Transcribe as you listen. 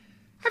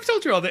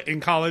told you all that in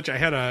college I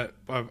had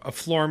a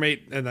floor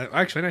mate, and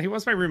actually no, he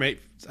was my roommate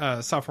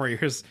sophomore year.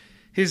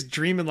 His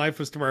dream in life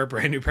was to wear a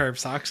brand new pair of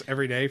socks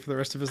every day for the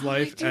rest of his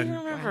life. I do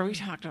remember we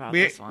talked about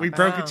this one. We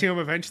broke it to him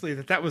eventually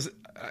that was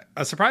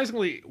a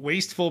surprisingly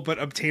wasteful but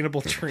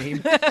obtainable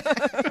dream.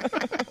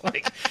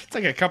 It's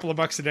like a couple of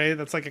bucks a day.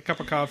 That's like a cup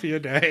of coffee a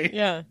day.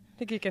 Yeah, I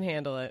think you can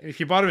handle it.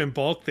 If you bought them in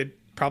bulk, they'd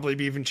probably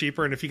be even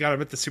cheaper. And if you got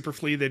them at the Super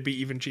Flea, they'd be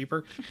even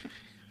cheaper.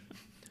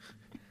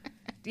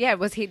 Yeah,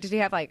 did he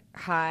have like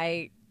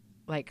high,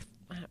 like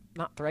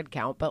not thread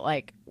count, but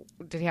like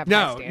did he have high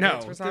No,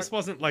 standards for socks? this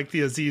wasn't like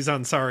the Aziz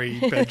Ansari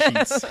bed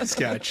sheets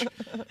sketch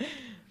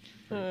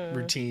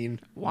routine.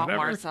 Walmart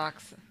whatever.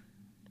 socks.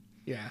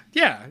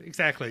 Yeah,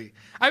 exactly.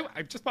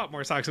 I just bought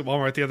more socks at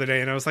Walmart the other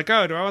day, and I was like,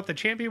 oh, do I want the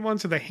Champion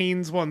ones or the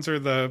Hanes ones or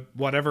the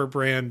whatever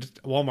brand,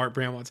 Walmart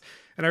brand ones?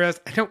 And I realized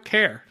I don't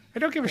care. I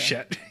don't give a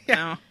shit.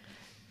 No.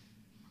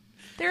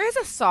 There is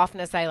a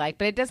softness I like,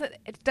 but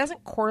it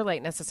doesn't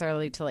correlate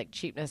necessarily to like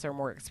cheapness or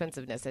more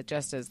expensiveness. It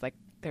just is like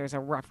there's a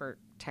rougher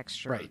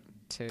texture. Right.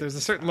 To There's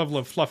a certain level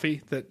of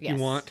fluffy that you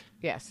want.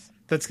 Yes.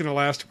 That's going to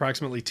last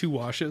approximately 2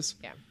 washes.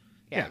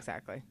 Yeah,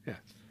 exactly. Yeah.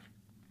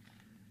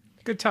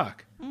 Good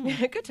talk.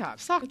 Good talk.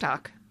 Sock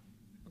talk.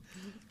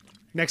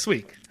 Next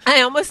week.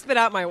 I almost spit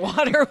out my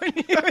water when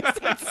you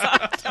said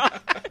sock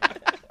talk.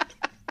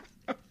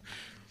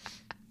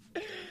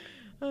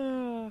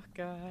 Oh,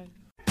 God.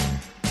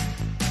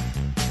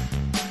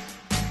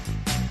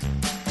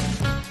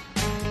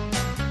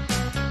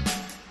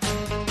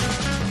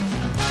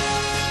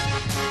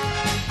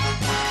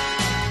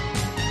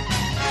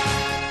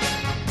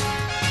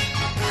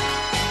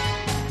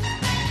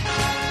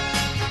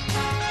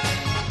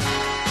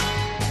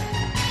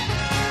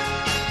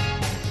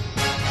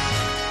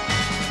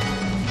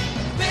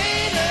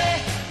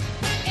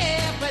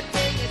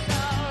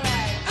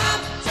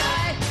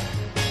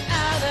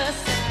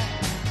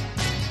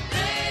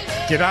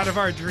 Get out of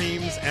our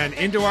dreams and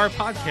into our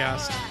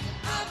podcast,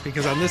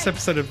 because on this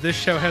episode of This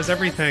Show Has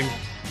Everything,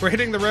 we're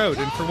hitting the road,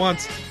 and for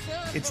once,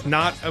 it's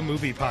not a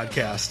movie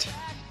podcast.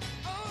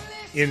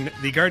 In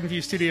the Garden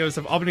View studios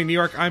of Albany, New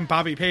York, I'm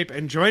Bobby Pape,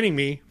 and joining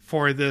me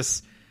for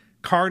this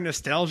car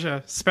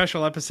nostalgia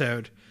special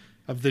episode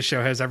of This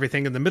Show Has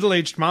Everything in the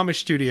Middle-Aged Mamish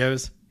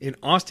Studios in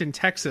Austin,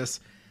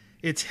 Texas,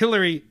 it's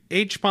Hillary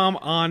H-Bomb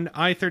on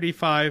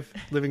I-35,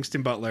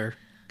 Livingston Butler.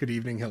 Good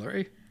evening,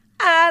 Hillary.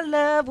 I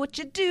love what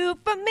you do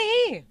for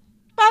me,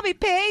 Bobby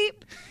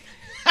Pape.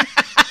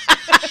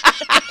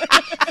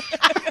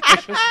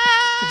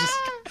 Just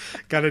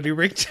got a new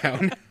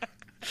ringtone.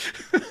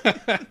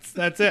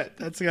 That's it.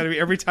 That's got to be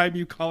every time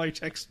you call or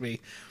text me.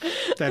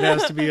 That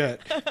has to be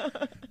it.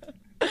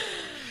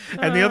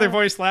 And the other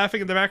voice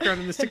laughing in the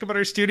background in the Stick of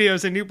Butter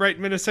Studios in New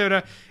Brighton,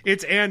 Minnesota,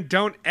 it's Ann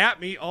Don't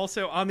At Me,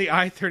 also on the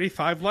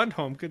I-35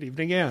 Lundholm. Good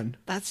evening, Ann.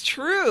 That's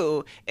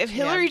true. If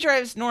Hillary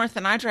drives north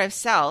and I drive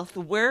south,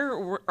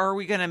 where are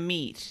we going to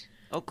meet?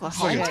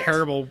 Oklahoma? It's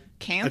like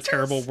Kansas? a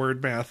terrible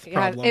word math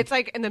problem. It's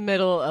like in the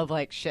middle of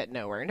like shit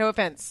nowhere. No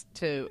offense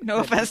to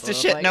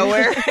Shit like...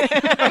 nowhere.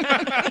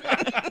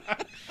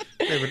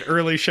 They have an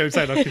early show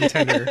title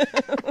contender.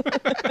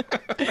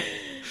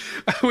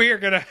 We're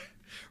gonna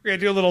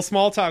do a little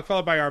small talk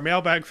followed by our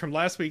mailbag from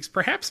last week's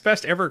perhaps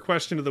best ever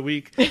question of the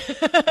week.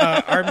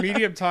 Our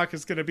medium talk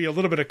is going to be a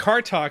little bit of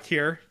car talk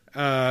here.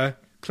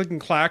 Click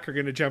and Clack are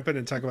going to jump in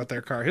and talk about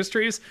their car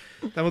histories.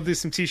 Then we'll do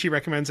some Tishy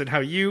recommends and how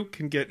you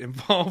can get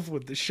involved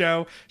with the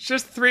show. It's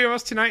just 3 of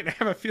us tonight, and I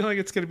have a feeling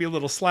it's going to be a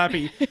little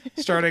slappy,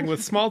 starting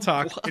with small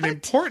talk. An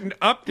important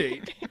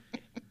update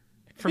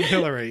from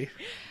Hillary.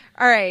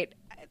 All right.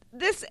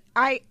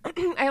 I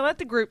let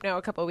the group know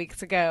a couple of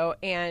weeks ago,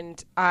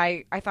 and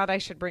I thought I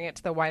should bring it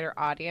to the wider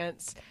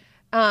audience.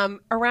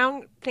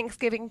 Around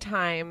Thanksgiving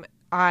time,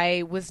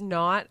 I was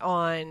not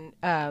on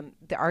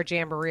our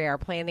jamboree, our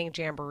planning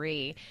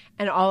jamboree,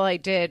 and all I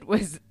did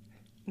was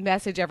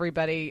message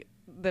everybody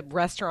the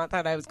restaurant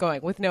that I was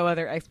going with no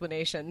other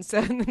explanation. So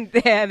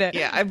they had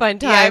a fun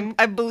time. Yeah,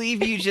 I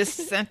believe you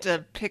just sent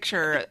a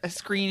picture, a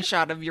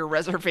screenshot of your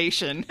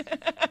reservation.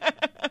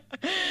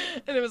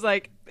 And it was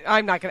like,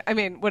 I'm not going to, I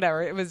mean,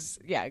 whatever. It was,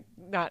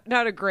 not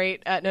a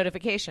great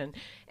notification.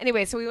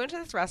 Anyway, so we went to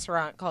this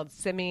restaurant called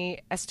Semi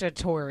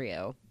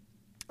Estatorio.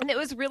 And it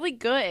was really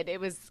good. It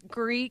was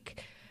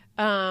Greek,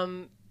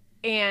 and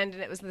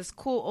it was this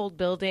cool old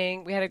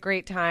building. We had a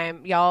great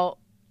time. Y'all,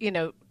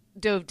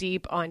 dove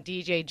deep on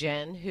DJ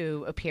Jen,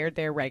 who appeared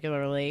there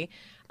regularly.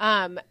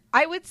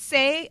 I would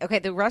say, okay,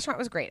 the restaurant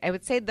was great. I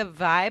would say the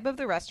vibe of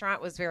the restaurant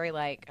was very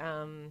like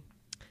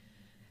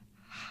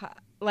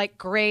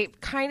great,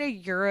 kind of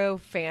Euro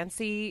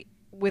fancy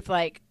with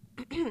like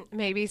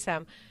maybe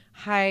some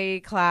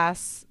high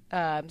class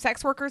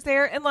sex workers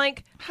there, and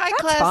like high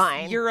that's class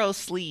fine. Euro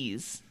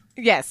sleaze.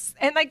 Yes,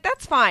 and like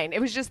that's fine.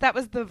 It was just that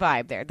was the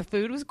vibe there. The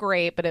food was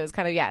great, but it was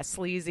kind of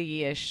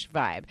sleazy-ish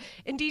vibe.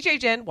 And DJ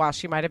Jen, while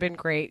she might have been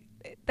great,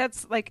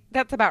 that's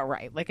about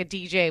right. Like a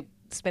DJ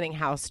spinning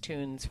house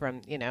tunes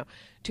from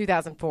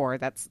 2004.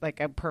 That's like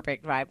a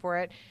perfect vibe for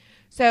it.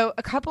 So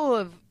a couple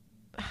of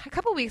a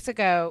couple weeks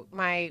ago,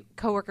 my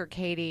coworker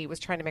Katie was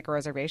trying to make a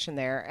reservation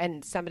there,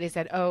 and somebody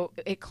said, "Oh,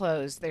 it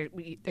closed.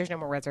 There's no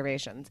more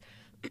reservations."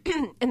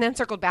 And then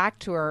circled back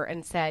to her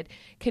and said,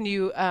 "Can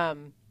you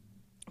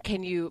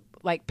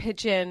like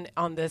pitch in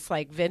on this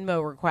like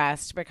Venmo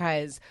request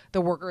because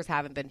the workers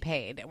haven't been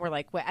paid?" And we're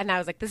like, "What?" And I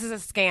was like, "This is a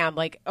scam.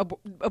 Like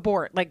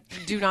abort. Like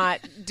do not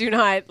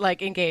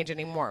like engage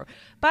anymore."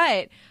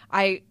 But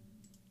I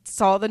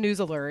saw the news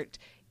alert.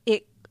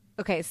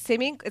 It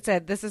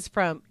said, this is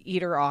from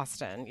Eater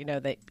Austin,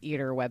 the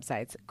Eater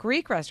websites.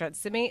 Greek restaurant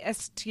Simi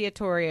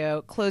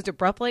Estiatorio closed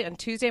abruptly on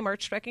Tuesday,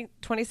 March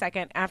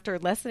 22nd after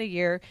less than a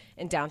year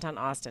in downtown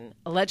Austin,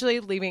 allegedly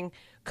leaving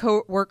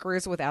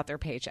co-workers without their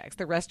paychecks.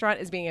 The restaurant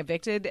is being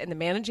evicted and the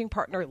managing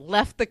partner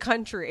left the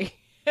country.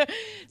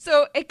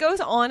 So it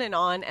goes on and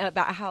on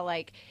about how,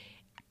 like,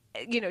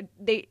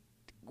 they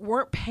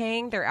weren't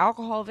paying their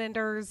alcohol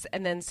vendors.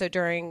 And then so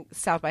during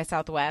South by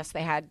Southwest,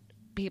 they had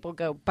people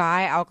go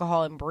buy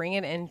alcohol and bring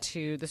it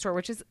into the store,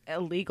 which is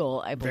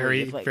illegal, I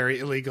believe. Very, very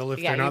illegal if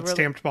they're not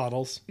stamped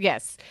bottles.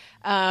 Yes.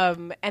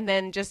 And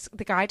then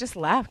the guy just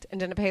left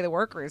and didn't pay the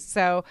workers.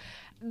 So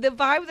the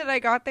vibe that I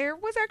got there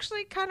was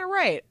actually kind of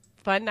right.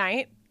 Fun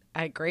night.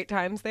 I had great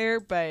times there,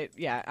 but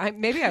yeah,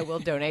 maybe I will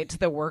donate to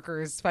the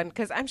workers fund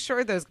because I'm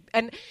sure those,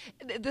 and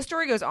the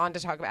story goes on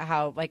to talk about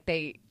how like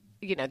there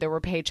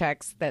were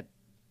paychecks that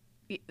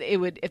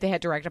if they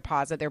had direct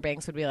deposit, their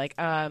banks would be like,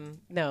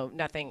 no,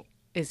 nothing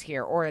is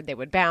here, or they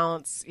would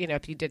bounce,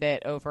 if you did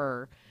it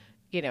over,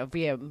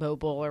 via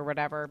mobile or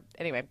whatever.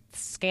 Anyway,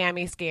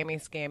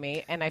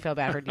 scammy. And I feel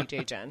bad for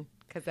DJ Jen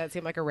because that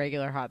seemed like a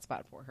regular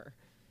hotspot for her.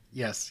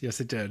 Yes,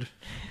 it did.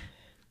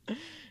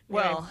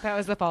 Well, anyway, that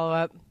was the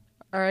follow-up.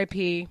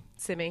 R.I.P.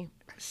 Simi.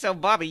 So,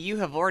 Bobby, you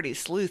have already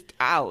sleuthed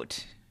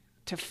out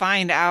to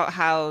find out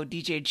how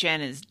DJ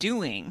Jen is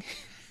doing.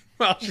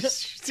 Well, she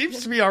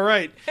seems to be all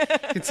right,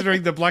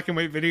 considering the black and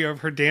white video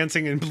of her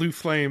dancing in blue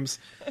flames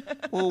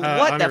what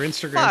on her the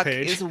Instagram fuck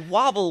page. is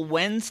Wobble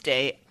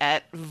Wednesday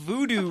at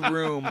Voodoo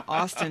Room,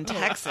 Austin,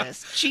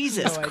 Texas?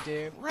 Jesus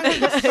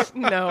Christ.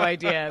 No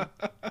idea.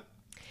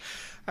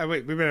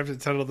 Wait, we might have to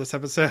title this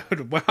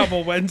episode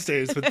Wobble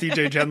Wednesdays with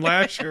DJ Jen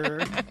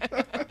Lasher.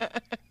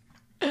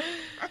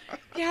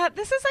 Yeah,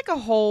 this is like a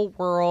whole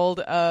world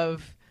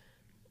of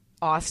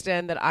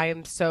Austin that I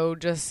am so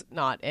just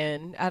not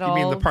in at all.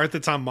 You mean the part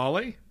that's on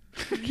Molly?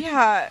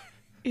 Yeah.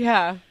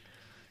 I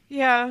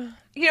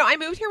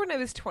moved here when I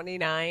was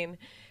 29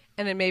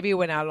 and then maybe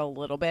went out a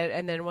little bit.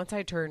 And then once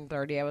I turned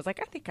 30, I was like,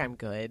 I think I'm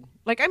good.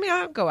 Like, I mean,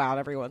 I'll go out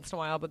every once in a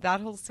while, but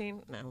that whole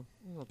scene, no,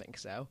 I don't think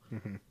so.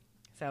 Mm-hmm.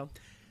 So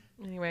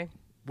anyway.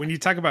 When you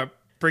talk about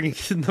bringing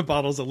in the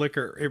bottles of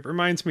liquor, it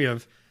reminds me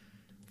of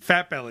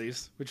Fat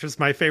Bellies, which was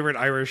my favorite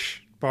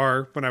Irish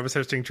bar when I was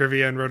hosting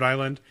trivia in Rhode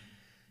Island.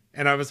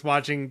 And I was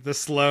watching the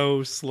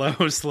slow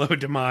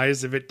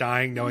demise of it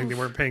dying, knowing they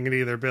weren't paying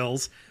any of their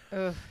bills.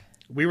 Ugh.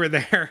 We were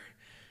there,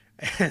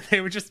 and they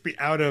would just be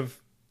out of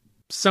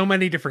so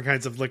many different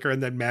kinds of liquor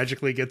and then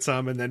magically get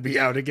some and then be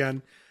out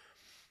again.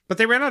 But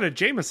they ran out of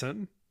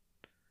Jameson.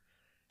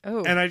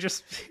 Oh. And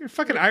you're a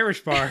fucking Irish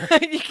bar.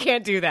 You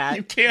can't do that.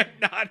 You can't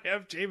not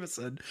have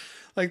Jameson.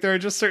 Like, there are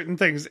just certain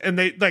things. And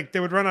they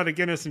would run out of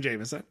Guinness and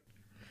Jameson.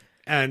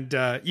 And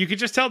you could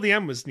just tell the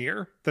end was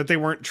near, that they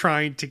weren't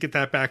trying to get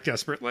that back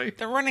desperately.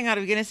 They're running out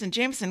of Guinness and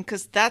Jameson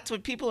because that's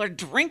what people are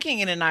drinking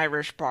in an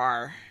Irish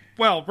bar.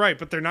 Well, right,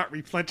 but they're not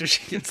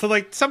replenishing it. So,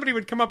 like, somebody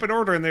would come up and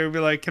order, and they would be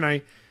like,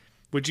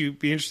 would you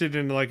be interested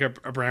in, like, a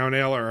brown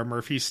ale or a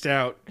Murphy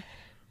Stout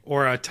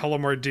or a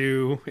Tullamore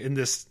Dew in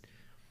this,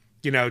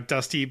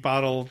 dusty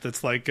bottle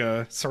that's like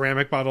a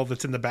ceramic bottle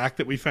that's in the back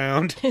that we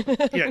found?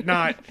 Yeah,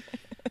 not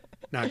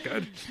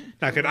good.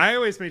 Not good. I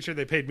always made sure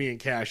they paid me in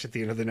cash at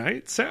the end of the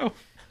night, so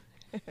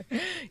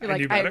You're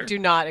like, I do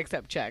not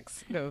accept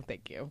checks. No,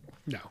 thank you.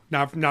 No,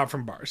 not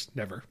from bars.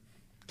 Never.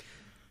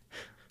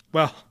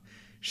 Well,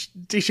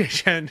 DJ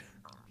Jen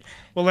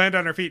will land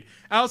on her feet.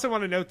 I also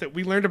want to note that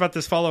we learned about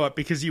this follow-up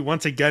because you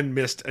once again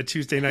missed a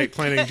Tuesday night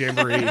planning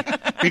jamboree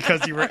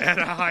because you were at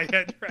a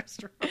high-end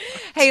restaurant.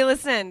 Hey,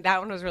 listen, that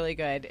one was really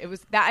good. It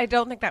was that. I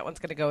don't think that one's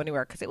going to go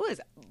anywhere because it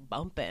was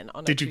bumping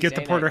on. Did you get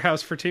the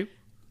porterhouse for two?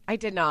 I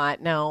did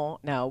not.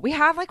 No. We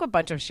have like a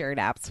bunch of shared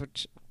apps,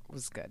 which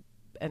was good.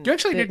 And you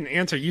actually didn't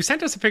answer. You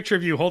sent us a picture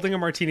of you holding a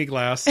martini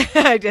glass.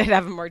 I did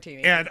have a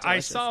martini. And I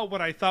saw what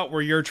I thought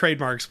were your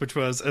trademarks, which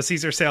was a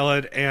Caesar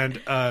salad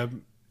and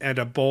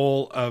a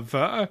bowl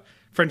of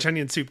French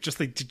onion soup, just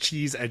like the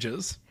cheese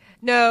edges.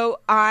 No,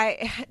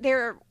 I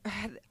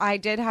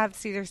did have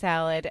Caesar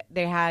salad.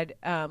 They had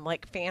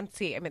like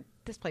fancy. I mean,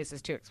 this place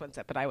is too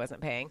expensive, but I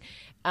wasn't paying.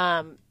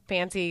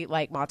 Fancy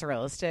like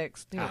mozzarella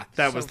sticks.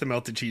 That was the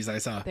melted cheese I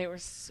saw. They were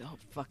so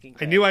fucking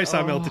good. I knew I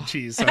saw melted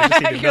cheese, so I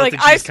just needed You're melted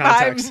like, cheese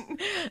context.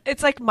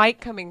 It's like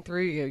Mike coming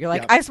through you. You're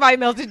like, Yep. I spy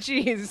melted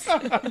cheese.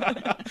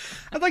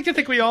 I'd like to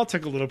think we all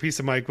took a little piece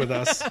of Mike with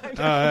us.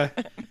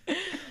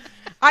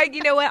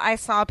 You know what? I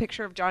saw a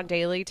picture of John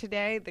Daly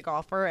today, the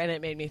golfer, and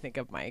it made me think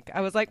of Mike.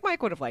 I was like,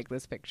 Mike would have liked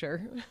this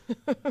picture.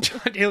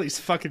 John Daly's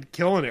fucking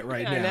killing it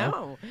right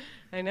now.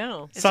 I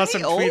know. Saw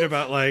some tweet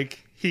about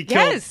like he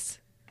killed. Yes.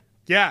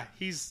 Yeah,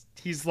 he's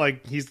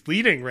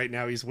leading right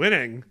now. He's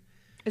winning.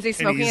 Is he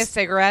smoking a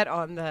cigarette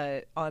on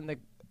the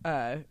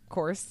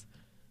course?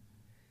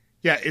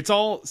 Yeah, it's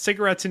all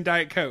cigarettes and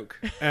Diet Coke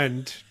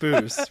and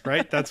booze,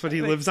 right? That's what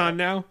he lives on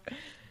now.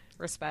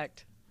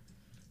 Respect.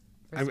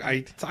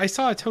 I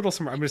saw a total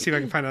somewhere. I'm going to see if I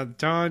can find out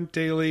John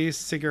Daly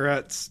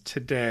cigarettes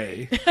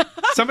today.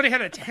 Somebody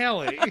had a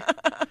tally.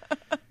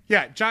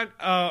 Yeah, John.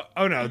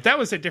 Oh no, that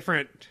was a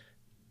different.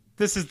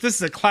 This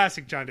is a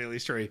classic John Daly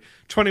story.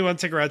 21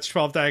 cigarettes,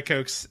 12 Diet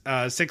Cokes,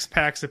 6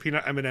 packs of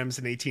peanut M&Ms,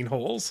 and 18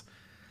 holes.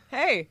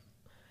 Hey,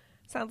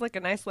 sounds like a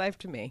nice life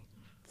to me.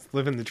 It's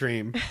living the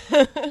dream.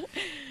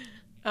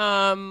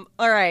 All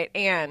right,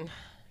 Anne,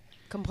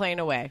 complain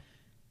away.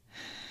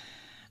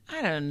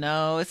 I don't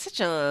know. It's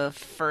such a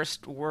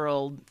first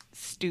world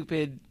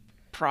stupid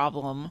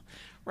problem,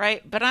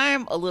 right? But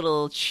I'm a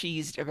little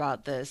cheesed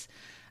about this.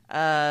 So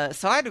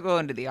I had to go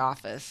into the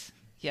office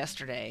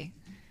yesterday.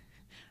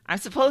 I'm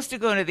supposed to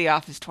go into the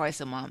office twice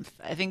a month.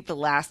 I think the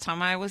last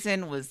time I was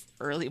in was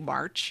early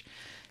March.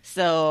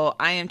 So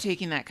I am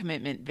taking that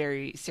commitment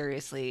very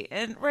seriously.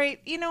 And,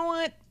 right, you know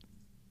what?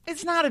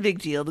 It's not a big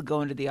deal to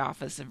go into the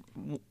office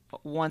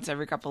once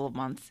every couple of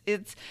months.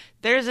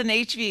 There's an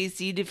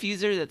HVAC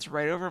diffuser that's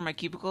right over my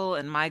cubicle,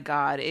 and my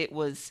God, it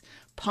was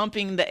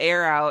pumping the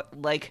air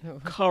out like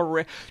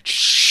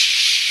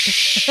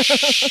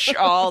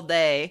all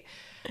day.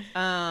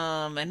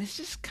 And it's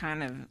just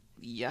kind of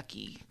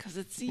yucky because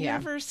it's a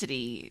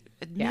university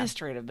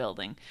administrative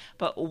building.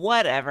 But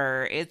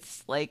whatever.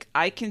 It's like,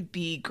 I can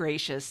be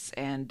gracious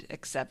and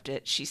accept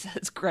it, she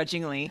says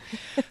grudgingly.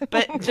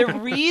 But the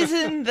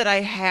reason that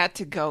I had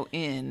to go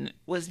in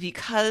was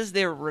because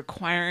they were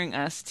requiring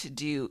us to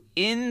do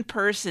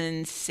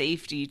in-person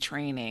safety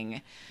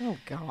training. Oh,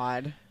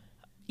 God.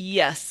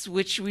 Yes,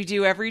 which we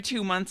do every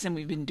 2 months, and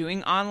we've been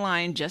doing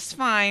online just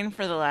fine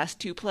for the last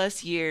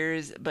 2+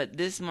 years. But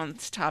this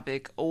month's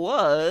topic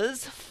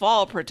was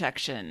fall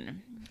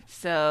protection.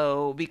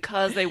 So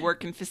because I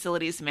work in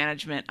facilities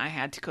management, I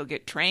had to go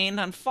get trained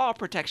on fall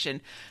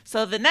protection.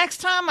 So the next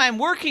time I'm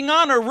working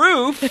on a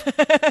roof,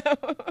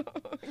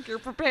 you're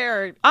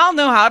prepared. I'll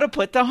know how to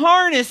put the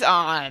harness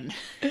on.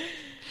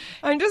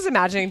 I'm just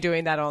imagining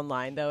doing that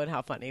online, though, and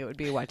how funny it would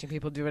be watching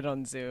people do it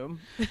on Zoom.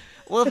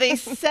 Well,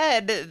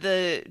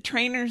 the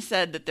trainer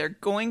said that they're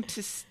going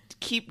to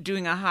keep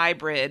doing a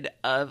hybrid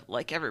of,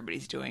 like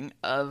everybody's doing,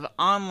 of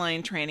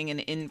online training and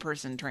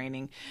in-person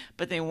training.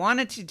 But they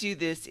wanted to do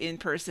this in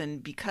person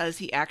because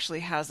he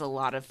actually has a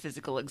lot of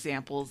physical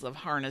examples of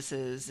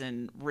harnesses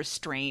and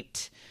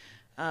restraint,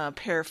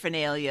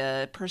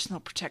 paraphernalia, personal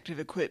protective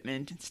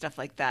equipment, and stuff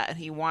like that. And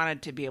he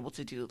wanted to be able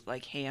to do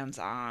like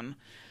hands-on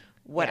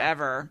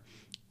whatever. Yeah.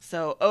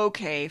 So,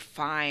 okay,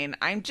 fine.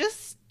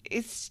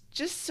 It's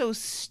just so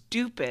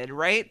stupid,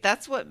 right?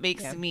 That's what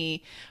makes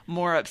me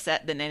more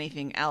upset than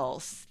anything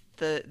else.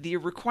 The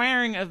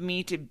requiring of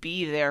me to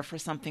be there for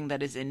something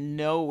that is in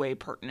no way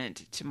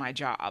pertinent to my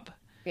job.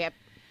 Yep.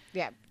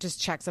 Just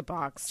checks a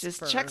box.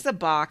 Checks a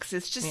box.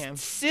 It's just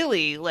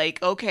silly.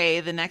 Like, okay,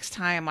 the next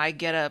time I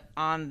get up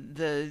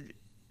on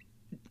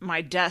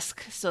my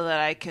desk so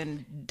that I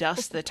can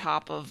dust the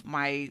top of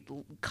my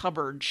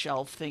cupboard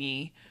shelf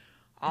thingy,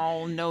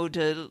 I'll know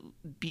to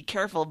be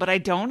careful, but I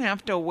don't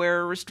have to wear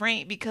a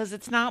restraint because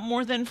it's not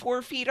more than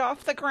 4 feet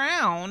off the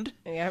ground.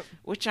 Yep.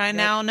 Which I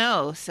now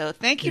know. So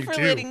thank you for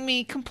letting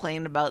me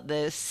complain about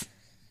this.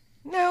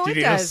 No, Did it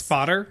you does. get a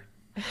spotter?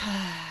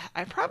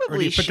 I probably or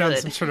do you put should.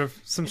 down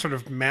some sort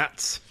of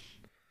mats?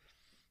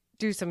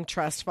 Do some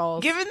trust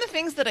falls. Given the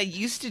things that I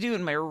used to do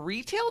in my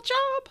retail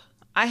job,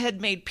 I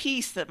had made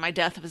peace that my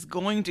death was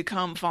going to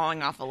come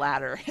falling off a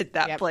ladder at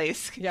that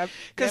place. Yep.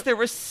 Because there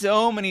were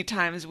so many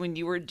times when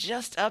you were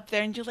just up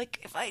there and you're like,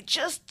 if I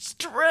just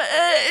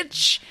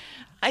stretch,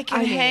 I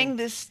can hang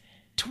this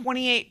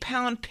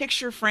 28-pound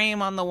picture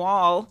frame on the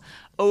wall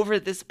over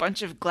this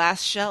bunch of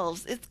glass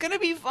shelves. It's going to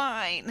be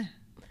fine.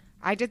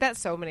 I did that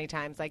so many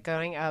times, like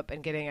going up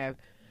and getting a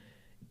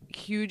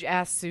huge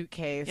ass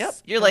suitcase. Yep.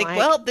 You're like,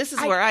 well, this is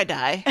where I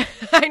die.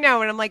 I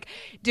know. And I'm like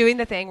doing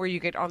the thing where you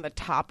get on the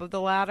top of the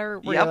ladder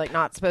where you're like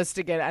not supposed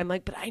to get it. I'm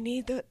like, but I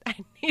need a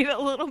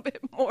little bit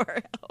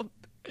more help.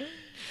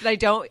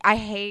 But I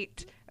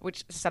hate,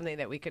 which is something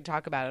that we could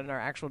talk about in our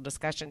actual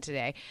discussion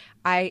today.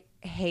 I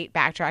hate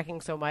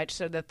backtracking so much.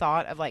 So the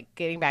thought of like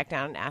getting back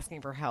down and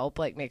asking for help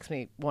like makes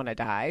me want to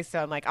die.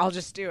 So I'm like, I'll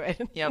just do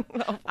it. Yep.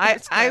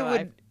 I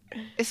would.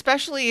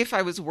 Especially if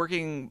I was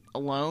working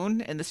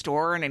alone in the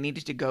store and I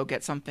needed to go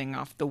get something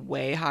off the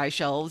way high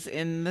shelves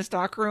in the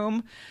stock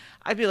room,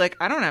 I'd be like,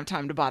 I don't have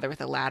time to bother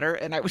with a ladder.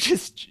 And I would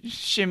just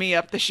shimmy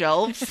up the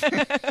shelves,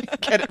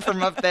 get it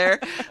from up there.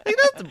 Like,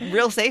 that's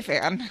real safe,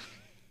 Anne.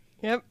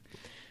 Yep.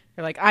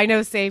 You're like, I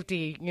know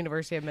safety,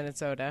 University of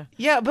Minnesota.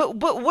 Yeah, but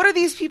what are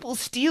these people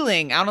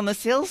stealing out on the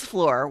sales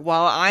floor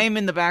while I'm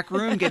in the back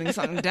room getting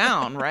something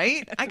down,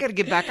 right? I got to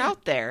get back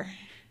out there.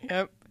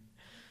 Yep.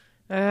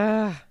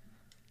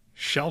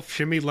 Shelf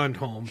Shimmy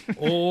Lundholm.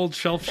 Old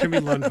Shelf Shimmy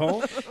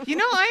Lundholm. You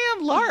know, I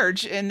am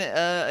large and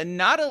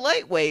not a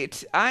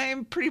lightweight.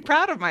 I'm pretty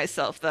proud of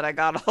myself that I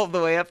got all the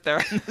way up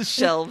there on the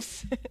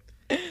shelves.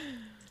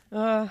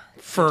 For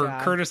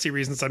job. courtesy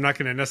reasons, I'm not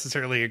going to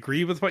necessarily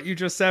agree with what you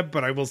just said,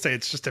 but I will say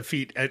it's just a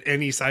feat at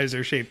any size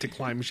or shape to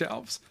climb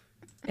shelves.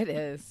 It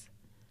is.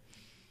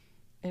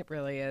 It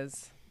really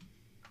is.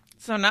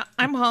 So now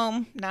I'm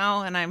home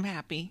now, and I'm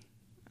happy.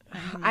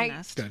 I'm in the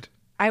nest. Good.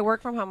 I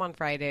work from home on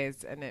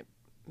Fridays, and it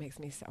makes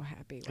me so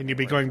happy. when And I you'll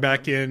be work going from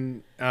back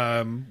home.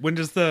 in, when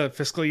does the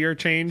fiscal year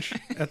change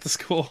at the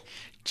school?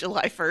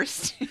 July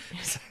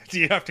 1st. Do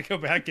you have to go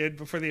back in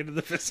before the end of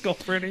the fiscal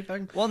for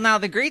anything? Well, now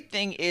the great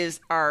thing is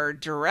our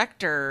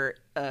director,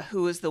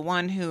 who is the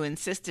one who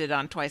insisted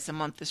on twice a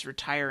month, is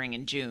retiring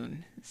in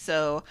June.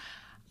 So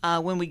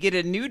when we get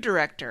a new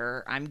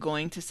director, I'm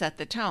going to set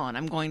the tone.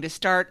 I'm going to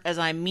start as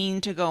I mean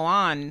to go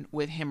on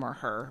with him or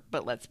her,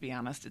 but let's be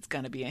honest, it's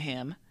going to be a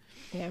him.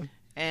 Yeah.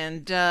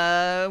 And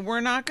we're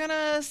not going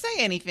to say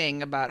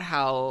anything about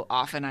how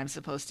often I'm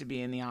supposed to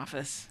be in the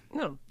office.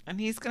 No.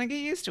 And he's going to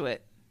get used to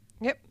it.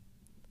 Yep.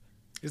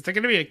 Is there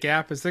going to be a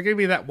gap? Is there going to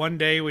be that one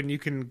day when you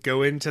can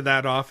go into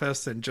that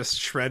office and just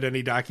shred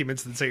any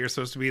documents that say you're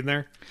supposed to be in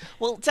there?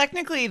 Well,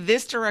 technically,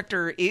 this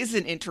director is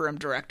an interim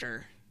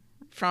director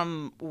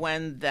from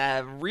when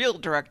the real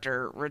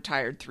director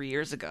retired 3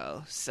 years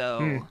ago.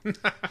 So,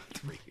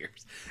 3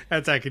 years.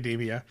 That's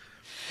academia.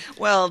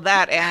 well,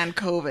 that and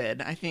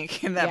COVID, I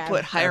think, and that Yeah, put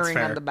that's hiring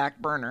fair. on the back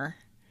burner.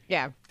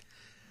 Yeah.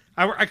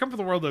 I come from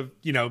the world of,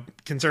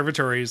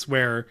 conservatories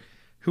where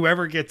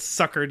whoever gets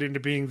suckered into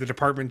being the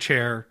department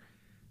chair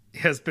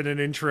has been an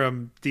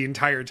interim the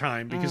entire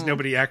time because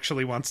nobody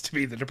actually wants to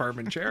be the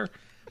department chair.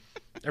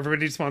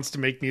 Everybody just wants to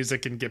make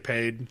music and get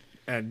paid,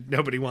 and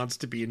nobody wants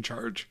to be in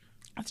charge.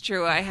 That's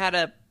true. I had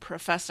a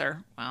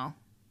professor. Well,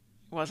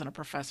 he wasn't a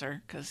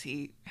professor because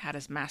he had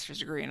his master's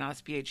degree and not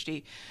his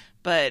PhD.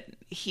 But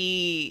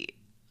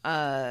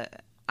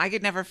I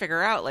could never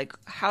figure out, like,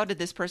 how did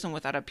this person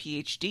without a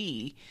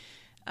PhD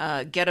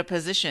get a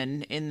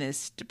position in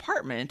this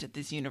department at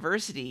this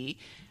university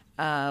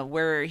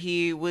where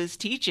he was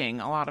teaching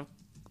a lot of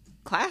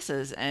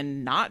classes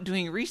and not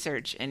doing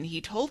research. And he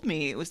told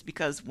me it was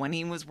because when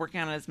he was working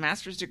on his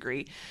master's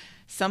degree,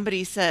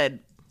 somebody said,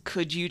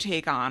 could you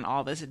take on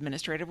all this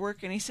administrative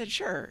work? And he said,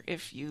 sure,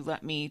 if you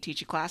let me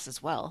teach a class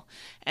as well.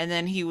 And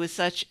then he was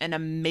such an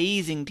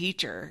amazing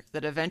teacher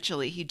that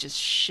eventually he just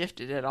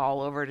shifted it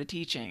all over to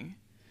teaching.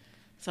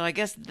 So I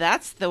guess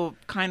that's the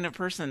kind of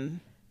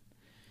person.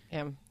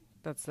 Yeah.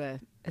 That's the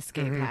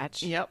escape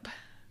hatch. Yep.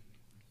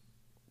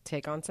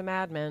 Take on some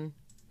admin.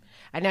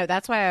 I know.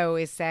 That's why I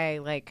always say,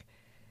 like,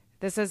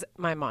 this is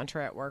my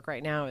mantra at work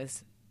right now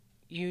is,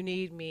 you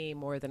need me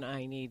more than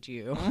I need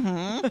you.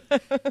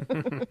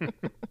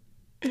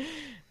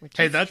 Which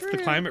Hey, is that's true. the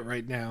climate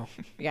right now.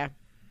 Yeah.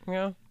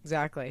 Yeah,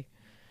 exactly.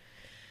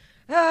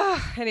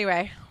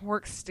 Anyway,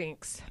 work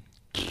stinks,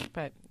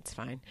 but it's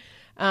fine.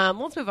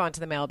 Let's move on to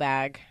the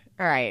mailbag.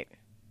 All right.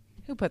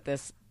 Who put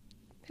this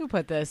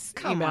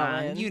Come email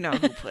on, in? you know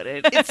who put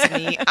it. It's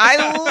me.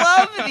 I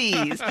love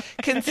these.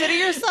 Consider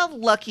yourself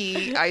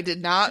lucky I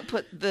did not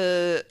put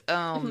the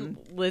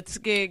Let's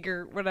gig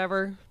or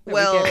whatever. that we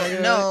well, get rid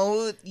of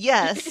no,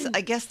 yes,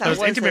 I guess that Those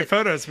was intimate it.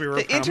 photos we were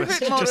The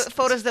promised. intimate Just-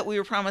 photos that we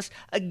were promised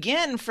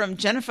again from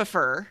Jennifer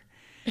Fur.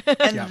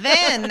 And Yeah.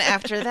 then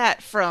after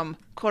that from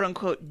quote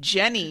unquote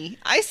Jenny.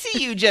 I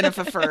see you,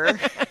 Jennifer Fur.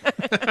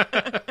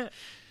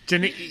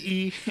 Jenny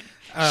E.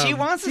 She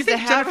wants do us you to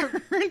think have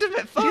Jennifer- her intimate do you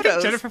think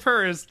photos. Jennifer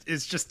Fur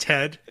is just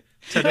Ted.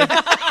 Ted.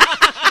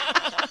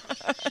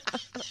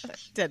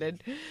 Did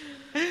it.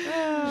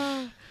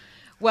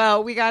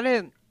 Well, we got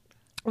a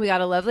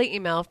lovely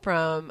email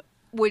from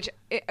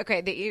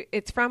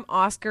it's from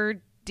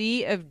Oscar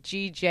D of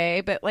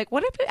GJ, but like,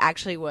 what if it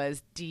actually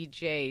was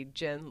DJ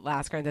Jen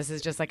Lasker and this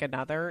is just like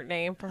another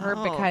name for her?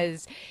 Oh.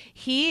 Because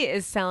he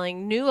is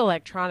selling new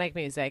electronic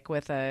music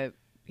with a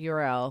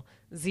URL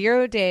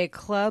 0 Day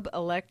Club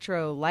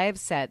Electro live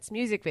sets,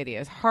 music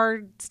videos,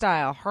 hard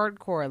style,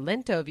 hardcore,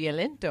 lento,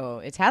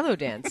 violento, Italo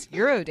dance,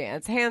 Euro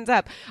dance, hands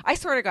up. I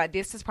swear to God,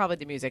 this is probably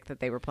the music that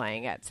they were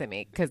playing at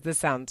Simi because this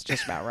sounds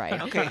just about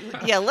right. Okay,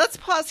 yeah, let's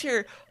pause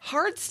here.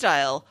 Hard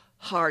style,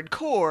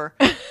 hardcore,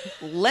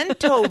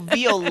 lento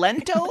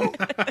violento,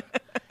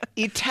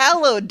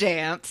 Italo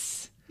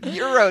dance,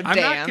 Euro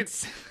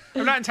dance.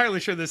 I'm not entirely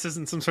sure this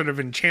isn't some sort of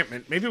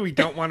enchantment. Maybe we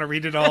don't want to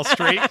read it all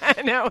straight.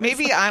 No,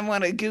 Maybe I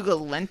want to Google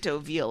lento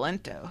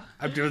violento.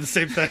 I'm doing the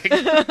same thing.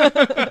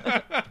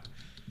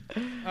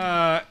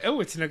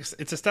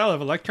 It's a style of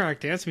electronic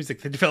dance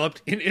music that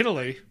developed in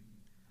Italy.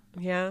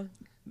 yeah.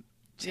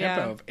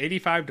 Tempo of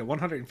 85 to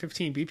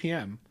 115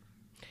 BPM.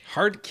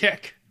 Hard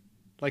kick,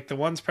 like the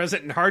ones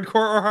present in hardcore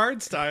or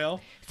hard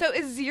style. So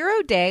is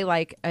 0 Day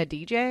like a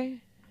DJ?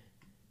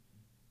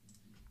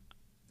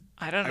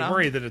 I don't know. I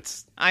worry that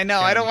it's... I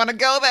know, I don't want to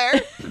go there.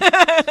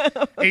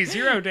 A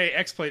 0-day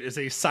exploit is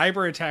a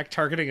cyber attack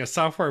targeting a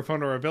software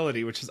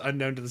vulnerability which is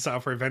unknown to the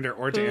software vendor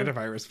or to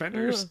antivirus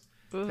vendors.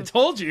 I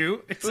told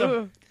you.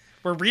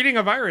 We're reading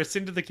a virus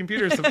into the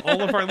computers of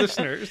all of our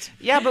listeners.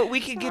 Yeah, but we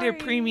could get a Sorry.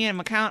 premium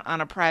account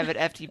on a private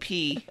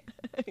FTP.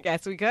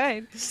 Yes, we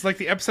could. It's like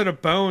the episode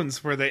of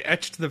Bones where they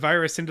etched the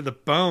virus into the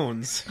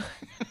bones.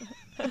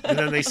 And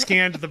then they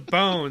scanned the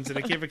bones, and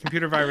it gave a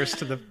computer virus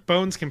to the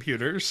bones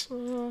computers.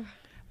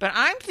 But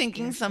I'm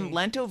thinking some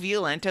Lento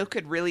Violento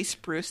could really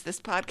spruce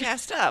this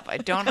podcast up. I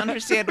don't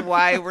understand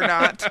why we're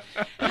not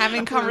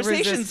having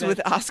conversations with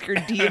Oscar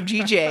D of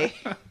GJ.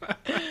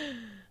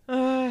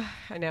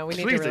 I know, we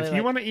need Please, to really... if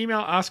you want to email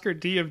Oscar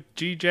D of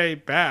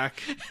GJ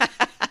back...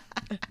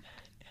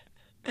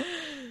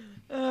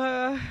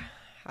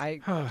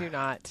 I do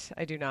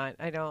not.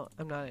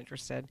 I'm not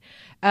interested.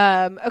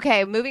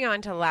 Okay, moving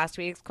on to last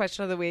week's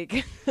question of the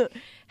week.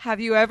 Have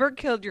you ever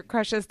killed your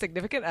crush's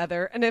significant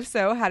other? And if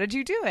so, how did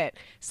you do it?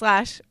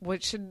 /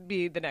 what should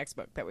be the next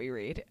book that we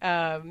read?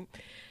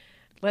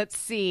 Let's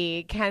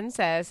see. Ken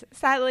says,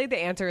 sadly,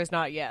 the answer is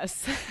not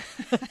yes.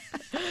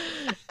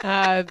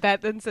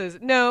 Beth then says,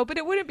 no, but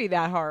it wouldn't be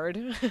that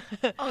hard.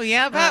 Oh,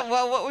 yeah, Beth?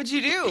 Well, what would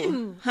you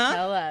do? Huh?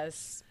 Tell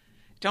us.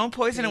 Don't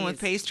poison him Please.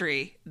 with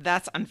pastry.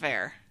 That's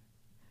unfair.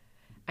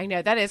 I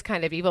know, that is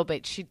kind of evil,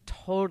 but she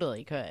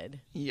totally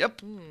could.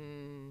 Yep.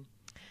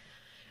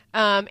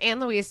 Anne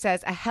Louise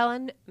says, a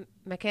Helen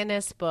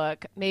McInnes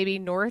book, maybe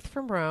North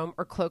from Rome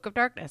or Cloak of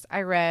Darkness.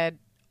 I read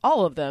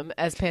all of them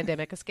as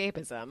pandemic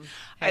escapism.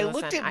 Hey, I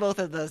listen, looked at both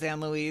of those, Anne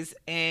Louise,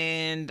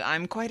 and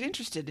I'm quite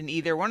interested in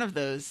either one of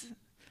those.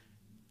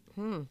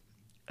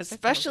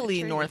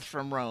 Especially North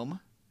from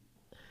Rome.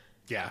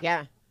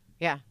 Yeah.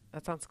 Yeah,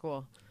 that sounds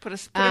cool. Put an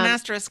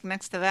asterisk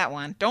next to that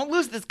one. Don't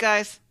lose this,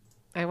 guys.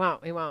 We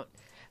won't.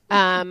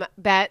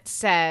 Bet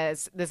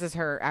says, this is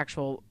her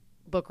actual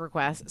book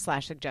request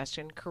 /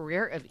 suggestion,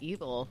 Career of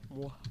Evil.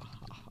 Oh,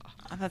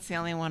 that's the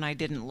only one I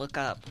didn't look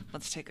up.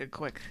 Let's take a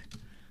quick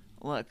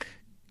look.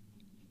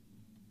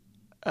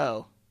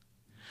 Oh.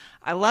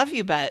 I love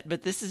you, Bet,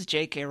 but this is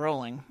J.K.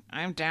 Rowling.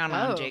 I'm down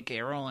on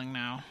J.K. Rowling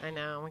now. I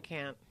know. I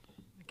can't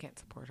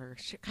support her.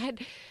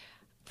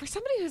 For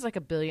somebody who's like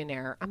a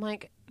billionaire, I'm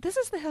like, this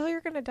is the hill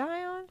you're going to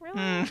die on?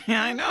 Really?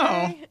 Yeah, I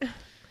know. Okay.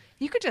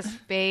 You could just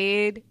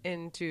fade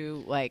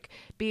into, like,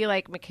 be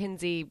like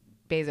Mackenzie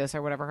Bezos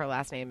or whatever her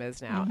last name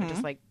is now, and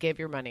just, like, give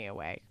your money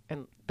away,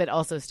 but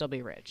also still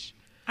be rich.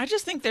 I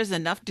just think there's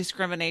enough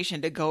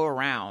discrimination to go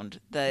around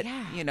that,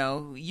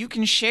 you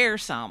can share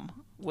some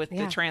with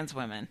the trans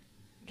women.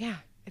 Yeah,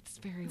 it's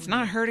very weird. It's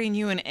not hurting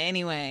you in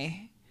any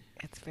way.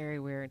 It's very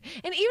weird.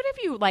 And even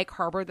if you, like,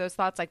 harbor those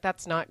thoughts, like,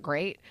 that's not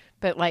great,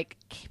 but, like,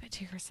 keep it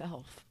to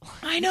yourself.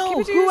 I know. Keep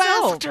it to Who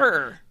yourself. asked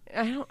her?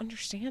 I don't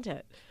understand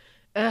it.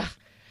 Ugh.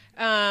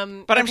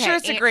 But I'm sure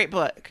it's a great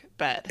book.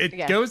 But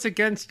It goes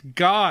against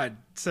God,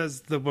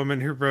 says the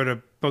woman who wrote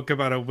a book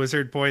about a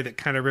wizard boy that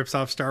kind of rips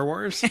off Star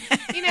Wars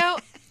You know,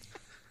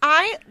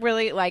 I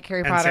really like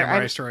Harry and Potter.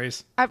 samurai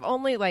stories I've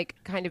only, like,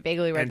 kind of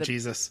vaguely read and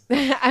Jesus.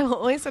 I've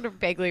only sort of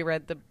vaguely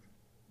read the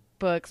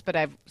books, but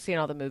I've seen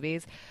all the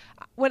movies.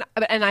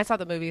 And I saw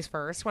the movies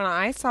first. When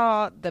I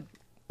saw the,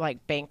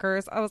 like,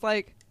 bankers, I was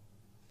like,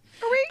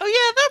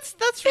 oh yeah,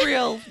 that's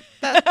real.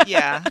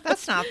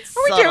 That's not.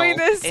 Are we doing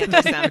this?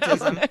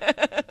 Anti-Semitism.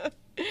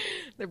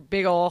 Their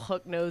big old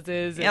hook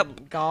noses and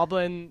Yep.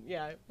 goblin.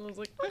 Yeah, I was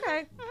like,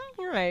 okay,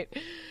 you're right.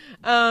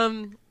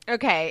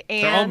 Okay,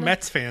 and They're all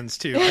Mets fans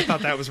too. I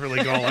thought that was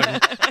really galling.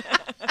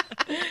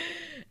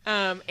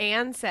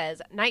 Anne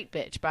says Night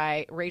Bitch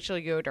by Rachel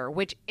Yoder,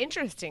 which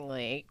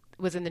interestingly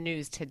was in the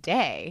news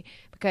today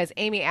because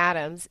Amy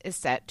Adams is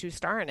set to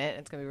star in it.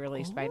 It's going to be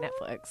released by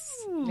Netflix.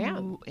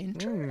 Yeah.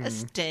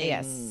 Interesting.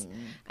 Yes.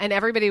 And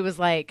everybody was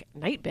like,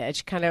 Night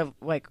Bitch, kind of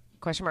like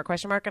question mark.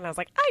 And I was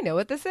like, I know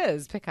what this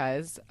is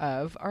because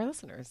of our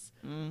listeners.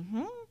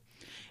 Mm-hmm.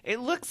 It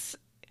looks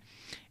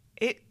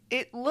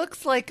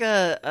like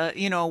a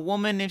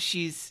woman if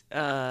she's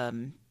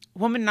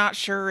woman not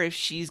sure if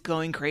she's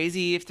going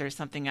crazy, if there's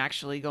something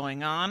actually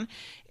going on.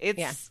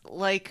 It's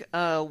like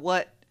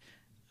what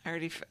I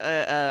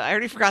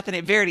already forgot the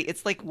name. Verity.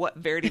 It's like what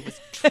Verity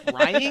was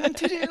trying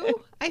to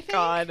do, I think.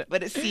 God.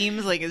 But it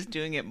seems like it's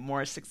doing it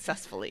more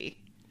successfully.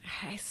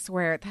 I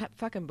swear that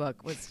fucking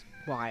book was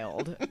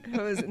wild.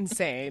 It was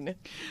insane.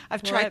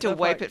 I've tried to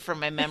wipe it from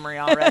my memory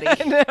already.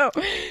 No.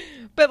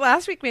 But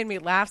last week made me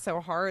laugh so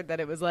hard that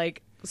it was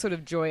like sort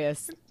of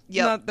joyous.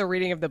 Yep. Not the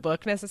reading of the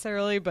book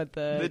necessarily, but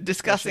the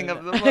discussing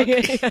of the book.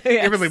 Yes.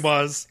 It really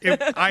was.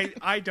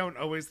 I don't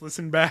always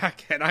listen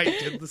back, and I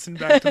did listen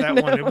back to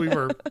that one, and we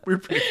were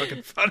pretty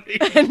fucking funny.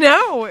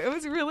 No, it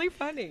was really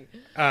funny.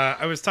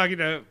 I was talking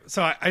to,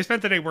 so I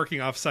spent the day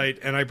working off site,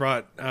 and I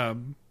brought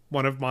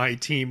one of my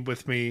team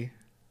with me,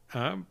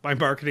 my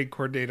marketing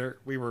coordinator.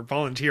 We were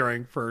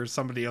volunteering for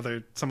some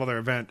other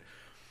event,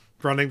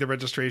 running the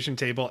registration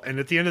table, and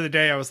at the end of the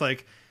day, I was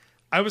like,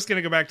 I was going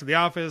to go back to the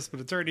office, but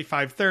it's already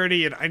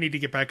 5:30 and I need to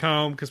get back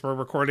home because we're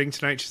recording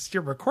tonight. She said,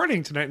 you're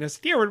recording tonight? And I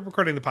said, yeah, we're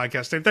recording the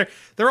podcast. And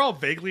they're all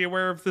vaguely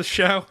aware of this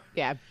show.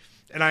 Yeah.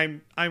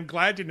 And I'm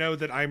glad to know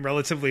that I'm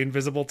relatively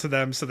invisible to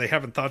them, so they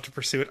haven't thought to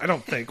pursue it. I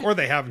don't think, or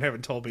they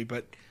haven't told me,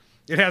 but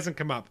it hasn't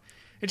come up.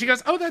 And she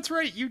goes, oh, that's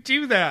right. You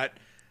do that.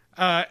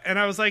 And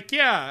I was like,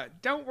 yeah,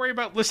 don't worry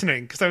about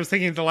listening. Because I was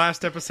thinking of the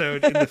last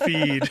episode in the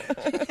feed.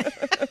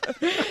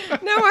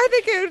 No, I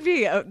think it would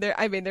be,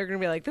 I mean, they're going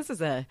to be like, this is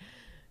a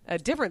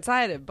different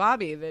side of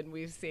Bobby than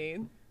we've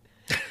seen.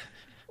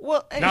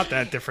 Well, Not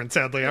that different,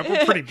 sadly.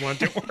 I'm pretty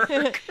blunt at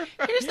work.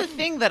 here's the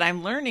thing that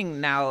I'm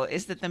learning now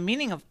is that the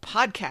meaning of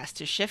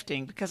podcast is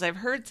shifting, because I've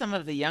heard some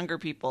of the younger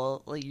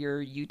people, like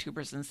your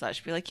YouTubers and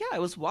such, be like, yeah, I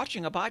was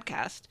watching a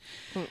podcast.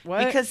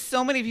 What? Because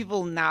so many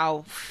people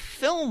now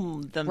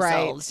film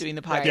themselves Right. doing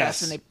the podcast Right.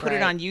 Yes. and they put it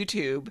Right. on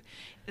YouTube.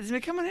 It's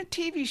becoming a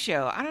TV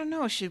show. I don't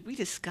know. Should we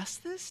discuss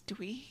this? Do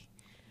we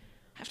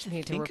have to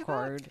Need to think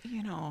record.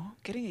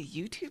 about, getting a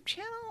YouTube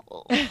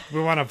channel?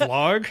 We want a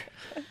vlog.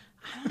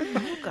 I don't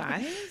know,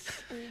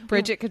 guys.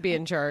 Bridget could be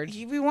in charge.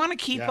 We want to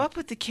keep Yeah. up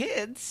with the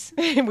kids.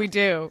 We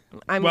do.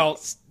 Well,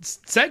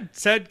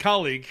 said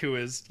colleague who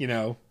is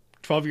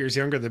 12 years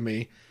younger than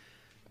me,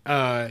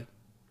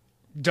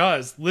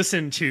 does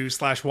listen to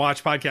 /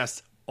 watch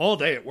podcasts all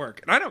day at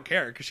work, and I don't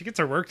care because she gets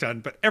her work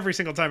done. But every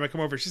single time I come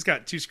over, she's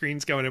got 2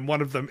 screens going, and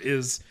one of them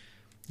is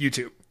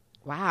YouTube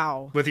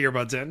wow. with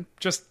earbuds in.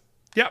 Just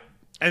yep,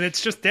 and it's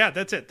just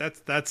that's it.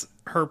 That's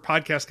her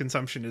podcast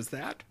consumption is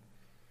that.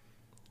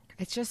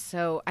 It's just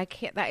so I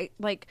can't.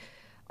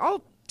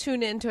 I'll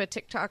tune into a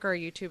TikTok or a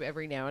YouTube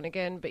every now and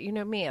again, but you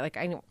know me, like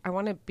I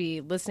want to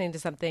be listening to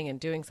something and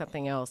doing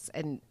something else,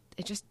 and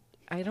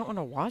I don't want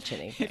to watch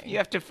anything. You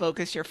have to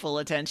focus your full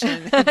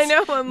attention. I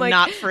know. I'm like,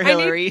 not for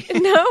Hillary.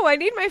 I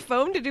need my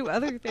phone to do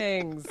other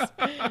things.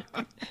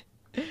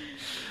 You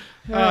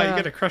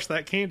got to crush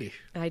that candy.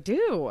 I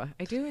do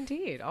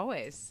indeed,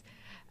 always.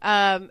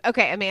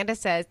 Okay, Amanda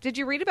says, did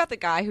you read about the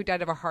guy who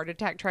died of a heart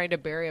attack trying to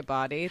bury a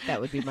body? That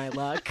would be my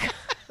luck.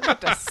 That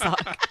does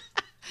suck.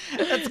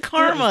 That's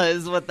karma,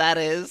 is what that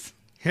is.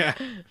 Yeah.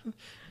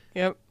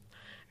 Yep.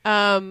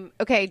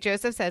 Okay,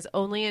 Joseph says,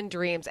 only in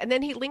dreams. And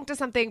then he linked to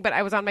something, but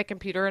I was on my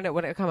computer and it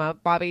wouldn't come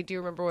up. Bobby, do you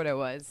remember what it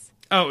was?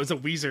 Oh, it was a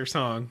Weezer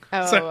song.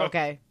 Oh, So-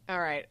 okay. All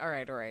right.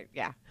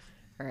 Yeah.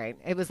 All right.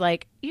 It was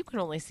like, you can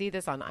only see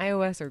this on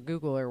iOS or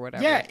Google or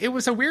whatever. Yeah, it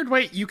was a weird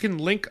way you can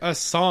link a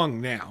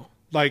song now.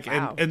 Like,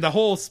 Wow. and the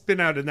whole spin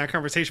out in that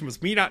conversation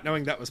was me not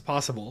knowing that was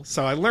possible.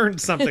 So I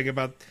learned something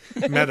about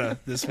Meta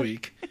this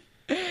week.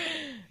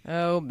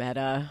 Oh,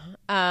 Meta.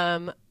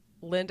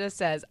 Linda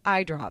says,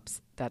 eye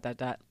drops, ...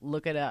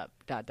 Look it up, ...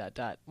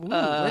 Ooh,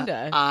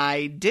 Linda.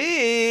 I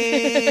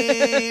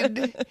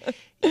did.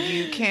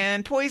 You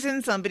can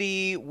poison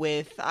somebody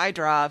with eye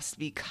drops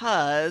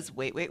because,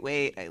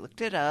 wait. I looked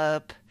it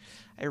up.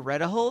 I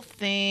read a whole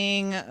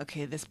thing.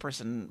 Okay, this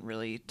person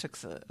really took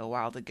a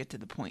while to get to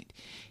the point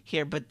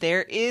here, but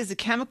there is a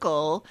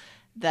chemical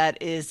that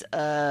is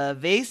a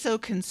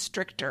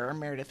vasoconstrictor.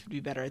 Meredith would be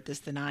better at this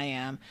than I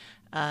am.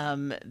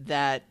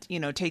 That,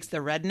 takes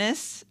the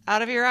redness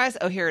out of your eyes.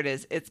 Oh, here it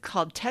is. It's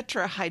called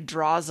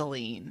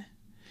tetrahydrozoline.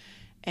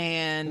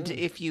 And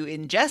if you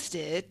ingest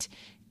it,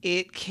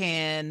 it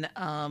can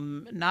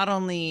not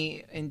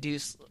only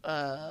induce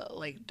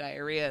like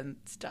diarrhea and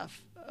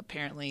stuff,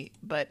 apparently,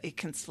 but it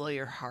can slow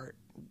your heart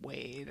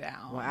way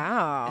down.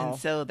 Wow. And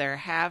so there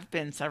have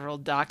been several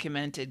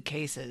documented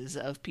cases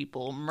of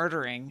people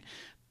murdering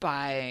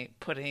by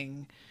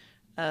putting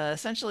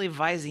essentially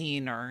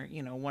Visine or,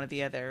 one of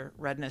the other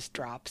redness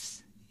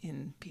drops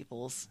in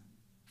people's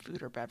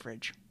food or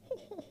beverage.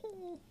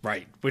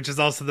 Right. Which is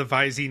also the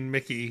Visine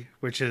Mickey,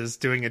 which is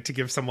doing it to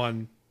give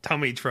someone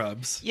tummy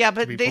trubs. Yeah, to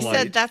but be they polite.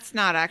 said that's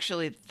not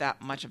actually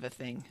that much of a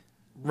thing.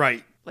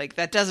 Right. Like,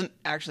 that doesn't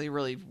actually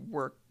really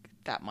work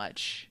that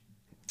much.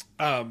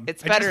 It's I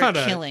just better found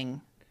at a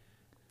killing.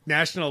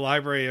 National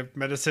Library of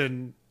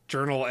Medicine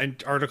journal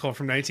and article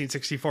from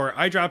 1964,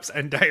 eye drops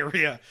and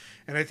diarrhea.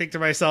 And I think to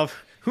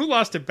myself, who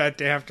lost a bet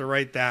to have to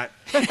write that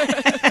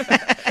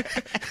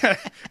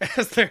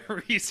as their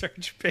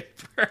research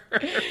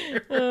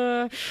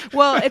paper?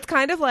 Well, it's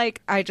kind of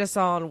like I just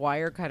saw on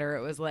Wirecutter.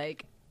 It was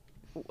like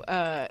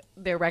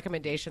their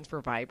recommendations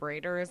for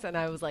vibrators, and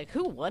I was like,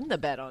 who won the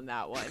bet on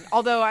that one?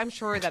 Although I'm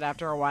sure that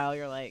after a while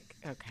you're like,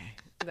 okay,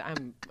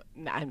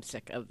 I'm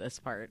sick of this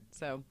part.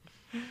 So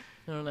I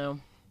don't know.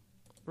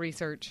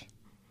 Research.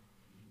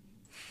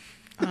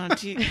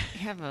 Do you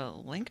have a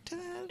link to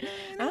that?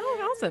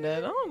 I'll send it.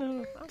 I don't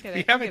know. I'll get it.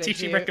 We have I'll a get it to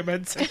teaching you.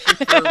 recommend section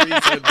for a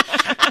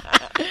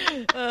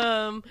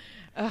reason.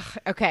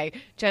 Okay.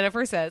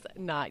 Jennifer says,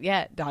 not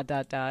yet. ...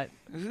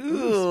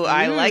 Ooh,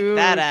 I like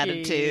that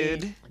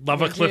Spooky. attitude.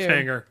 Love a Me too.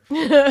 cliffhanger.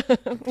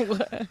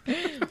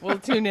 We'll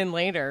tune in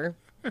later.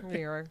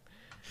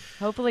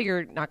 Hopefully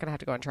you're not going to have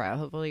to go on trial.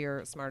 Hopefully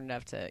you're smart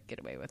enough to get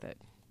away with it.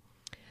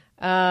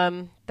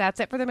 That's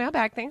it for the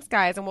mailbag. Thanks,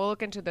 guys. And we'll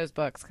look into those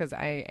books because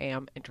I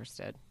am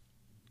interested.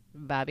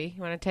 Bobby,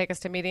 you want to take us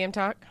to Medium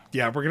Talk?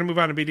 Yeah, we're going to move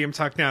on to Medium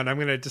Talk now, and I'm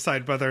going to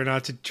decide whether or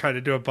not to try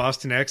to do a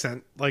Boston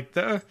accent like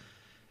the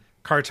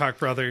Car Talk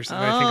brothers, and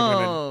I think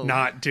I'm going to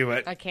not do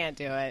it. I can't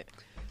do it.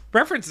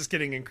 Reference is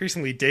getting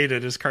increasingly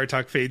dated as Car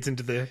Talk fades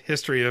into the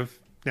history of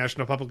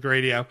National Public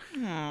Radio.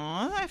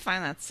 Aw, I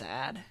find that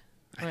sad.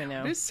 I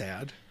know. It is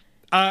sad.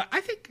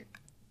 I think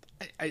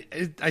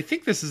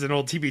this is an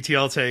old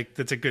TBTL take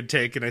that's a good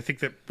take, and I think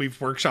that we've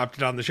workshopped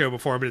it on the show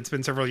before, but it's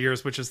been several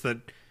years, which is that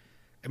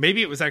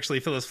maybe it was actually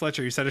Phyllis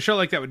Fletcher who said a show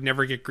like that would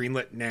never get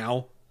greenlit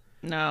now.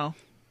 No.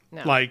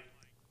 No. Like,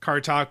 Car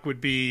Talk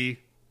would be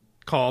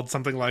called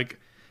something like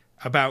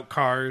about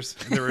cars.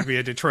 And there would be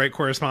a Detroit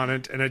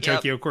correspondent and a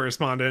Tokyo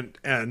correspondent,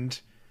 and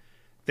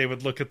they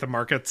would look at the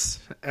markets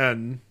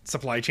and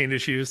supply chain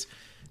issues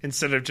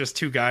instead of just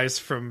two guys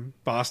from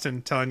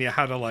Boston telling you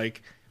how to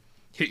like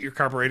hit your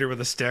carburetor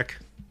with a stick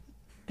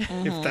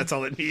if that's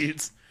all it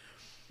needs.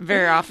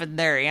 Very often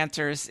their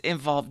answers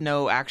involve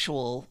no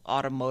actual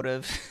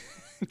automotive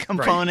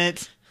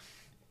component.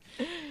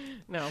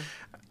 No.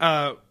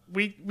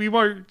 We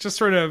were just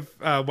sort of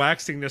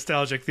waxing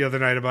nostalgic the other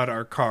night about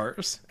our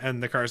cars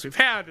and the cars we've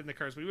had and the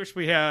cars we wish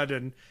we had.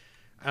 And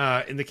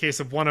in the case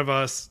of one of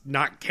us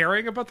not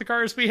caring about the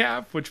cars we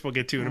have, which we'll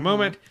get to in a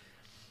moment,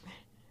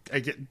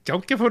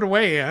 don't give it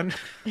away, Anne.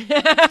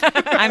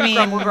 I mean,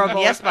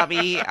 yes,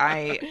 Bobby.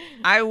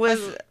 I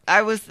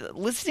was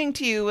listening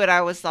to you, and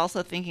I was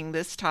also thinking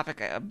this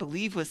topic, I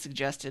believe, was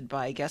suggested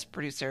by guest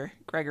producer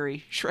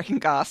Gregory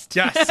Schreckengost.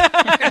 Yes.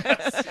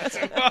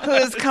 Who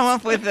has come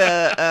up with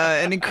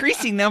an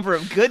increasing number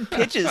of good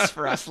pitches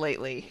for us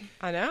lately.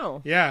 I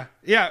know. Yeah.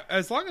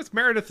 As long as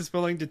Meredith is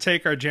willing to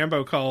take our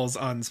Jambo calls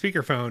on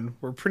speakerphone,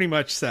 we're pretty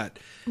much set.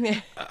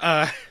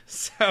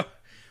 So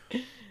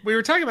we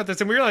were talking about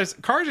this, and we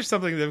realized cars are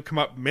something that have come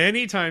up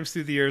many times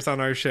through the years on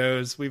our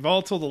shows. We've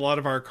all told a lot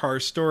of our car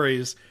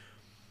stories,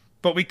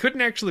 but we couldn't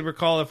actually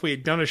recall if we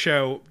had done a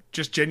show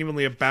just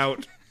genuinely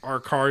about our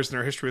cars and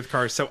our history with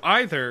cars. So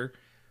either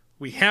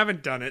we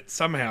haven't done it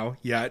somehow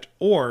yet,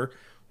 or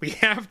we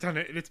have done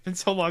it, and it's been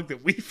so long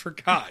that we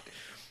forgot.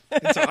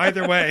 And so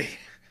either way,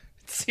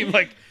 it seemed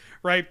like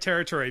ripe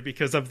territory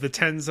because of the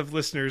tens of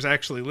listeners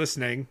actually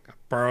listening. I'll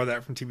borrow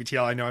that from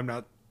TBTL. I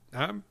know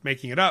I'm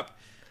making it up,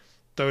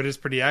 though it is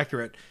pretty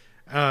accurate.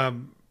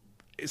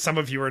 Some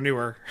of you are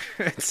newer.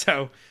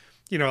 So,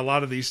 a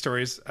lot of these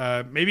stories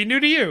may be new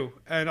to you.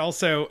 And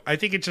also, I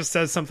think it just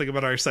says something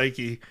about our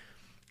psyche,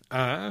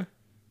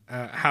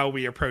 how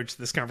we approach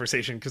this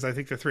conversation, because I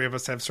think the three of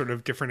us have sort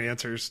of different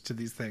answers to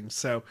these things.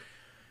 So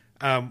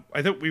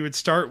I thought we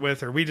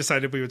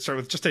decided we would start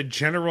with just a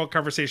general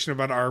conversation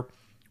about our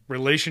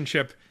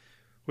relationship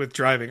with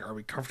driving. Are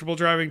we comfortable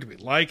driving? Do we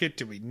like it?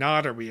 Do we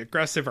not? Are we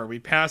aggressive? Are we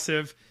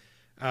passive?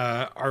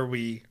 Are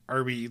we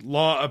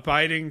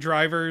law-abiding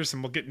drivers?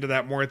 And we'll get into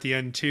that more at the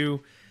end,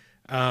 too.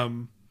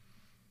 I'm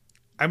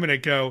going to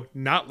go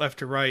not left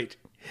to right.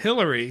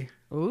 Hillary.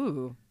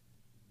 Ooh.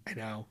 I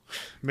know.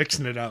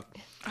 Mixing it up.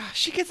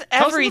 She gets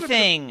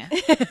everything.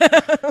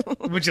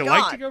 Would you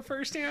like to go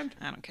first, Anne?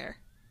 I don't care.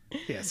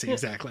 Yes,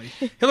 exactly.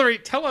 Hillary,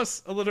 tell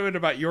us a little bit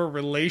about your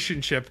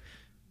relationship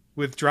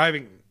with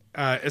driving,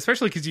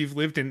 especially because you've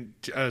lived in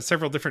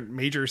several different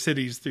major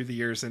cities through the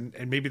years, and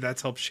maybe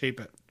that's helped shape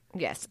it.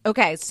 Yes.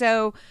 Okay.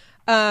 So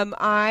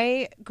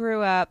I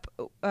grew up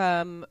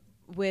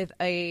with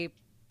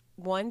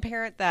one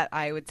parent that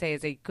I would say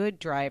is a good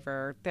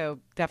driver, though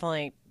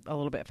definitely a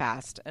little bit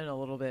fast and a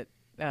little bit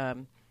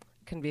can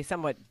be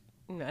somewhat,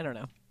 I don't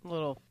know, a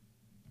little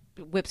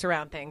whips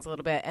around things a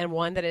little bit. And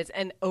one that is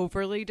an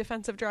overly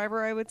defensive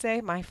driver, I would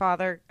say. My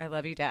father, I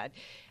love you, Dad.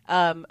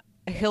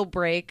 He'll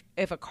brake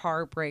if a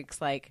car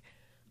brakes like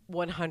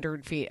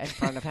 100 feet in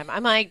front of him.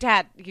 I'm like,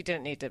 Dad, you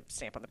didn't need to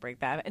stamp on the brake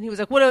that. And he was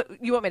like, what,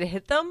 you want me to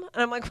hit them?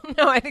 And I'm like, well,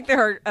 no, I think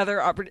there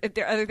are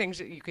other things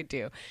that you could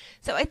do.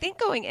 So I think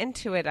going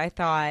into it, I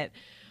thought,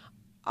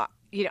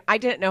 I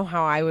didn't know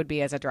how I would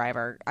be as a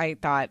driver. I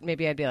thought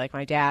maybe I'd be like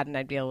my dad and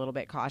I'd be a little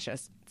bit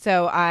cautious.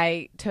 So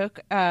I took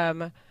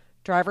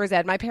driver's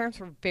ed. My parents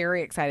were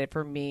very excited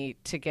for me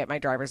to get my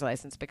driver's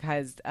license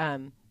because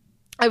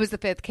I was the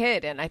fifth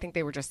kid, and I think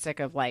they were just sick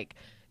of like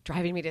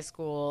driving me to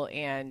school,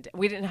 and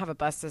we didn't have a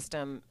bus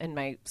system in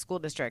my school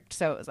district.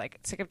 So it was like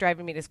sick of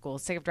driving me to school,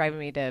 sick of driving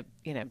me to,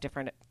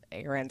 different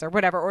errands or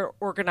whatever, or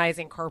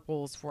organizing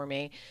carpools for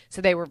me.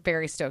 So they were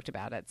very stoked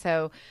about it.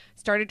 So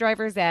started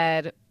driver's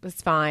ed, was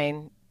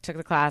fine, took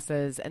the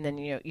classes, and then,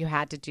 you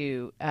had to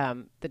do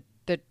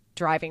the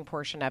driving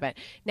portion of it.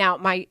 Now,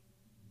 my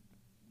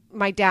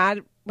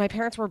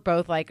parents were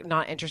both like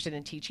not interested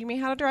in teaching me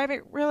how to drive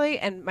it really.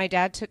 And my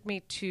dad took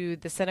me to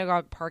the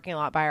synagogue parking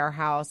lot by our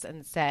house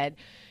and said,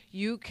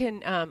 you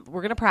can,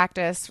 we're going to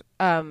practice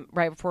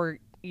right before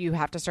you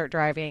have to start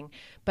driving,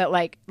 but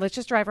like, let's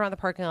just drive around the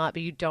parking lot,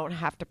 but you don't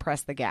have to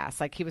press the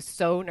gas. Like he was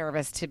so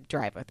nervous to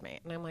drive with me.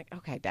 And I'm like,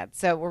 okay, Dad.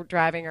 So we're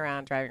driving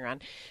around.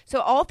 So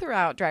all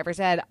throughout driver's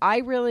ed,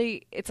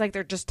 it's like,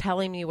 they're just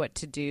telling me what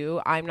to do.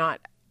 I'm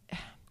not,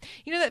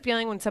 that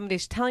feeling when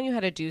somebody's telling you how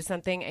to do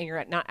something and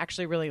you're not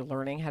actually really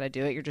learning how to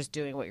do it. You're just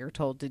doing what you're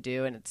told to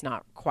do and it's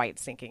not quite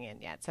sinking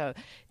in yet. So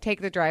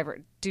do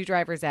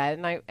driver's ed,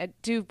 and I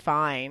do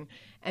fine.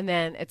 And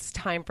then it's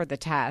time for the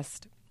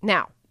test.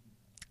 Now,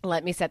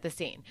 let me set the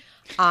scene.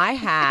 I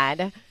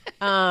had,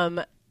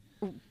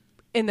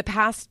 in the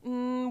past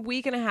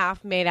week and a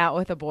half, made out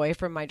with a boy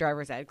from my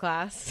driver's ed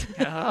class.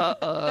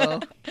 Uh-oh.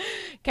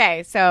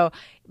 Okay, so,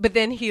 but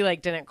then he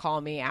like didn't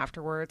call me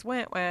afterwards,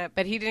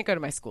 but he didn't go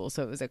to my school,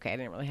 so it was okay. I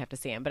didn't really have to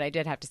see him, but I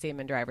did have to see him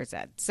in driver's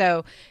ed.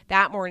 So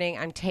that morning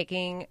I'm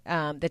taking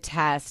the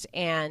test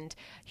and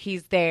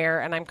he's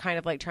there and I'm kind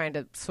of like trying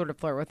to sort of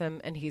flirt with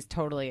him and he's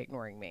totally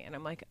ignoring me. And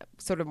I'm like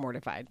sort of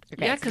mortified.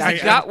 Okay, Yeah, because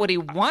he got what he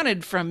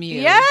wanted from you.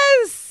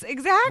 yes,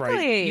 exactly.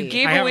 Right. You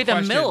gave I have away a the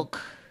question.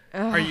 milk.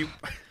 Are you?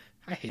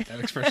 I hate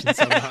that expression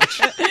so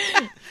much.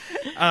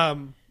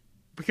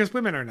 Because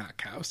women are not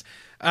cows.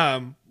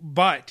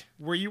 But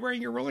were you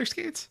wearing your roller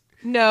skates?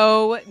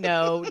 No.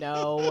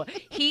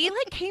 He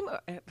like came,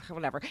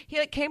 whatever. He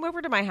like came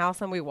over to my house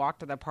and we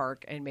walked to the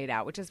park and made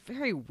out, which is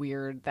very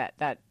weird.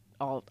 That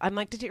all. I'm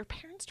like, did your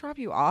parents drop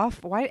you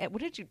off? Why?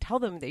 What did you tell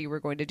them that you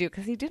were going to do?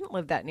 Because he didn't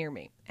live that near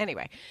me.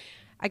 Anyway,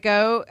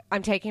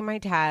 I'm taking my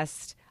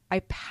test. I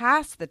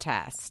pass the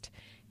test,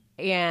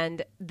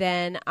 and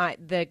then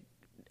the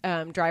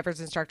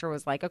driver's instructor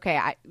was like, okay,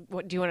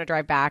 what do you want to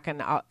drive back?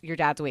 And your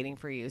dad's waiting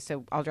for you.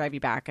 So I'll drive you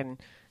back and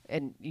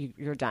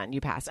you're done.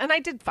 You passed. And I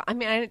did, I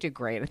didn't do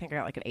great. I think I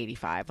got like an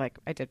 85. Like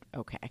I did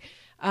okay.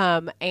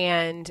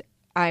 And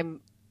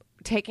I'm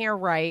taking a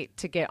right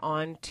to get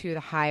onto the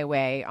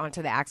highway,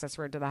 onto the access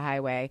road to the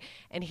highway.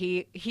 And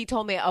he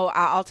told me, oh,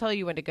 I'll tell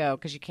you when to go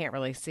because you can't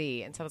really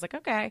see. And so I was like,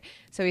 okay.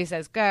 So he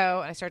says, go.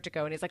 And I start to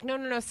go. And he's like,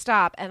 no,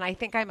 stop. And I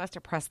think I must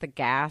have pressed the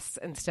gas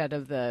instead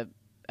of the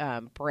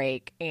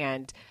brake,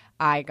 and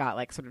I got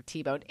like sort of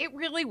T-boned. It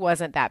really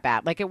wasn't that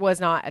bad. Like it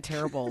was not a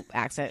terrible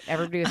accident.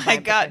 Everybody was fine.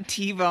 I got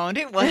T-boned.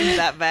 It wasn't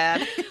that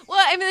bad.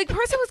 Well, the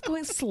person was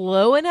going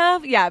slow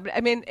enough. Yeah, but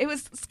it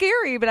was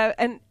scary. But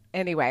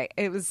anyway,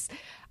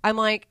 I'm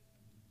like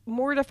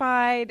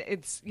mortified.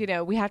 It's,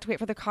 we have to wait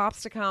for the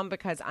cops to come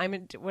because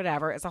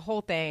whatever. It's a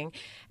whole thing.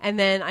 And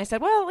then I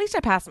said, well, at least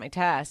I passed my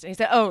test. And he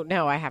said, oh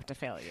no, I have to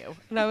fail you.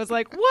 And I was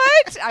like,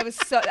 what? I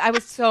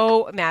was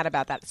so mad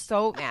about that.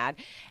 So mad.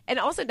 And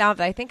also now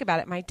that I think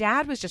about it, my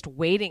dad was just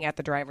waiting at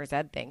the driver's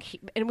ed thing.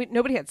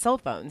 Nobody had cell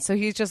phones. So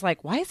he's just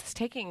like, why is this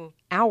taking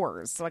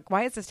hours? Like,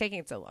 why is this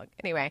taking so long?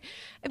 Anyway,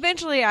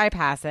 eventually I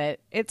pass it.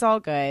 It's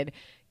all good.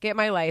 Get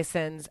my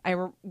license.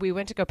 We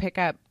went to go pick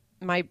up.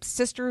 My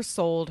sister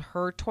sold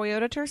her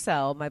Toyota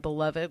Tercel, my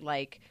beloved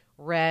like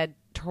red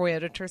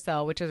Toyota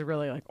Tercel, which is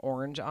really like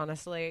orange,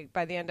 honestly,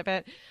 by the end of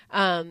it.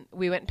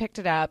 We went and picked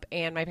it up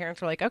and my parents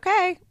were like,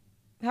 okay,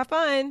 have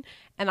fun.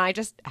 And I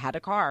just had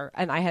a car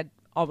and I had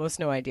almost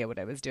no idea what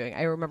I was doing.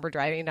 I remember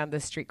driving down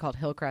this street called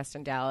Hillcrest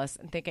in Dallas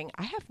and thinking,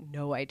 I have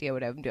no idea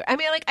what I'm doing.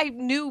 I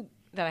knew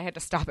that I had to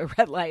stop at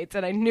red lights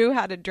and I knew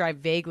how to drive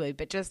vaguely,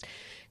 but just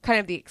kind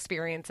of the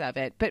experience of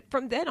it. But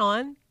from then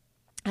on,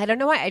 I don't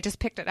know why. I just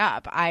picked it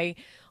up. I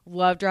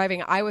love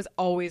driving. I was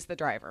always the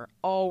driver.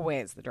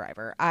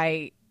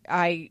 I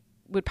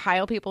would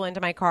pile people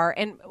into my car.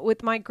 And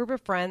with my group of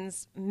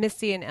friends,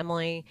 Missy and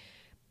Emily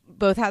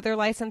both had their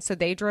license, so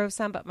they drove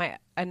some. But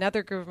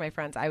another group of my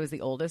friends, I was the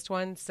oldest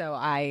one, so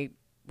I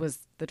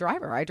was the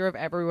driver. I drove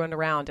everyone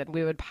around, and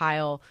we would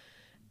pile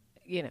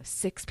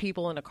 6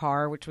 people in a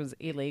car, which was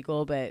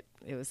illegal, but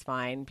it was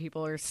fine.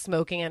 People are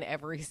smoking on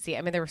every seat.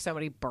 There were so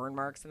many burn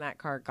marks in that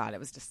car. God, it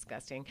was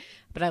disgusting,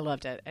 but I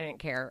loved it. I didn't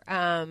care.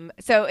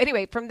 So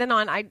anyway, from then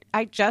on,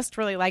 I just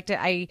really liked it.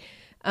 I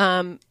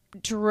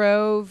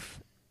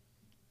drove,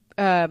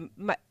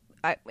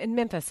 in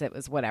Memphis, it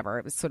was whatever.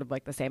 It was sort of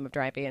like the same of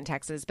driving in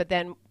Texas. But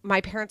then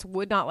my parents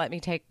would not let me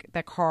take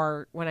the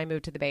car when I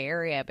moved to the Bay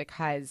Area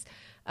because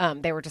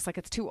they were just like,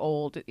 it's too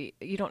old.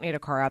 You don't need a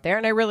car out there.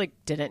 And I really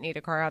didn't need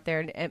a car out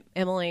there. And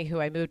Emily, who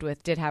I moved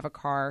with, did have a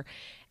car.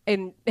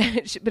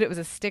 But it was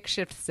a stick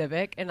shift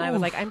Civic. And I was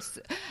like, I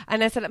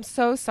said, I'm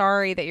so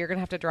sorry that you're going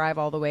to have to drive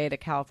all the way to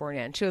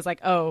California. And she was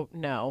like, oh,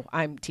 no,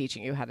 I'm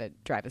teaching you how to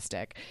drive a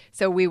stick.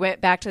 So we went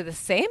back to the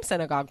same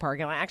synagogue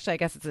parking lot. Actually, I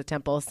guess it's a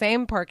temple,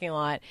 same parking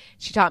lot.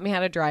 She taught me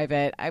how to drive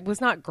it. I was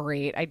not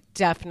great. I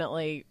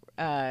definitely,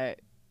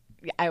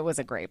 I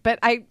wasn't great, but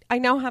I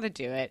know how to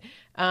do it.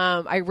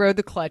 I rode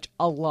the clutch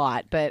a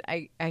lot, but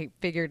I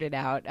figured it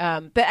out.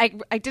 But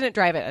I didn't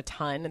drive it a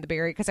ton in the Bay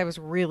Area because I was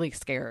really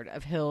scared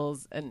of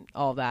hills and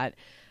all that.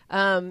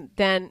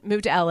 Then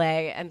moved to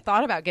LA and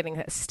thought about getting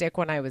a stick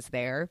when I was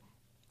there.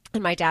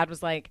 And my dad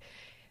was like,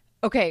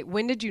 okay,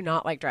 when did you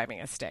not like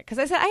driving a stick? Because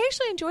I said, I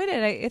actually enjoyed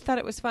it. I thought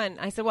it was fun.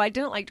 I said, well, I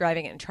didn't like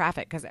driving it in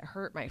traffic because it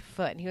hurt my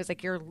foot. And he was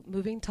like, you're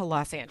moving to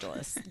Los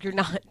Angeles. You're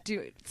not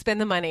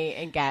spend the money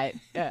and get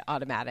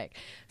automatic.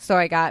 So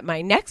I got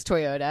my next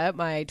Toyota,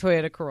 my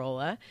Toyota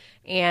Corolla.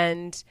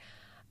 And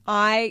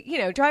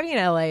driving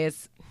in LA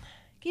is,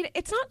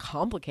 it's not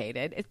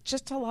complicated. It's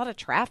just a lot of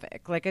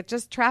traffic. Like it's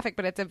just traffic,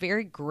 but it's a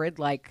very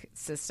grid-like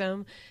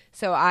system.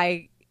 So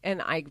I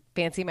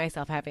fancy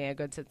myself having a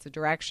good sense of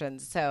direction.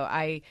 So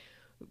I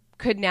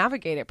could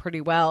navigate it pretty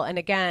well. And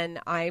again,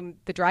 I'm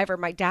the driver.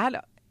 My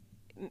dad,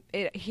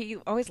 he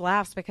always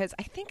laughs because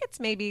I think it's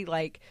maybe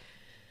like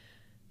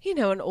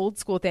an old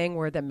school thing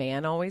where the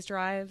man always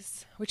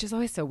drives, which is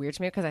always so weird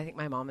to me because I think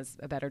my mom is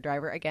a better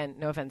driver. Again,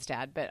 no offense,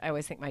 Dad, but I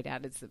always think my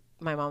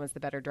mom is the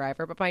better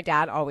driver, but my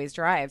dad always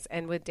drives.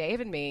 And with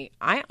Dave and me,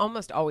 I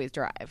almost always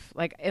drive.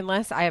 Like,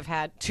 unless I have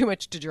had too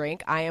much to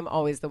drink, I am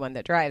always the one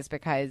that drives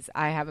because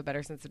I have a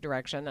better sense of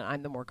direction and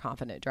I'm the more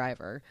confident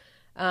driver.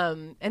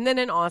 And then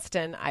in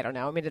Austin, I don't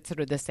know. I mean, it's sort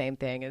of the same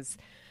thing as,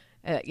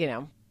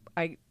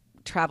 I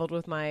traveled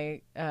with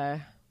my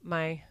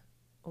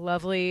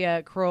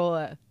lovely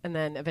Corolla, and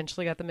then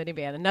eventually got the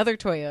minivan, another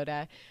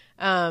Toyota.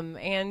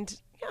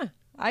 And yeah,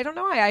 I don't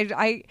know.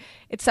 I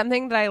it's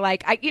something that I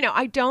like.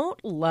 I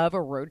don't love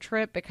a road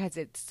trip because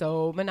it's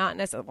so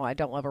monotonous. Well, I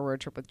don't love a road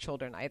trip with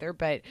children either,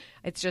 but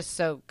it's just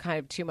so kind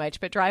of too much.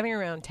 But driving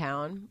around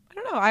town, I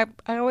don't know.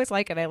 I always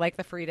like it. I like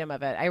the freedom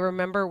of it. I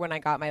remember when I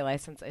got my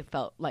license, it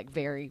felt like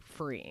very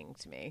freeing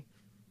to me.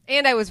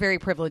 And I was very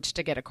privileged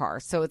to get a car.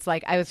 So it's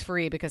like I was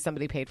free because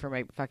somebody paid for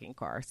my fucking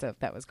car. So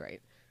that was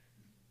great.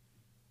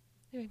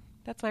 Anyway,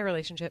 that's my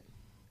relationship.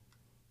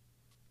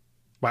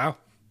 Wow.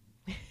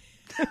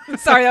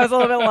 Sorry, that was a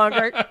little bit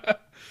longer.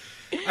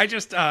 I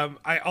just,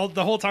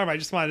 the whole time I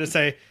just wanted to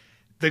say,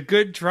 the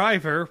good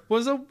driver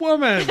was a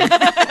woman. Now,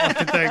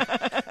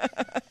 I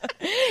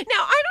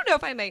don't know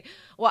if I'm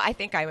I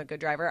think I'm a good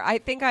driver. I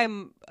think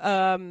I'm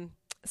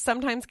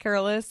sometimes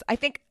careless. I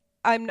think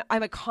I'm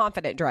a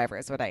confident driver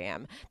is what I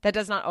am. That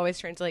does not always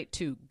translate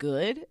to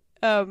good.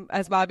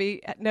 As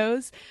Bobby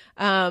knows.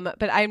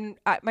 But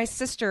my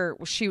sister,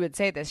 she would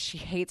say this, she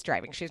hates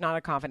driving. She's not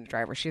a confident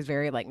driver. She's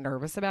very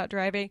nervous about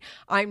driving.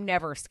 I'm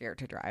never scared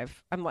to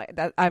drive.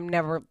 I'm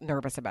never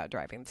nervous about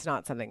driving. It's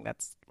not something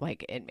that's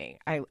in me.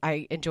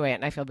 I enjoy it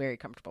and I feel very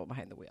comfortable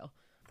behind the wheel.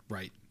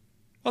 Right.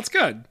 Well, it's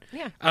good.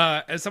 Yeah.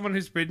 As someone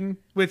who's ridden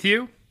with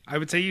you, I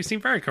would say you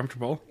seem very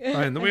comfortable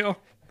behind the wheel.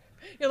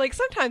 You're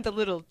sometimes a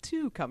little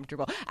too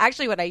comfortable.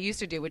 Actually, what I used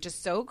to do, which is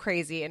so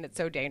crazy and it's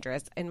so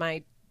dangerous, in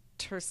my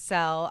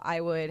Tercel, I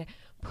would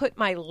put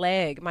my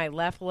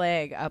left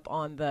leg up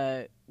on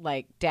the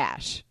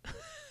dash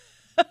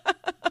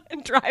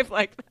and drive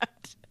like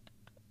that.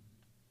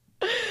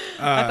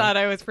 I thought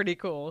I was pretty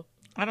cool.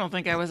 I don't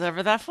think I was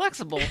ever that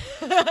flexible.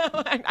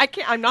 I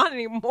can't. I'm not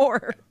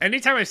anymore.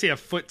 Anytime I see a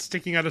foot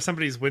sticking out of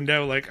somebody's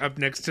window, up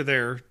next to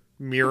their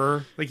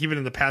mirror, even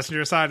in the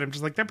passenger side, I'm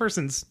just that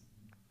person's.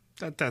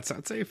 That's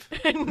not safe.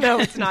 No,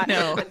 it's not.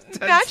 No.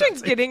 Imagine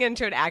getting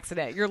into an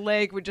accident. Your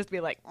leg would just be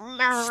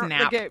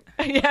snap.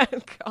 Yeah,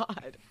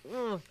 God.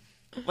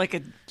 Like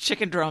a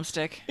chicken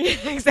drumstick. Yeah,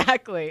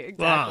 exactly.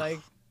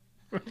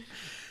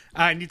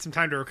 I need some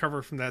time to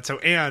recover from that. So,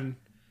 Anne,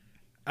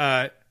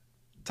 talk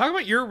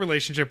about your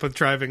relationship with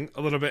driving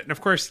a little bit. And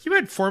of course, you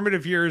had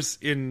formative years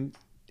in,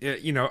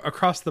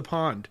 across the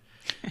pond,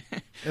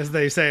 as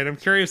they say. And I'm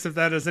curious if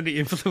that has any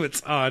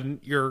influence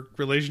on your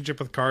relationship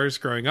with cars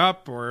growing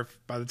up, or if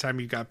by the time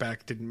you got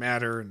back it didn't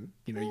matter and,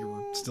 you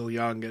were still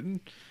young.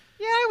 And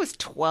yeah, I was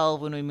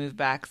 12 when we moved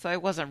back, so I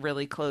wasn't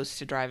really close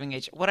to driving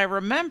age. What I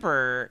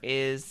remember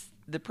is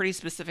the pretty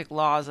specific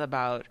laws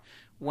about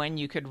when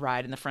you could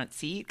ride in the front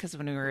seat, because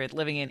when we were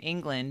living in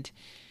England,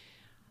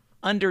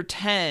 under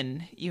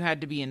 10, you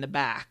had to be in the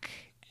back.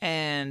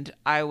 And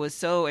I was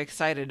so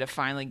excited to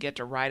finally get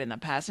to ride in the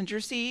passenger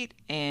seat.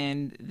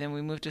 And then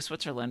we moved to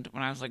Switzerland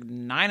when I was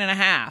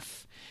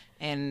 9.5.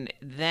 And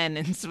then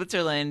in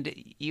Switzerland,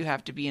 you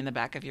have to be in the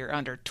back if you're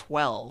under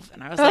 12.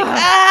 And I was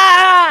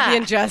the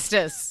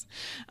injustice.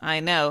 I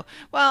know.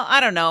 Well,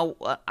 I don't know.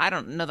 I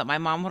don't know that my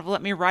mom would have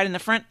let me ride in the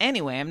front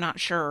anyway. I'm not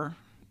sure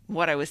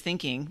what I was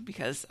thinking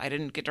because I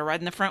didn't get to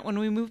ride in the front when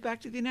we moved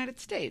back to the United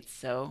States.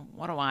 So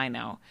what do I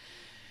know?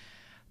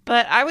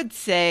 But I would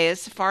say,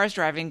 as far as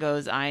driving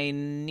goes, I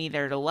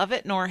neither love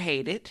it nor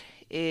hate it.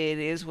 It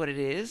is what it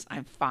is.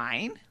 I'm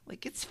fine.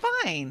 It's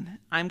fine.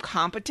 I'm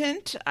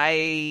competent.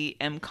 I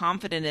am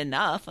confident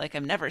enough.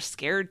 I'm never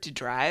scared to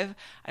drive.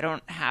 I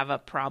don't have a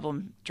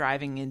problem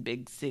driving in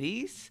big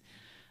cities.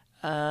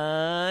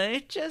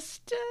 It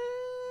just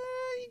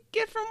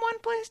get from one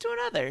place to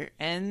another,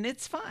 and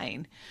it's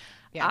fine.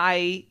 Yeah.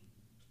 I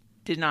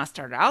did not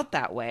start out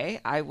that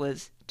way. I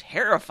was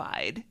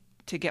terrified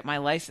to get my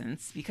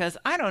license because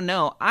I don't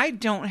know. I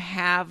don't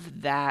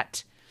have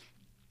that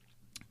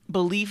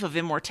belief of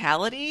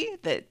immortality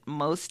that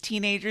most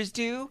teenagers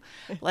do.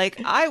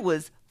 I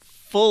was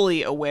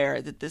fully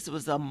aware that this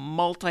was a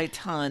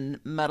multi-ton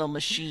metal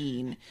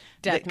machine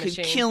that could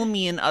kill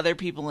me and other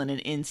people in an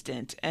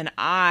instant. And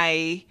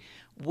I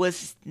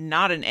was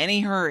not in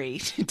any hurry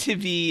to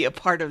be a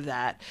part of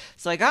that.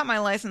 So I got my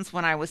license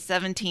when I was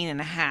 17 and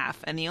a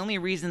half. And the only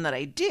reason that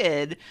I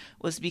did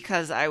was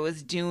because I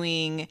was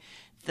doing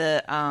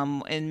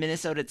in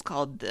Minnesota, it's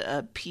called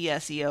the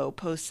PSEO,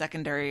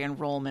 post-secondary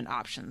enrollment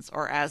options,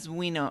 or as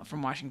we know it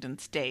from Washington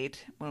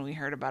State when we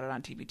heard about it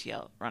on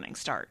TBTL, Running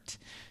Start.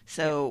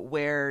 So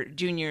where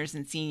juniors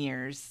and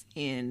seniors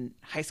in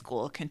high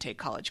school can take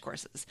college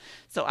courses.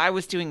 So I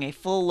was doing a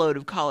full load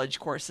of college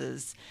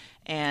courses,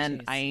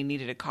 and I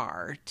needed a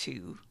car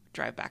to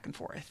drive back and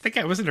forth. I think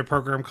I was in a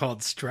program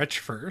called Stretch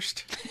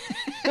First.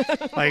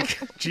 Like,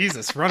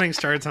 Jesus, running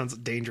start sounds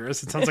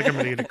dangerous. It sounds like I'm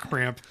going to get a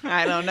cramp.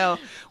 I don't know.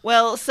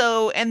 Well,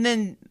 and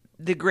then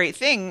the great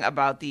thing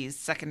about these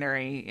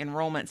secondary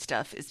enrollment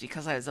stuff is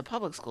because I was a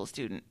public school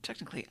student,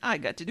 technically I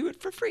got to do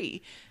it for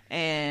free.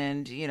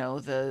 And,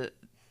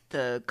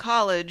 the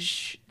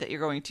college that you're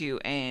going to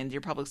and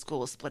your public school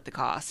will split the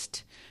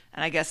cost.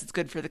 And I guess it's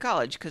good for the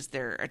college because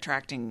they're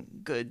attracting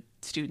good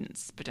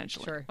students,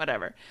 potentially. Sure.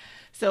 Whatever.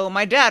 So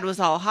my dad was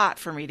all hot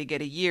for me to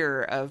get a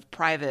year of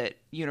private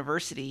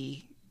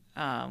university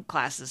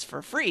classes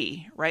for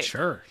free, right?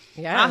 Sure.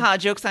 Yeah.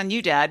 Joke's on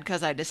you, Dad,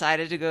 because I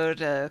decided to go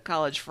to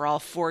college for all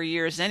 4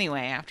 years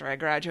anyway after I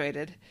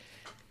graduated.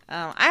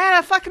 I had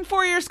a fucking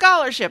 4-year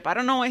scholarship. I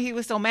don't know why he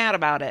was so mad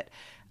about it.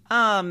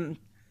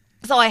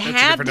 So I That's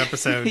had a different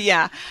episode.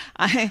 Yeah,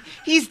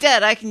 he's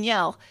dead. I can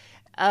yell.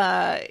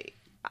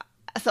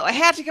 So I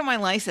had to get my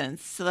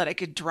license so that I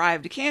could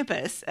drive to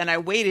campus, and I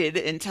waited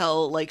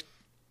until like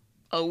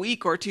a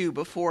week or two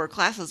before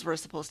classes were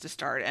supposed to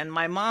start. And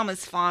my mom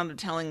is fond of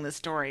telling the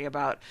story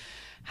about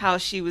how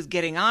she was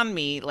getting on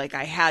me like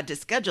I had to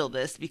schedule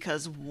this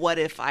because what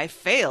if I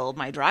failed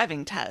my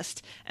driving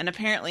test? And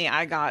apparently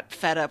I got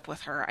fed up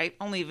with her. I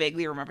only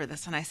vaguely remember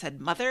this, and I said,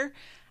 Mother,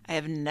 I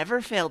have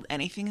never failed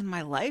anything in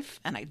my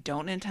life, and I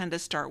don't intend to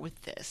start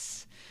with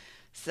this.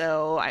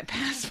 So I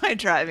passed my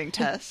driving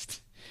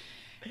test.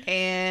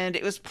 And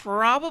it was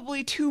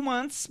probably 2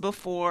 months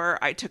before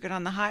I took it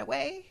on the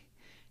highway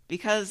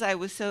because I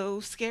was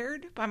so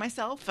scared by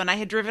myself. And I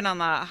had driven on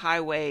the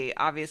highway,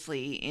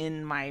 obviously,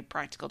 in my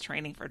practical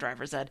training for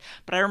driver's ed.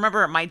 But I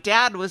remember my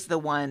dad was the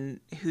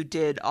one who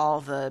did all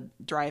the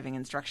driving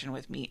instruction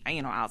with me,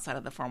 outside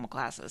of the formal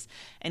classes.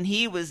 And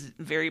he was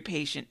very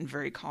patient and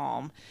very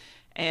calm.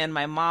 And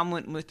my mom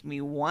went with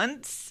me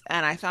once,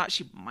 and I thought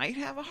she might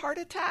have a heart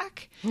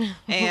attack.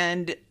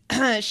 And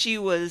she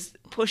was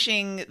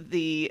pushing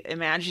the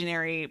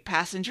imaginary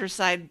passenger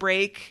side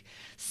brake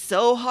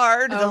so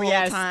hard the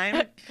whole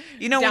time.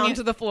 Down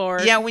to the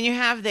floor. Yeah, when you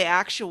have the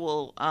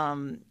actual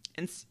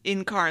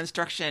in-car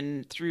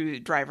instruction through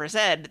driver's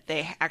ed,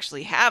 they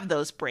actually have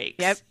those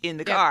brakes in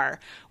the car,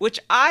 which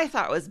I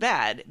thought was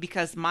bad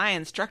because my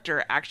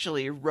instructor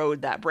actually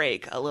rode that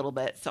brake a little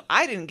bit. So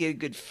I didn't get a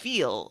good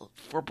feel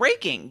for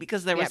braking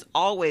because there was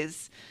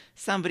always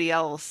somebody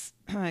else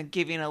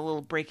giving a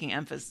little braking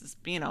emphasis,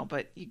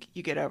 but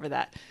you get over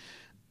that.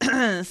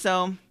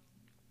 So,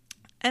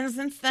 and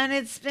since then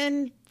it's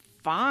been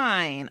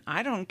fine.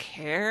 I don't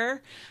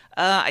care.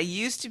 I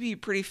used to be a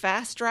pretty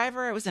fast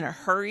driver. I was in a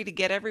hurry to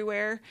get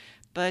everywhere.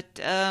 But,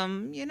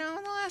 in the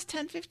last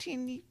 10,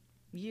 15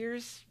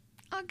 years,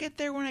 I'll get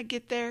there when I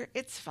get there.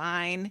 It's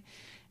fine.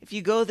 If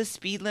you go the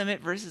speed limit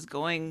versus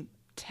going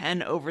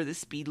 10 over the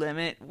speed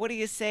limit, what do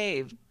you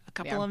save? A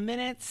couple of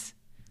minutes?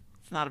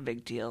 It's not a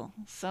big deal.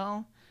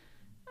 So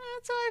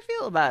that's how I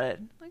feel about it.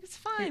 Like, it's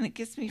fine. It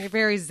gets me... You're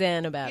very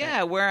zen about it.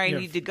 Yeah, where I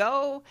need to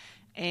go.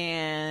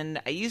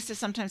 And I used to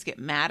sometimes get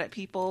mad at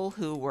people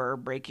who were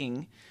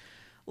breaking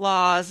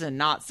laws and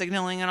not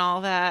signaling and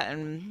all that.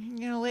 And,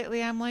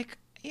 lately I'm like,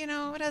 it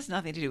has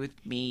nothing to do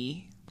with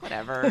me.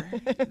 Whatever.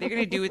 They're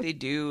going to do what they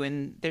do,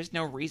 and there's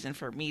no reason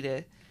for me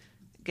to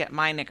get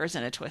my knickers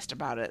in a twist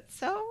about it.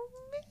 So,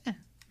 yeah.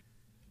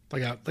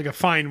 Like a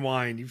fine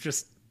wine. You've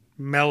just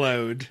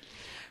mellowed.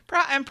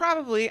 And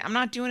probably I'm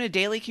not doing a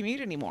daily commute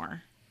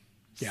anymore.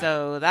 Yeah.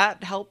 So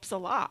that helps a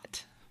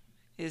lot.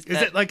 Is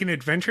it like an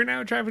adventure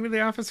now, driving to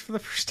the office for the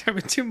first time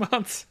in 2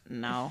 months?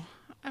 No.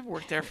 I've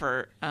worked there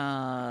for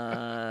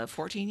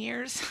 14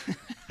 years.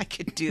 I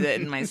could do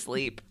that in my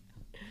sleep.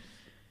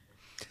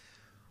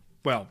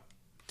 Well,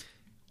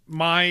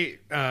 my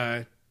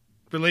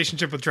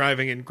relationship with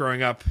driving and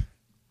growing up,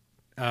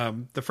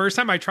 the first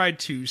time I tried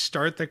to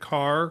start the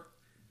car,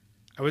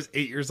 I was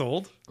 8 years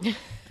old.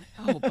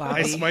 Oh, Bobby.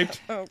 I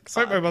swiped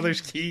my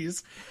mother's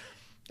keys,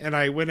 and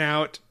I went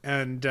out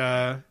and...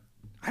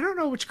 I don't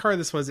know which car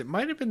this was. It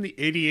might have been the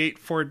 88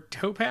 Ford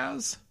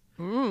Topaz.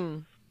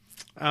 Yeah.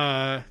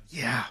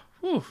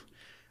 Whew.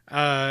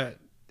 And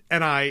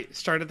I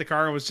started the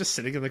car and was just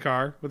sitting in the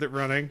car with it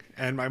running.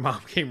 And my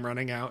mom came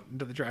running out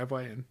into the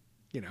driveway and,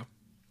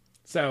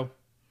 So,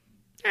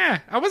 yeah,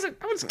 I wasn't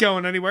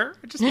going anywhere.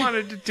 I just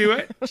wanted to do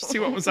it, just see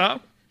what was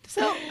up.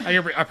 So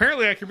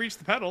apparently I could reach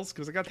the pedals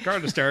because I got the car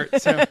to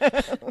start. So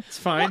it's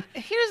fine.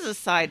 Well, here's a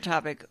side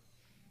topic.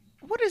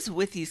 What is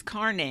with these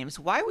car names?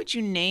 Why would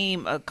you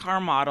name a car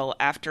model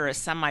after a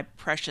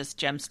semi-precious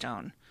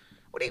gemstone?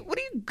 What are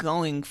you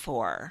going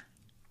for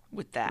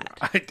with that?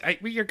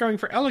 You're going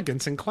for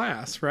elegance and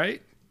class,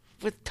 right?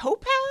 With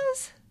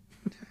topaz?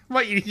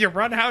 Well, you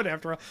run out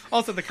after all.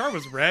 Also, the car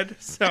was red,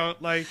 so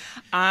like...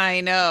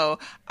 I know.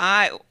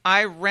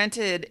 I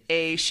rented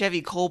a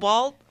Chevy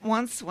Cobalt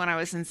once when I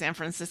was in San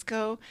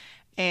Francisco,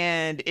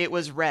 and it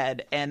was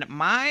red, and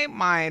my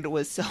mind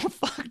was so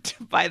fucked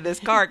by this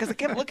car because I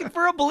kept looking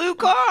for a blue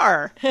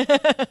car. Where's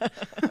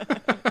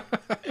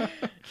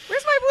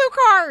my blue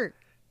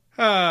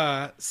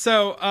car?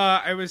 So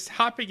I was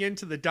hopping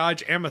into the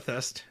Dodge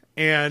Amethyst,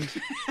 and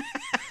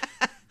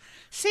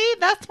See,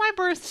 that's my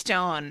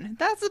birthstone.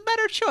 That's a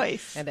better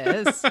choice. It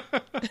is.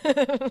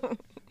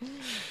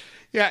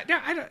 Yeah, no,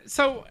 I don't,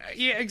 so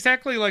yeah,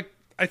 exactly. Like,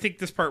 I think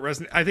this part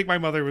resonates. I think my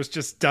mother was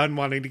just done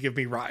wanting to give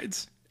me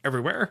rides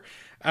everywhere.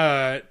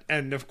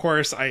 And of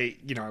course I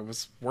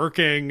was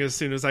working as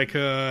soon as I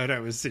could. I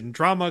was in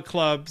drama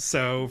club.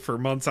 So for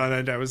months on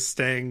end, I was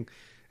staying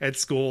at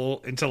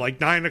school until like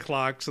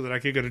 9:00 so that I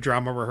could go to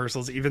drama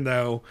rehearsals, even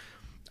though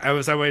I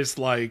was always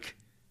like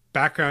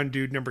background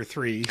dude number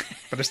 3,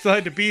 but I still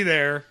had to be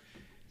there,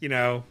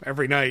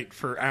 every night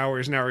for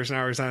hours and hours and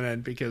hours on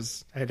end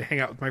because I had to hang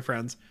out with my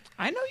friends.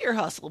 I know your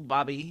hustle,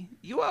 Bobby.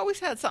 You always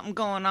had something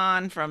going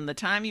on from the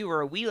time you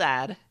were a wee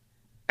lad.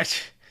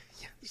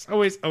 There's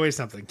always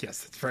something.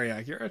 Yes, that's very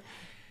accurate.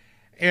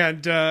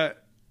 And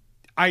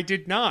I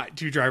did not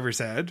do driver's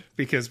ed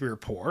because we were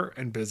poor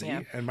and busy,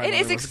 and my mother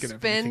wasn't going to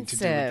have anything to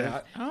do with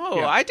that. Oh,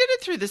 yeah. I did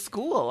it through the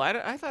school.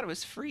 I thought it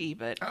was free,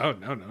 but oh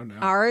no.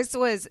 Ours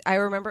was. I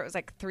remember it was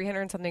like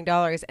 $300 and something,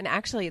 and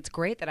actually, it's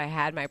great that I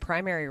had my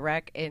primary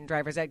rec in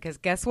driver's ed because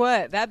guess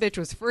what? That bitch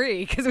was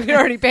free because we'd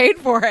already paid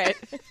for it.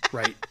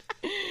 Right.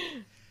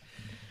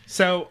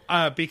 So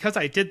because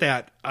I did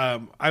that,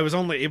 I was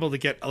only able to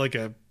get like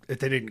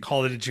they didn't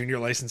call it a junior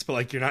license, but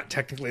like you're not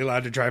technically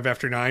allowed to drive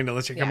after 9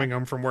 unless you're coming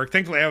home from work.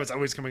 Thankfully, I was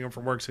always coming home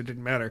from work, so it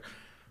didn't matter,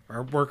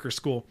 or work or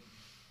school.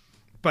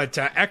 But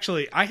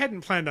actually, I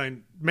hadn't planned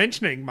on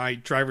mentioning my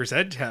driver's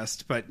ed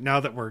test, but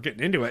now that we're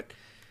getting into it,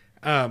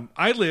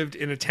 I lived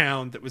in a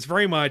town that was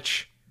very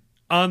much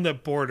on the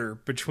border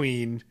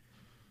between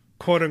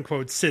quote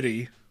unquote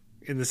city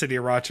in the city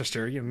of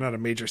Rochester, not a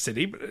major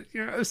city, but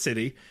a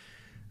city,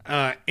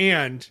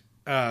 and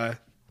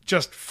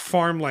just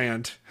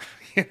farmland.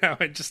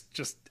 And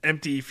just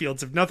empty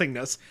fields of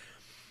nothingness.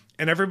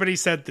 And everybody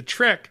said the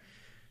trick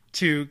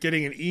to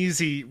getting an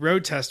easy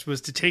road test was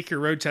to take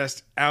your road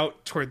test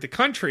out toward the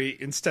country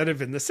instead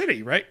of in the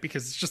city, right?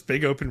 Because it's just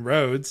big open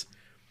roads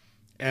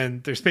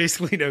and there's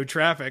basically no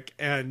traffic.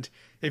 And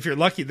if you're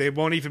lucky, they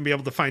won't even be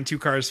able to find 2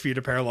 cars for you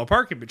to parallel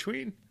park in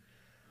between.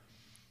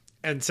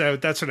 And so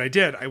that's what I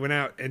did. I went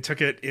out and took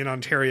it in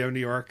Ontario,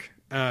 New York,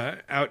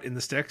 out in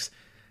the sticks.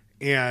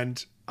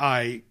 And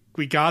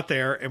we got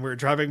there and we were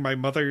driving my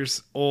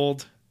mother's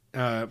old,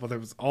 that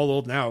was all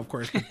old now, of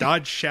course, but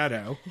Dodge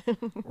Shadow.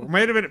 Or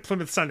might have been at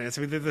Plymouth Sundance.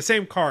 I mean, they're the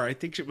same car. I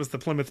think it was the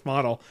Plymouth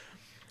model.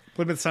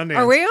 Plymouth Sundance.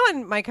 Are we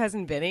on My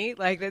Cousin Vinny?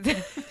 Like,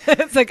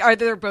 it's like, are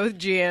they both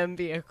GM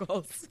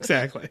vehicles?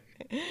 Exactly.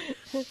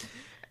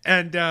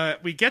 And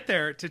we get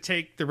there to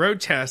take the road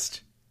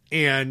test,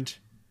 and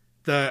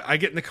I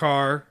get in the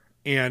car,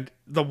 and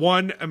the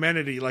one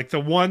amenity, like the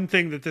one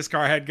thing that this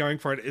car had going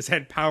for it, is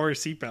had power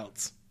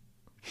seatbelts.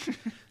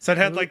 So it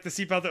had like the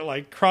seatbelt that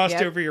like crossed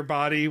over your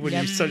body when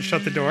you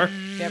shut the door.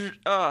 Yep.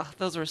 Oh,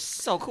 those were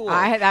so cool.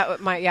 I had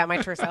that. My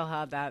Tercel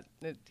had that.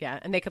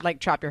 And they could like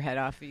chop your head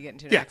off if you get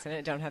into an accident.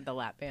 It don't have the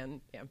lap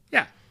band.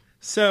 Yeah.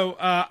 So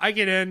I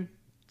get in,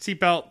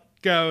 seatbelt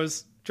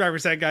goes,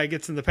 driver's ed guy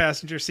gets in the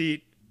passenger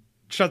seat,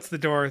 shuts the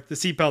door. The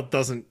seatbelt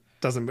doesn't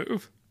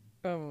move.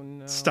 Oh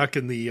no! Stuck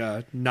in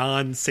the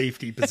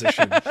non-safety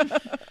position.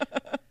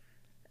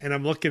 And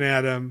I'm looking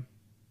at him.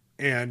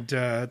 And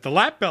the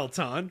lap belt's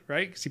on,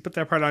 right? Because you put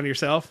that part on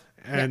yourself.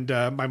 And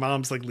my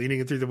mom's like leaning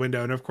in through the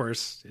window, and of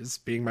course is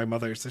being my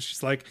mother. So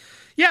she's like,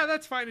 "Yeah,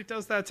 that's fine. It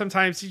does that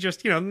sometimes. You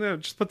just,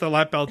 just put the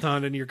lap belt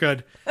on, and you're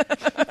good."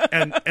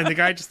 and the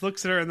guy just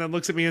looks at her, and then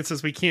looks at me and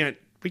says, "We can't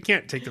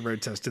take the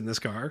road test in this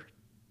car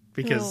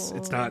because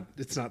it's not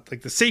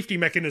like the safety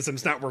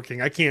mechanism's not working.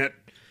 I can't."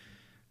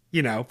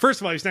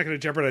 First of all, he's not going to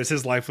jeopardize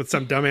his life with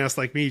some dumbass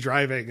like me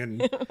driving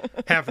and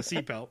have a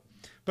seatbelt.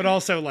 But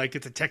also, like,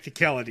 it's a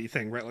technicality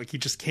thing, right? Like, you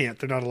just can't.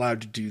 They're not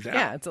allowed to do that.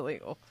 Yeah, it's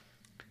illegal.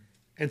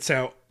 And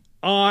so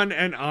on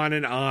and on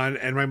and on.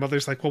 And my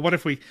mother's like, well,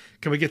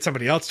 can we get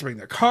somebody else to bring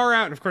their car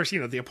out? And of course,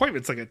 the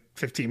appointment's like a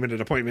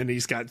 15-minute appointment. And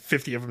he's got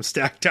 50 of them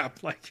stacked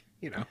up, like,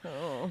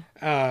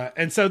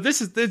 and so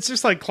it's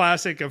just like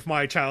classic of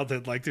my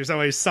childhood. Like, there's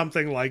always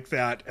something like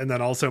that. And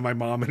then also my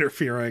mom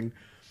interfering.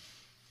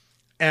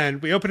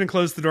 And we open and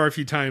close the door a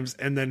few times.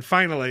 And then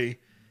finally,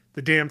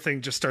 the damn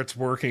thing just starts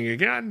working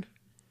again.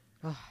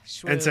 Oh,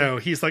 and so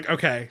he's like,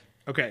 okay.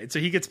 So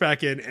he gets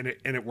back in and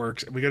it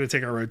works. And we got to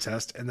take our road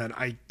test. And then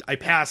I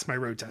pass my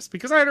road test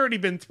because I had already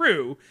been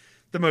through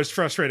the most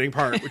frustrating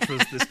part, which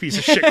was this piece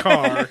of shit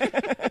car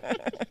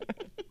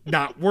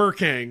not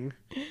working.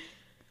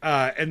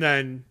 And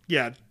then,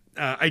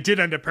 I did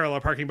end up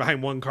parallel parking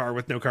behind one car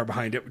with no car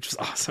behind it, which was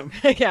awesome.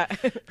 Yeah.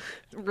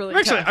 Really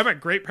Actually, tough. I'm a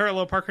great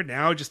parallel parker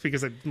now just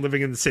because I'm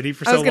living in the city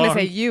for I so was going long.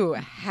 to say, you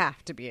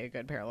have to be a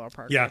good parallel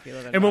parker. Yeah. If you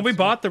live in And when we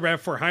Boston. bought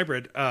the RAV4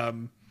 Hybrid,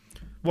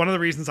 one of the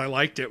reasons I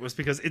liked it was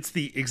because it's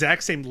the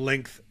exact same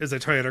length as a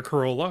Toyota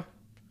Corolla.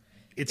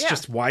 It's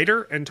just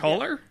wider and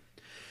taller.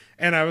 Yeah.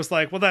 And I was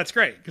like, well, that's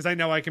great because I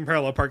know I can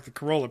parallel park the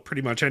Corolla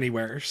pretty much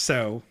anywhere.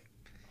 So,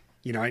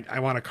 I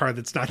want a car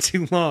that's not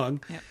too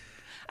long. Yeah.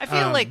 I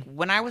feel like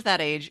when I was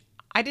that age,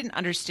 I didn't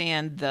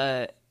understand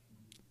the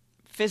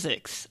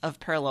physics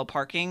of parallel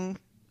parking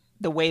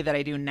the way that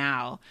I do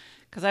now.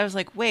 Because I was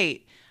like,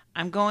 wait,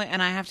 I'm going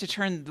and I have to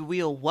turn the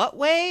wheel what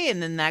way, and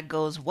then that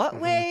goes what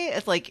way.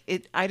 It's like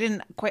I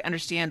didn't quite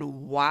understand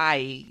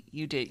why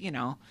you did,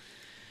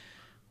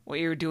 what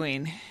you were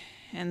doing,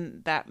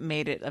 and that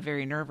made it a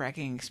very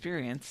nerve-wracking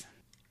experience.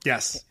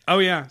 Yes. Oh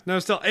yeah. No,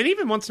 still, and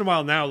even once in a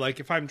while now, like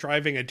if I'm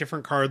driving a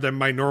different car than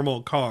my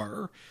normal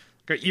car,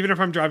 even if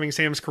I'm driving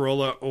Sam's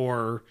Corolla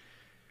or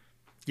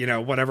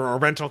whatever, or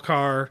rental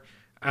car.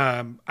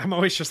 I'm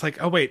always just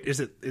like, oh wait, is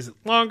it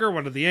longer?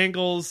 What are the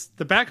angles?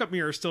 The backup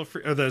mirror still,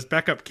 or the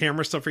backup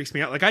camera still freaks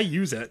me out. Like I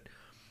use it,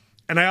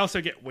 and I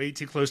also get way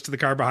too close to the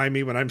car behind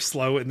me when I'm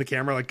slow in the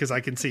camera, like because I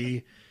can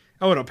see,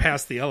 oh, it'll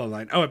pass the yellow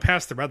line. Oh, it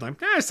passed the red line.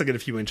 I still get a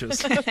few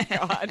inches.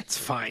 God. It's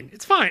fine.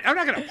 It's fine. I'm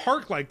not gonna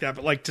park like that,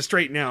 but like to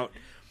straighten out.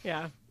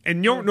 Yeah.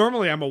 And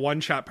normally I'm a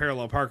one-shot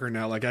parallel parker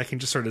now. Like I can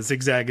just sort of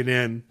zigzag it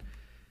in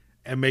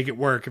and make it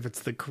work if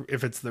it's the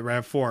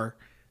RAV4.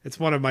 It's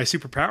one of my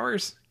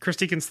superpowers.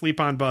 Christy can sleep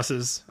on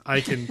buses.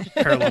 I can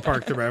parallel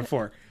park the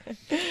RAV4.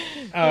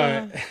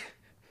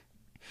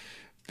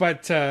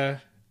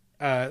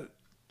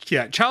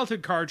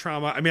 Childhood car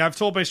trauma. I mean, I've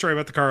told my story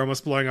about the car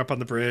almost blowing up on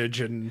the bridge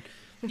and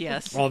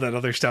Yes, all that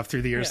other stuff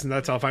through the years, and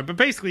that's all fine. But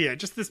basically,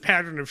 just this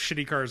pattern of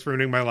shitty cars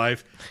ruining my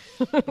life.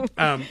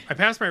 I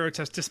passed my road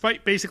test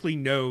despite basically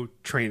no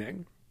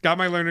training. Got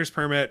my learner's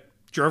permit,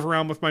 drove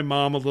around with my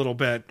mom a little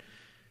bit,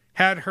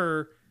 had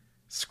her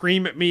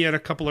scream at me at a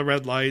couple of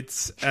red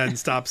lights and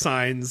stop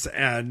signs,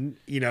 and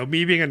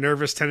me being a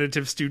nervous,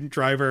 tentative student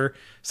driver,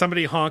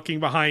 somebody honking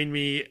behind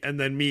me, and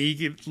then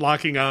me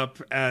locking up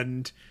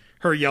and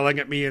her yelling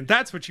at me. And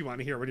that's what you want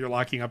to hear when you're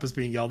locking up, is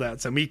being yelled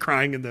at. So me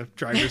crying in the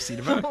driver's seat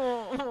of a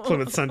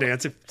Plymouth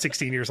Sundance at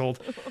 16 years old.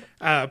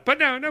 But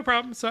no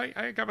problem. So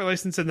I got my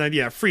license, and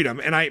then freedom.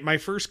 And my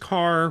first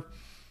car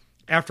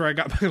after I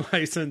got my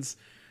license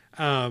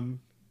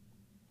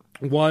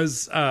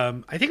was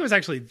I think it was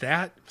actually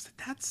that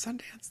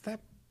Sundance,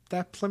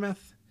 that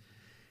Plymouth?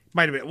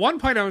 Might have been. At one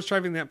point I was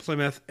driving that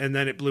Plymouth, and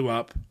then it blew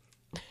up.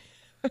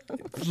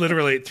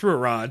 Literally through a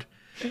rod.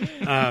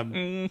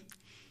 And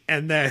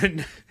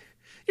then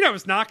I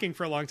was knocking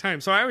for a long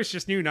time, so I always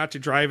just knew not to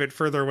drive it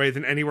further away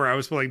than anywhere I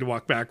was willing to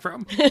walk back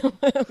from. Oh,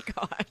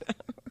 God.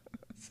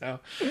 So,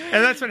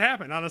 and that's what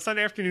happened. On a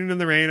Sunday afternoon in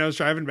the rain, I was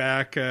driving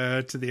back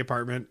to the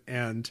apartment,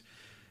 and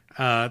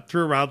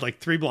threw around like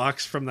 3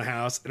 blocks from the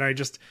house, and I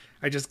just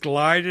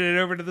glided it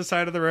over to the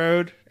side of the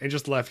road and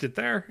just left it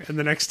there. And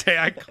the next day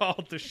I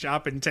called the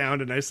shop in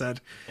town and I said,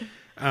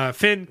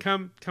 Finn,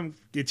 come,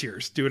 it's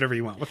yours. Do whatever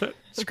you want with it.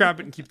 Scrap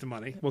it and keep the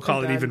money. We'll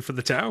call it even for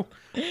the tow.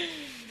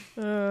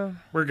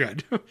 We're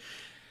good.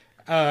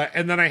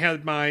 And then I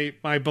had my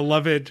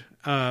beloved,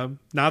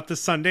 not the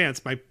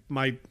Sundance,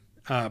 my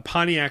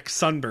Pontiac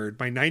Sunbird,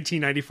 my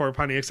 1994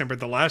 Pontiac Sunbird,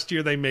 the last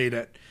year they made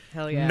it.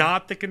 Hell yeah.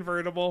 Not the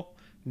convertible,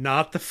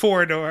 not the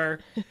 4-door,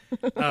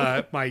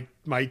 my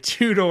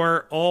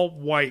 2-door, all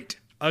white,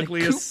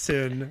 ugly as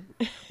sin,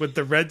 with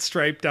the red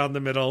stripe down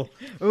the middle.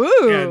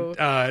 Ooh.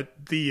 And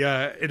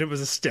and it was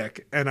a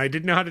stick, and I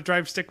didn't know how to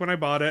drive stick when I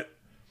bought it.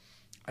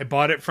 I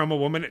bought it from a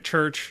woman at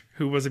church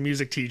who was a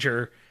music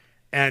teacher,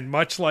 and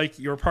much like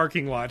your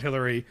parking lot,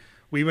 Hillary,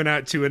 we went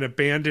out to an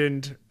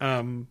abandoned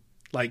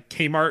like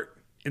Kmart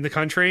in the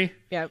country.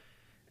 Yep.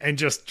 And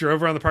just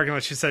drove around the parking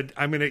lot. She said,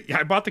 I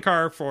bought the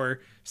car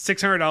for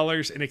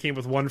 $600, and it came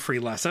with 1 free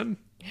lesson.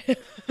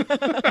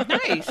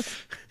 Nice.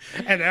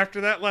 And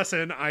after that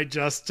lesson, I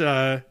just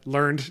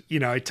learned,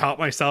 I taught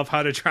myself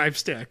how to drive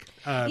stick.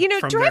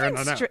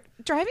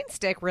 Driving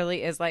stick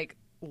really is like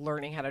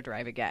learning how to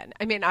drive again.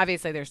 I mean,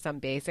 obviously there's some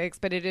basics,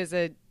 but it is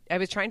I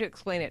was trying to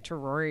explain it to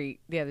Rory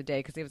the other day,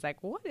 because he was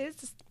like, what is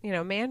this,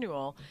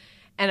 manual?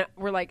 And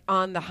we're like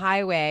on the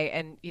highway,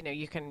 and,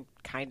 you can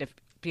kind of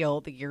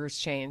feel the gears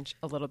change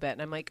a little bit. And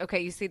I'm like,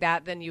 okay, you see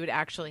that? Then you would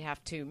actually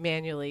have to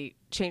manually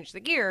change the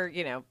gear,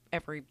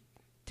 every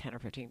 10 or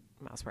 15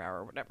 miles per hour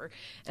or whatever.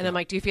 And I'm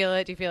like, do you feel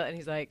it? Do you feel it? And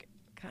he's like,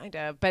 kind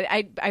of. But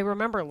I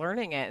remember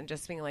learning it and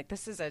just being like,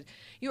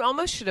 you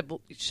almost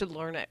should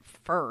learn it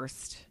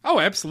first. Oh,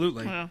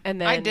 absolutely. Yeah.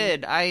 And then I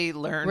did. I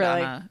learned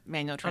really, on a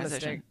manual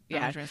transmission.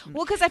 Yeah.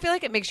 Well, because I feel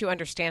like it makes you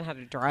understand how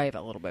to drive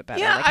a little bit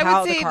better. Yeah, like I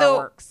how would say, the car though,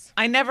 works.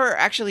 I never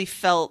actually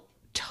felt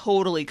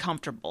totally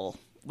comfortable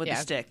with the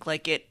stick.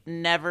 Like, it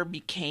never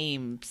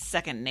became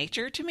second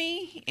nature to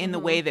me in the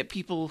way that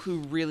people who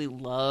really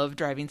love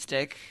driving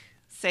stick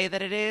say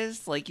that it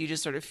is. Like, you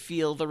just sort of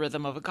feel the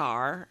rhythm of a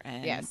car,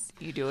 and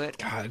you do it.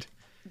 God.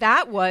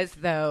 That was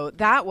though,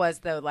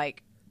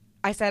 like,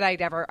 I said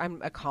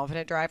I'm a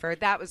confident driver.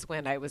 That was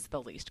when I was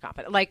the least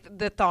confident. Like,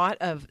 the thought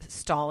of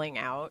stalling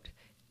out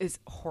is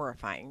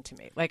horrifying to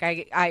me. Like,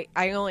 I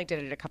only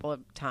did it a couple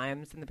of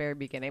times in the very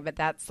beginning, but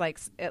that's like,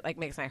 it like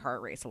makes my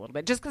heart race a little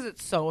bit just because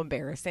it's so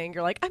embarrassing.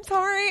 You're like, I'm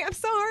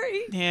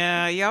sorry.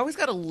 Yeah, you always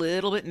got a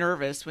little bit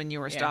nervous when you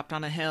were stopped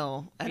on a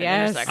hill at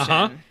an intersection.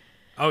 Uh-huh.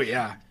 Oh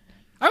yeah,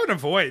 I would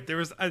avoid. There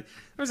was a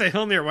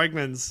hill near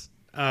Wegmans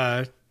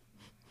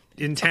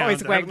in town.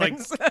 always I would,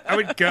 Wegmans. I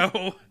would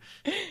go.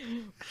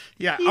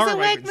 Yeah, He's our a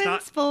Wegmans,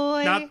 Wegmans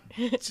boy. Not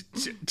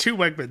two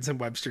Wegmans in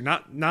Webster,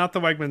 not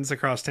the Wegmans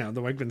across town,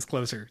 the Wegmans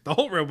closer, the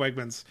Holt Road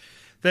Wegmans.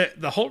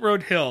 The Holt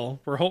Road Hill,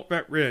 where Holt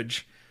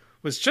Ridge,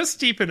 was just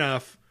steep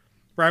enough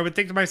where I would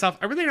think to myself,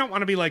 I really don't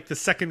want to be like the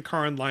second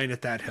car in line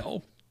at that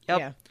hill.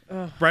 Yep.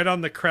 Yeah. Right on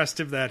the crest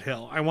of that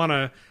hill.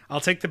 I'll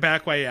take the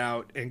back way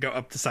out and go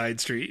up the side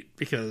street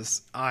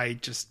because I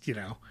just,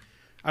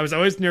 I was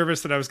always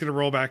nervous that I was going to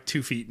roll back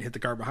 2 feet and hit the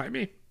car behind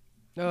me.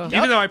 Even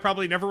though I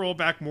probably never rolled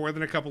back more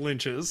than a couple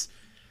inches.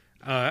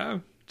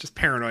 Just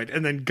paranoid.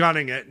 And then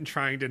gunning it and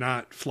trying to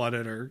not flood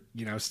it or,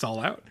 stall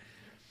out.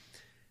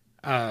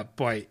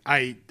 Boy,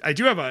 I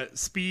do have a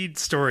speed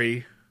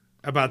story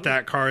about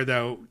that car,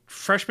 though.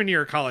 Freshman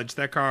year of college,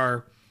 that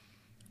car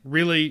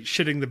really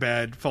shitting the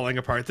bed, falling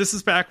apart. This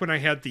is back when I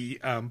had the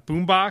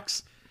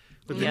boombox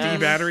with the D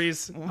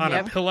batteries on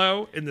a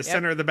pillow in the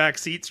center of the back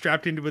seat,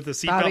 strapped into with a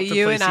seatbelt to play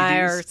you CDs. and I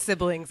are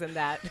siblings in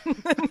that.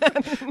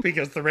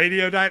 Because the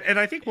radio died. And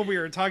I think when we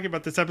were talking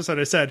about this episode,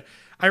 I said,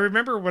 I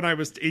remember when I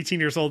was 18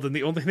 years old and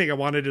the only thing I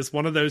wanted is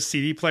one of those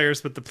CD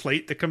players with the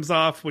plate that comes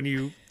off when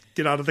you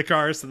get out of the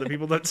car so that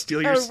people don't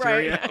steal your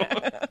stereo.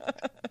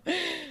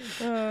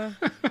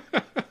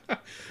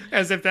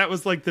 As if that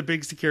was like the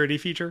big security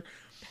feature.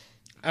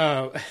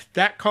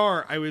 That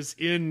car, I was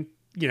in,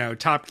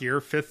 top gear,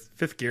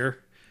 fifth gear,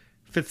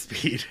 fifth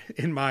speed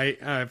in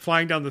my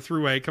flying down the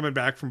thruway coming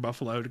back from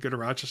Buffalo to go to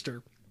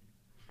Rochester.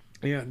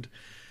 And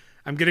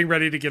I'm getting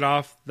ready to get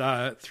off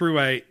the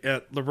thruway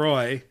at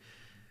Leroy,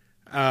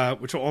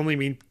 which will only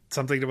mean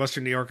something to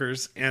Western New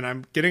Yorkers. And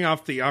I'm getting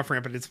off the off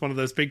ramp, and it's one of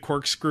those big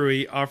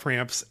corkscrewy off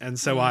ramps. And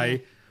so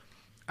I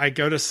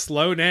go to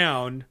slow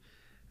down,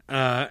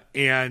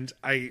 and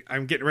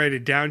I'm getting ready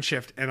to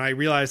downshift, and I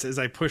realize as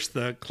I push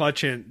the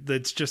clutch in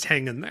that's just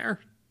hanging there.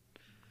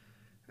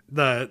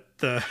 The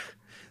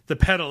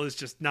pedal is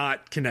just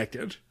not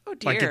connected. Oh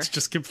dear. Like it's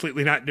just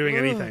completely not doing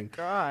anything.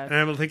 God. And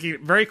I'm thinking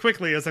very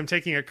quickly as I'm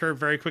taking a curve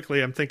very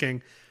quickly, I'm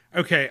thinking,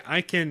 okay,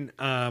 I can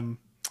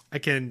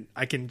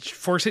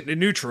force it into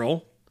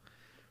neutral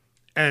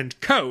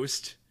and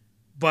coast,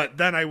 but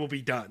then I will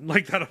be done.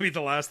 Like that'll be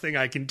the last thing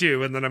I can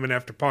do, and then I'm gonna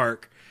have to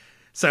park.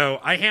 So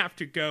I have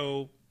to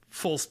go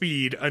full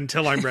speed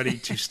until I'm ready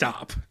to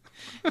stop.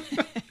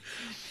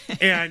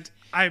 And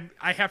I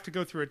have to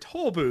go through a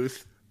toll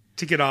booth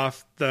to get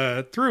off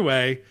the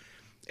thruway,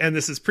 and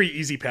this is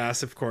pre-Easy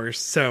Pass, of course,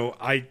 so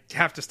I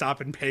have to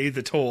stop and pay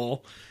the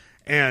toll.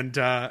 And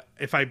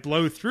if I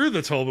blow through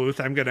the toll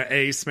booth, I'm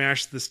gonna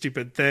smash the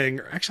stupid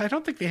thing. Actually, I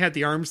don't think they had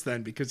the arms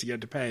then because you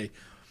had to pay.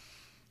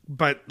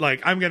 But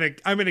like I'm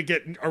gonna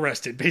get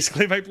arrested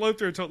basically if I blow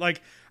through a toll.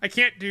 Like I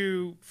can't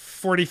do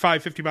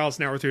 45, 50 miles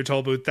an hour through a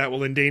toll booth. That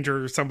will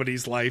endanger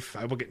somebody's life.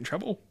 I will get in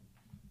trouble.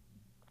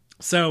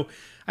 So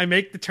I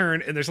make the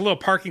turn, and there's a little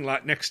parking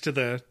lot next to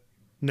the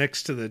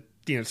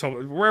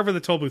wherever the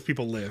toll booth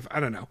people live. I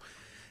don't know.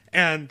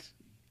 And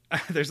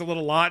there's a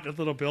little lot, a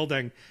little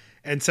building.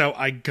 And so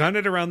I gun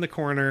it around the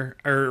corner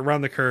or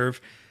around the curve,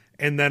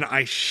 and then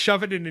I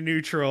shove it into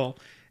neutral,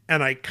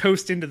 and I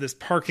coast into this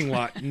parking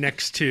lot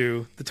next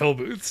to the toll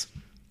booths.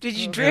 Did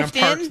you drift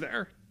and I'm parked in?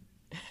 there.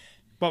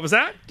 What was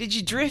that? Did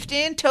you drift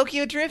in?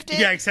 Tokyo drift in?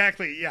 Yeah,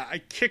 exactly. Yeah, I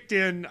kicked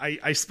in.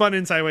 I spun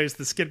in sideways.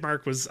 The skid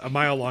mark was a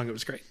mile long. It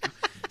was great.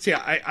 So yeah,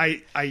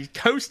 I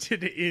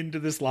coasted into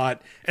this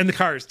lot, and the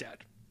car is dead.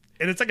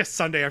 And it's like a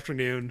Sunday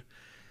afternoon,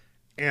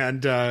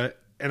 and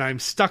I'm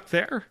stuck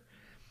there.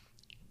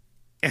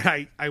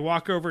 And I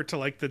walk over to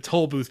like the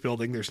toll booth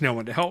building. There's no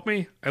one to help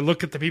me. I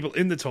look at the people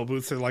in the toll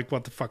booth. They're like,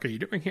 "What the fuck are you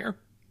doing here?"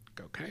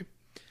 Okay.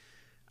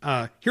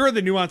 Here are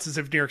the nuances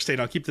of New York State.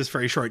 I'll keep this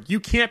very short. You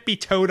can't be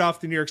towed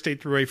off the New York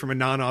State Thruway from a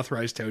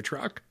non-authorized tow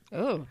truck.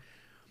 Oh.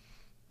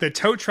 The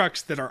tow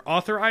trucks that are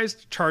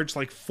authorized charge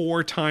like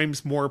 4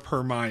 times more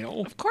per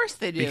mile. Of course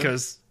they do.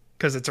 Because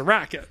it's a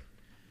racket.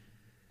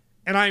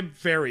 And I'm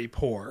very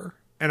poor.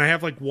 And I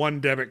have like one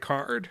debit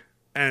card.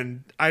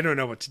 And I don't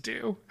know what to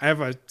do. I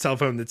have a cell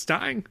phone that's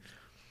dying.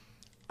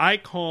 I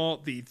call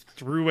the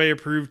Thruway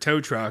approved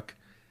tow truck.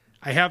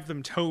 I have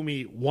them tow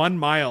me 1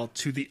 mile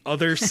to the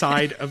other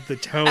side of the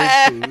tow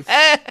booth.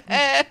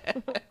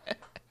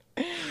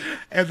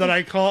 And then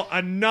I call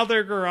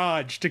another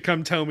garage to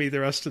come tow me the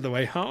rest of the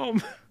way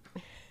home.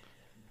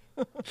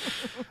 Oh,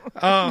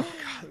 God,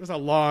 it was a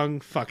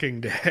long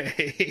fucking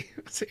day.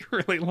 It was a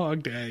really long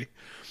day.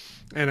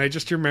 And I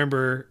just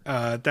remember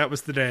that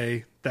was the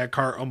day that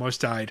car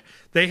almost died.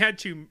 They had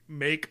to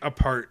make a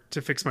part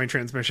to fix my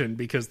transmission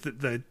because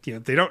the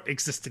they don't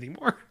exist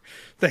anymore.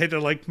 They had to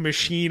like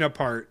machine a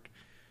part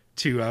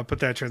to put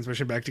that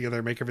transmission back together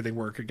and make everything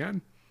work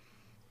again.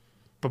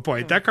 But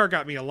boy, that car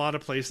got me a lot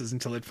of places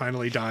until it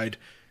finally died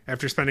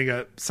after spending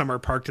a summer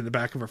parked in the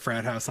back of a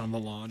frat house on the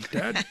lawn,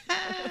 dead.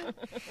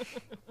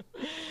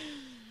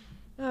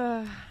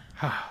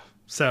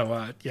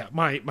 So, yeah,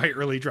 my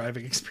early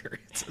driving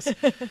experiences.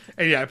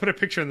 And yeah, I put a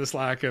picture in the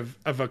Slack of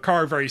a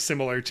car very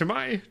similar to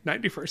my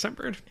 94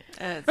 Sunbird.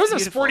 It was beautiful. A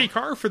sporty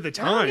car for the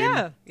time.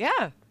 Oh,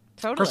 yeah,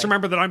 totally. Of course,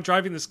 remember that I'm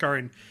driving this car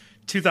in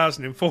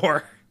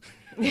 2004.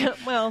 Yeah,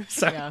 well,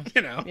 So, yeah.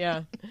 you know.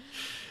 Yeah.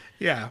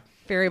 Yeah.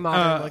 Very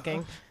modern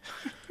looking.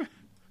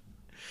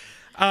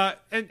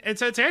 And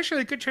so it's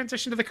actually a good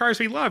transition to the cars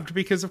we loved,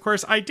 because of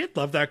course I did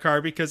love that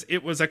car because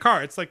it was a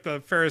car. It's like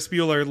the Ferris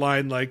Bueller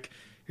line, like,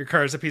 your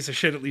car is a piece of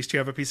shit, at least you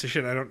have a piece of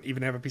shit, I don't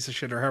even have a piece of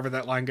shit, or however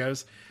that line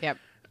goes. Yep.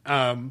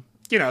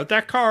 You know,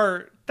 that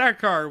car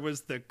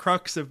was the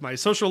crux of my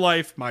social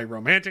life, my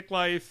romantic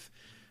life.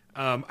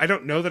 I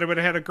don't know that I would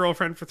have had a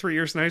girlfriend for 3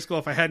 years in high school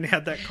if I hadn't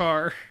had that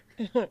car.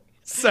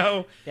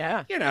 So,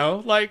 Yeah. you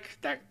know, like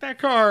that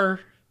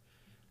car,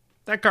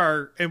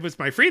 it was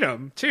my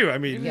freedom too. I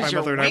mean, my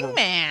mother and I were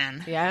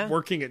wingman. Yeah.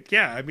 working at,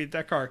 I mean,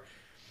 that car,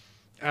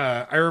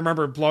 I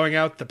remember blowing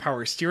out the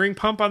power steering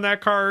pump on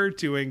that car,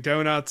 doing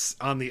donuts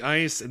on the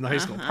ice in the high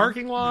school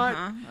parking lot.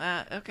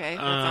 Okay,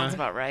 that sounds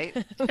about right.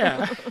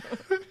 Yeah.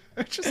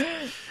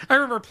 I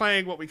remember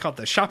playing what we called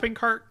the shopping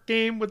cart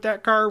game with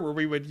that car, where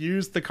we would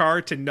use the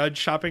car to nudge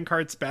shopping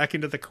carts back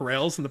into the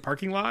corrals in the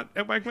parking lot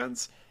at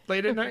Wegmans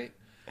late at night.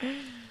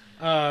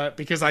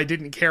 Because I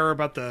didn't care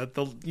about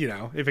the you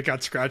know, if it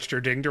got scratched or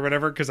dinged or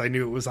whatever, because I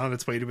knew it was on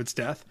its way to its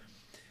death.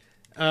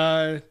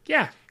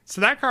 Yeah. So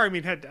that car, I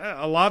mean, had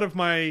a lot of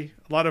my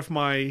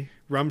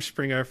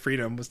Rumspringa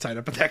freedom was tied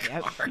up in that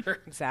car.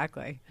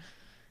 Exactly.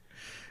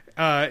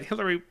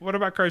 Hillary, what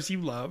about cars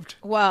you loved?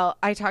 Well,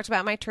 I talked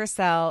about my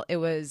Tercel. It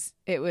was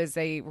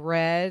a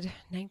red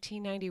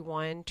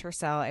 1991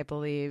 Tercel, I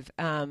believe.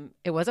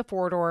 It was a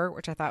 4-door,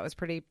 which I thought was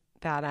pretty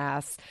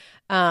badass.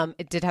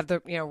 It did have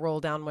the, you know,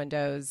 roll down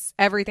windows.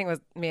 Everything was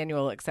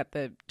manual except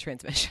the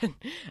transmission.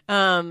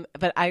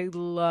 But I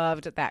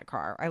loved that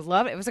car. I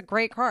loved it. It was a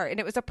great car, and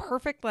it was a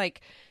perfect,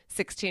 like,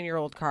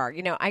 16-year-old car.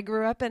 You know, I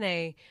grew up in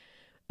a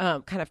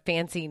kind of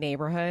fancy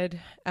neighborhood,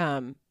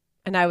 and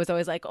I was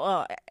always like,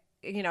 oh,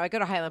 you know, I go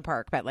to Highland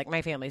Park, but, like,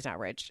 my family's not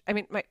rich. I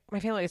mean, my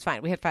family was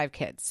fine. We had 5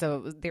 kids,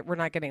 so we're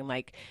not getting,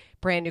 like,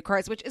 brand new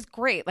cars, which is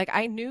great. Like,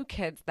 I knew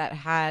kids that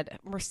had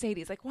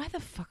Mercedes. Like, why the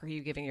fuck are you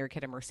giving your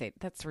kid a Mercedes?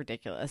 That's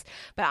ridiculous.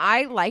 But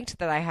I liked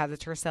that I had the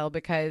Tercel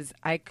because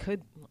I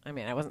could, I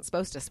mean, I wasn't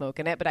supposed to smoke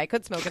in it, but I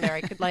could smoke in there.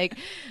 I could, like,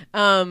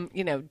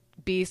 you know,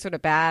 be sort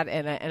of bad,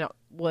 and it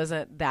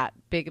wasn't that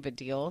big of a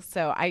deal.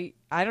 So I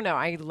don't know.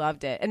 I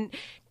loved it. And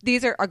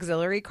these are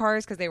auxiliary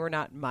cars because they were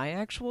not my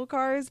actual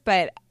cars,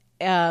 but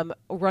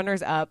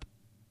runners up,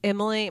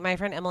 my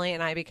friend Emily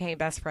and I became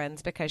best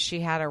friends because she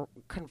had a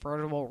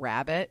convertible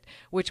Rabbit,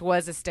 which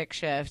was a stick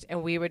shift,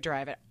 and we would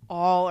drive it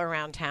all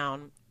around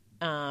town,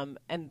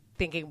 and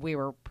thinking we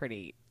were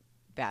pretty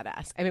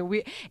badass. I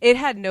mean, it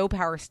had no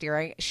power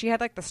steering. She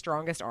had, like, the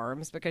strongest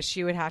arms because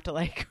she would have to,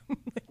 like,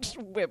 just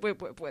whip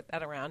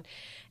that around.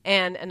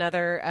 And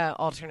another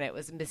alternate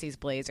was Missy's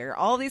Blazer.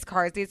 All these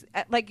cars, these,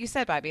 like you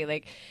said, Bobby,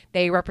 like,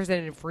 they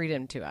represented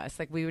freedom to us.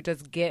 Like, we would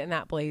just get in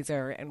that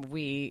Blazer and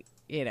we,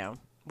 you know,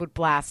 would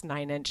blast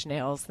 9-inch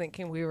nails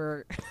thinking we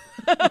were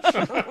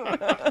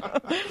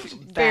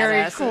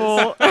very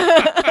cool.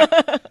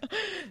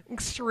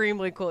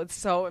 Extremely cool. It's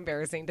so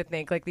embarrassing to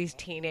think, like, these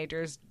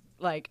teenagers,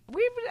 like,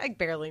 we like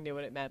barely knew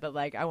what it meant, but,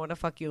 like, I want to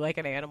fuck you like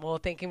an animal,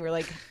 thinking we're,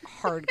 like,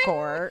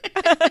 hardcore.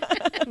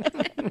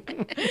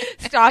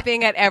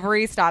 Stopping at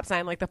every stop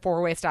sign, like the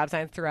 4-way stop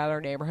signs throughout our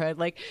neighborhood.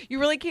 Like, you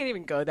really can't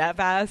even go that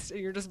fast, and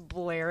you're just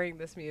blaring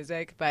this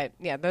music. But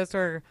yeah, those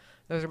are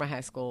my high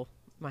school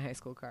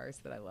cars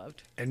that I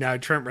loved. And now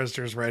Trent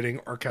Reznor's writing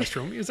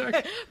orchestral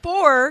music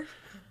For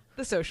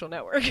The Social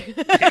Network.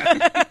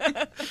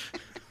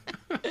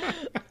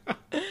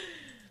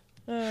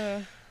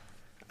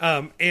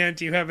 And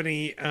do you have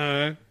any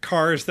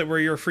cars that were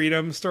your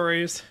freedom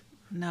stories?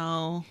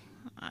 No.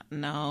 I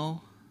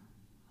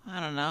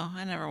don't know.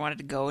 I never wanted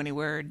to go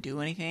anywhere or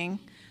do anything.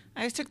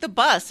 I just took the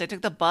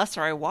bus.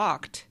 Or I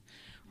walked.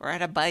 Or I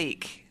had a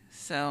bike.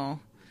 So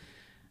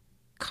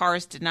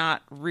cars did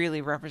not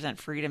really represent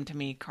freedom to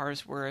me.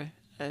 Cars were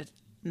a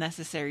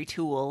necessary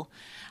tool.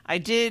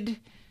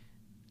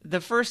 The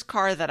first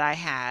car that I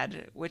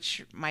had,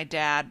 which my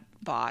dad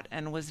bought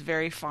and was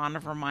very fond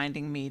of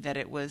reminding me that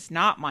it was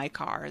not my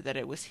car, that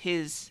it was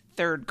his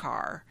third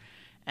car,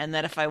 and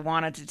that if I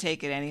wanted to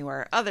take it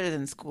anywhere other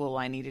than school,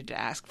 I needed to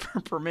ask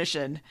for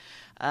permission.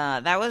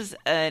 That was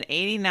an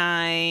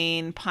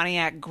 89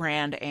 Pontiac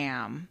Grand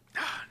Am.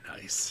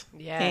 Nice.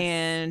 Yes.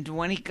 And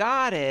when he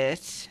got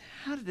it,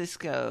 how did this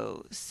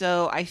go?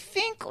 So I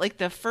think, like,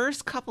 the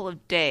first couple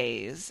of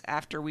days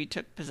after we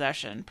took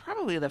possession,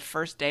 probably the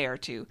first day or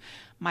two,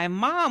 my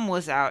mom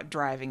was out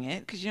driving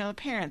it because, you know, the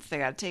parents, they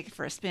got to take it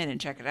for a spin and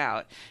check it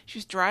out. She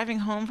was driving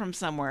home from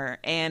somewhere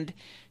and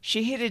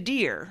she hit a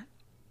deer.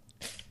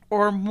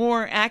 Or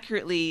more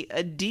accurately,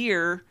 a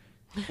deer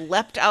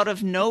leapt out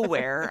of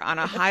nowhere on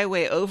a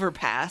highway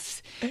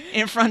overpass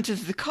in front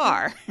of the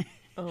car.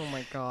 Oh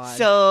my God.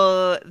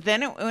 So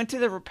then it went to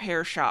the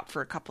repair shop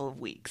for a couple of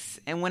weeks.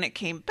 And when it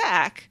came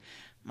back,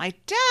 my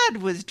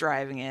dad was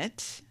driving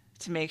it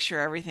to make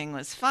sure everything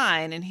was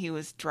fine. And he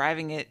was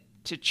driving it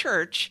to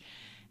church.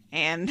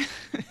 And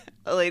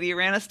a lady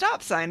ran a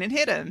stop sign and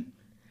hit him.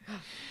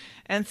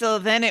 And so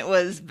then it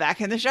was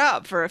back in the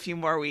shop for a few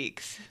more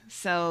weeks.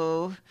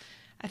 So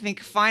I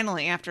think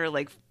finally, after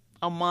like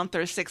a month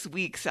or 6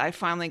 weeks, I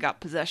finally got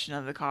possession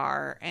of the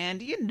car. And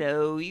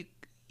the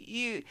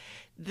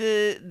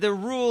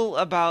rule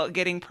about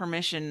getting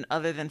permission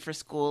other than for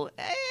school,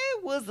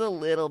 it was a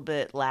little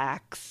bit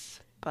lax.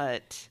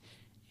 But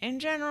in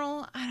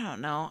general, I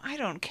don't know. I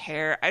don't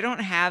care. I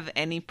don't have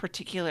any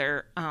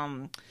particular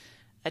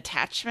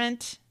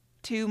attachment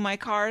to my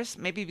cars.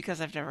 Maybe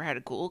because I've never had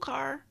a cool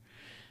car.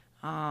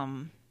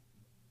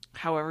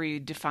 However you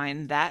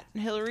define that,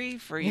 Hillary,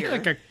 for your...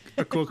 Like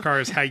a cool car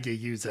is how you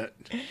use it.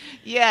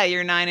 Yeah,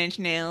 your 9-inch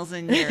nails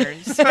and your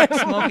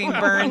smoking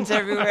burns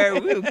everywhere.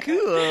 Woo,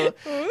 cool.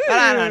 But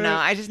I don't know.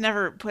 I just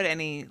never put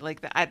any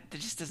like that. It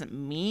just doesn't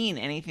mean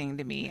anything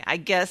to me. I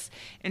guess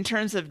in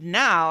terms of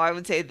now, I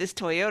would say this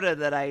Toyota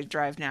that I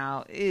drive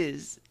now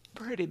is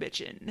pretty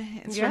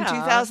bitchin'. It's from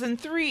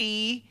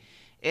 2003.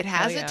 It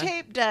has a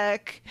tape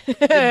deck.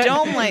 The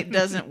dome light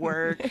doesn't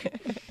work.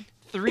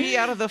 3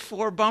 out of the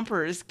 4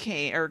 bumpers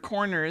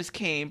corners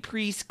came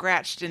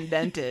pre-scratched and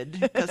dented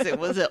because it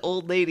was an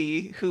old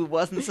lady who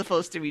wasn't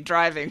supposed to be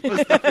driving, was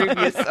the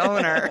previous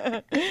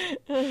owner.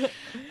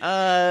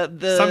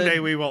 Someday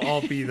we will all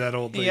be that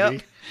old lady.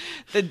 Yep.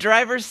 The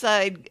driver's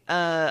side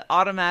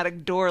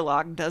automatic door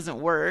lock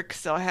doesn't work,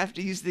 so I have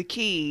to use the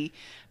key.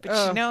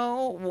 But you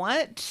know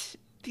what?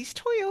 These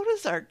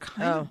Toyotas are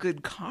kind of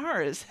good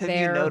cars. Have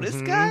you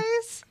noticed,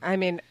 guys? I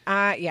mean,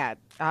 yeah,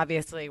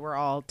 obviously we're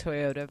all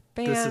Toyota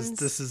fans.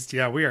 This is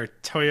we are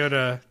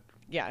Toyota.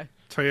 Yeah.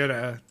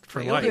 Toyota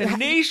for Toyota life.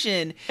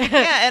 Nation.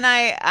 Yeah, and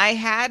I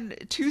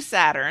had 2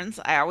 Saturns.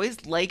 I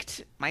always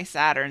liked my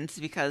Saturns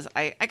because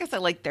I guess I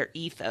liked their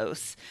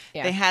ethos.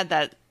 Yeah. They had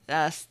that,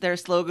 their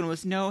slogan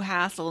was no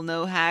hassle,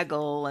 no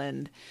haggle,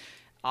 and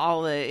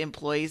all the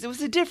employees. It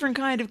was a different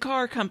kind of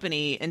car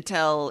company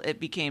until it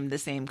became the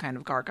same kind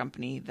of car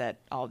company that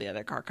all the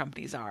other car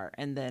companies are.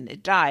 And then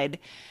it died.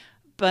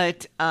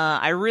 But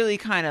I really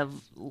kind of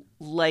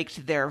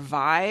liked their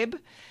vibe.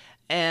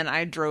 And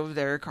I drove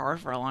their car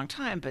for a long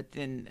time. But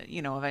then,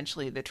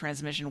 eventually the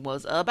transmission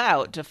was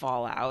about to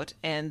fall out.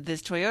 And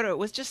this Toyota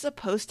was just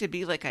supposed to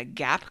be like a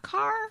Gap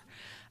car.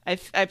 I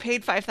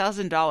paid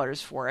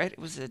 $5,000 for it. It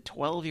was a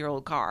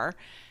 12-year-old car.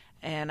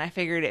 And I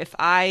figured if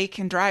I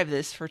can drive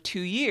this for 2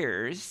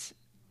 years,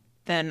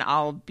 then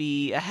I'll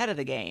be ahead of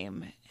the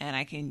game. And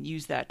I can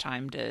use that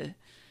time to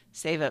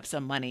save up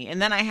some money.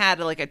 And then I had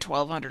like a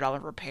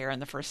 $1,200 repair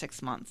in the first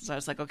 6 months. So I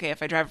was like, okay,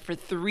 if I drive it for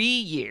 3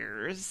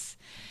 years,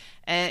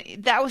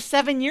 and that was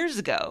 7 years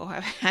ago.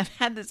 I've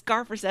had this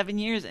car for 7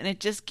 years and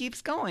it just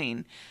keeps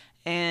going.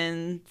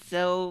 And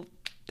so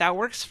that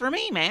works for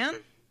me, man.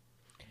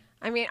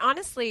 I mean,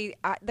 honestly,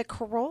 the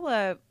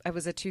Corolla, I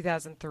was a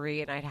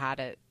 2003 and I'd had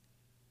it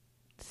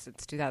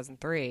since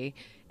 2003,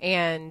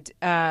 and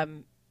I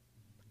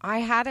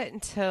had it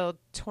until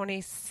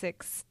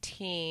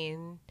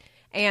 2016,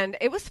 and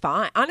it was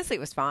fine. Honestly, it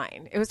was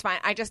fine.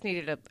 I just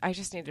needed a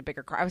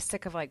bigger car. I was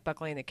sick of like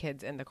buckling the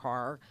kids in the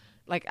car.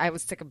 Like I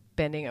was sick of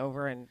bending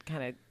over and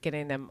kind of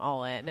getting them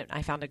all in. And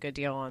I found a good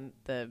deal on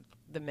the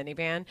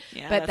minivan.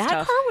 Yeah, but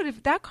that car would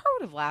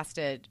have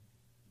lasted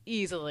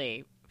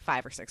easily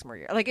 5 or 6 more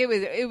years. Like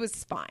it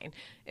was fine.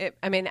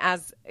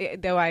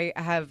 Though I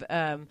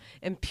have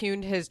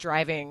impugned his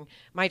driving,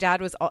 my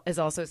dad is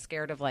also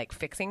scared of like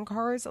fixing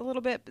cars a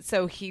little bit.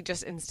 So he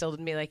just instilled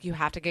in me like you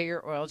have to get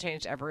your oil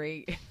changed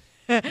every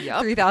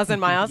 3,000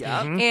 miles.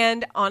 Yep.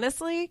 And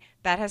honestly,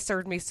 that has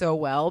served me so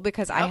well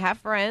because I have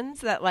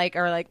friends that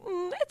are like,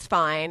 it's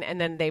fine. And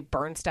then they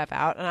burn stuff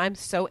out. And I'm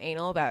so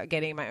anal about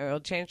getting my oil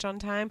changed on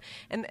time.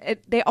 And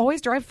they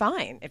always drive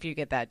fine if you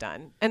get that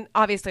done. And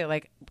obviously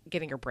like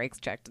getting your brakes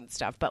checked and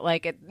stuff. But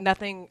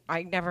nothing,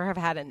 I never have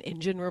had an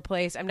engine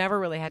replaced. I've never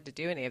really had to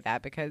do any of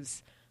that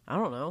because, I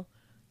don't know,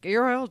 get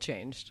your oil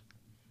changed.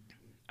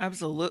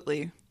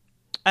 Absolutely.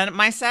 And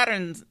my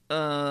Saturn's,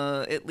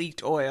 it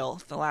leaked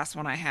oil, the last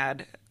one I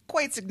had,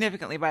 quite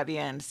significantly by the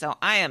end. So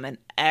I am an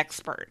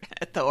expert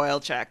at the oil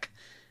check.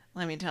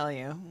 Let me tell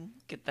you.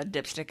 Get the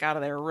dipstick out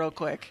of there real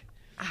quick.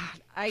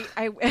 But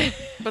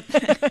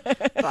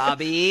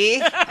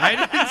Bobby. I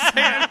didn't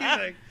say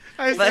anything.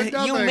 I said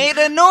nothing. You made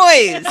a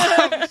noise.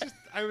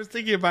 I was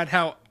thinking about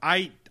how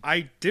I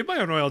did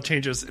my own oil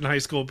changes in high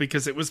school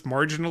because it was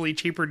marginally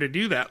cheaper to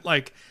do that.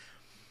 Like,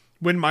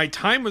 when my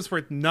time was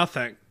worth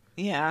nothing.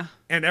 Yeah.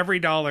 And every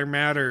dollar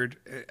mattered.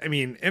 I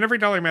mean, and every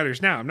dollar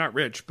matters now. I'm not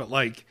rich, but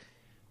like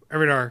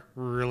every dollar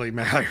really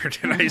mattered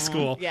in high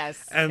school.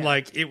 Yes. And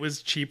like it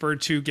was cheaper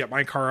to get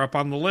my car up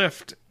on the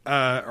lift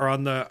or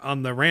on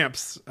the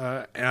ramps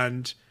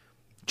and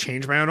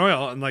change my own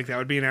oil. And like that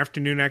would be an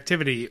afternoon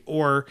activity.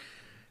 Or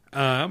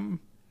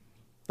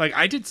like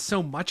I did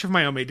so much of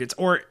my own maintenance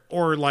or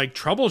like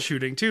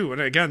troubleshooting too.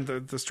 And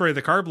again, the story of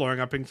the car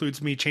blowing up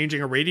includes me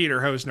changing a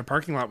radiator hose in a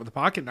parking lot with a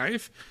pocket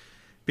knife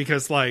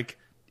because like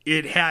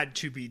it had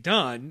to be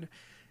done.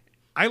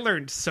 I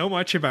learned so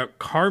much about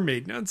car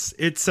maintenance.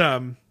 It's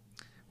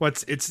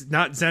it's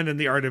not Zen in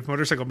the art of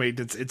motorcycle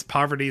maintenance. It's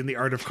poverty in the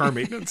art of car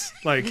maintenance.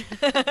 Like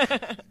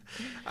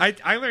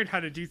I learned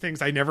how to do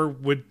things I never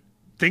would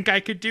think I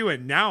could do,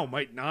 and now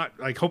might not.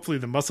 Like, hopefully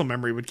the muscle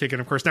memory would kick in.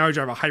 Of course, now I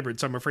drive a hybrid,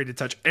 so I'm afraid to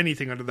touch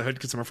anything under the hood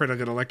because I'm afraid I'll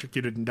get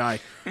electrocuted and die.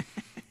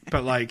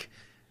 But like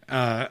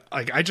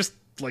I just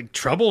like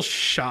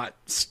troubleshot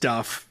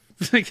stuff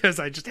because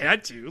I just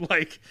had to.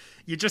 Like,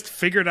 you just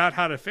figured out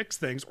how to fix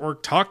things or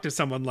talk to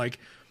someone. Like,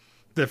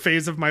 the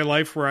phase of my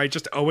life where I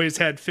just always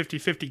had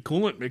 50-50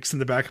 coolant mix in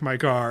the back of my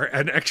car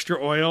and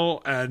extra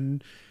oil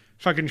and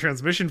fucking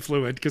transmission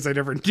fluid because I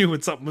never knew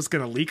when something was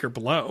going to leak or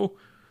blow.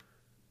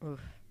 Oof.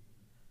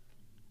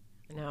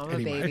 No, I'm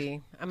Anyway, a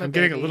baby. I'm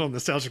getting a little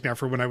nostalgic now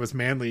for when I was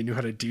manly and knew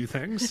how to do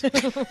things.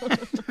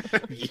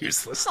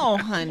 Useless. Oh,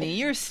 honey,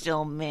 you're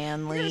still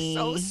manly.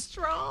 You're so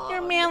strong.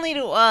 You're manly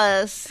to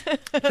us.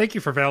 Thank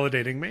you for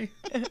validating me.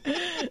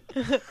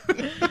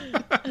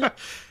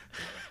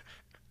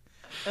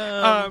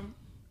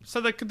 So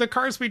the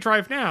cars we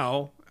drive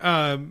now,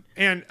 and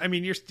I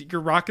mean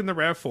you're rocking the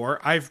RAV4.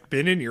 I've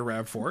been in your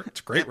RAV4.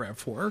 It's a great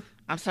RAV4.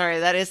 I'm sorry,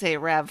 that is a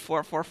RAV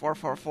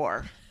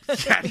 44444.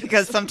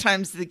 Because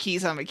sometimes the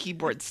keys on my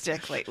keyboard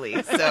stick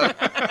lately. So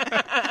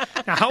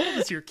Now, how old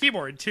is your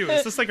keyboard too?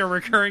 Is this like a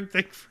recurring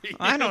thing for you?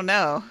 I don't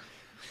know.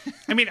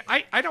 I mean,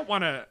 I don't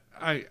want to.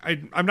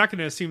 I'm not going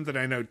to assume that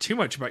I know too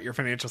much about your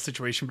financial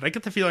situation, but I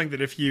get the feeling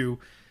that if you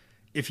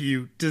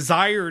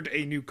desired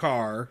a new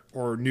car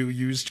or new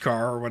used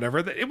car or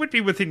whatever, that it would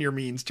be within your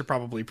means to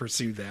probably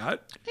pursue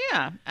that.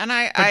 Yeah. And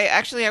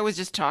I was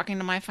just talking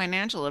to my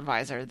financial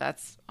advisor.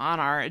 That's on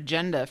our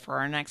agenda for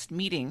our next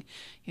meeting.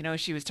 You know,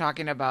 she was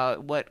talking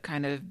about what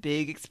kind of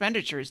big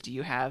expenditures do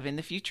you have in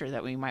the future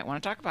that we might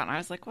want to talk about. And I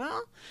was like,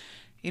 well,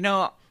 you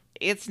know,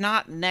 it's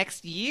not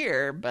next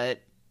year, but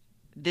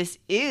this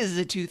is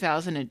a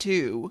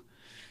 2003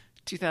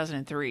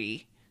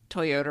 Toyota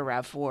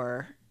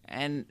RAV4.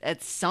 And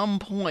at some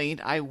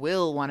point, I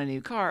will want a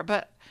new car,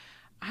 but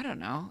I don't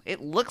know. It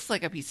looks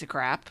like a piece of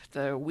crap.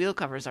 The wheel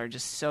covers are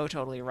just so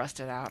totally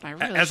rusted out. I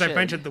really As I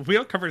mentioned, the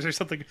wheel covers are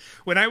something.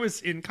 When I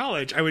was in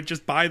college, I would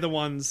just buy the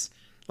ones,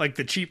 like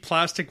the cheap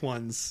plastic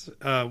ones,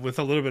 with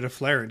a little bit of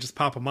flair and just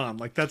pop them on.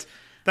 Like that's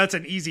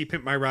an easy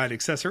pimp my ride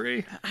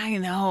accessory. I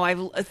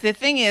know. The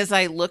thing is,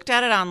 I looked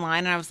at it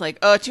online and I was like,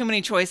 oh, too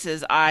many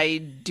choices. I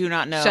do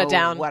not know Shut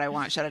down. what I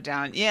want. Shut it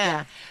down.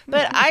 Yeah.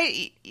 But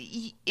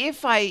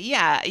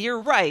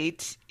you're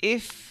right.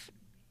 If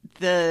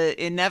the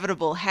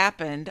inevitable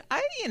happened,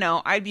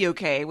 I'd be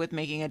okay with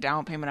making a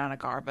down payment on a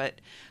car, but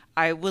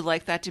I would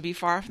like that to be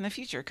far off in the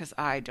future because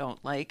I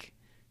don't like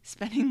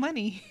spending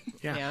money.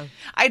 Yeah.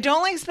 I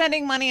don't like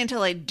spending money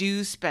until I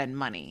do spend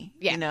money,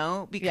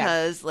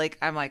 because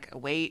I'm like,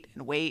 wait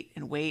and wait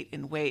and wait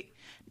and wait.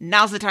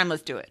 Now's the time.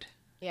 Let's do it.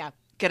 Yeah.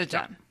 Get it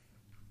done.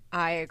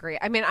 I agree.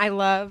 I mean, I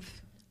love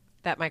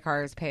that my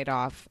car is paid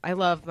off. I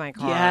love my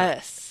car.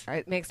 Yes.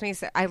 It makes me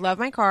I love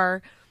my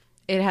car.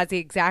 It has the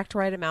exact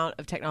right amount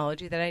of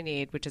technology that I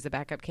need, which is a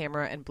backup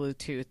camera and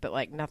Bluetooth, but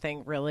like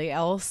nothing really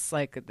else.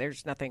 Like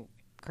there's nothing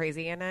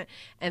crazy in it.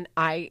 And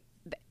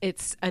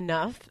it's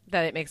enough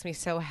that it makes me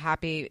so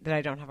happy that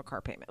I don't have a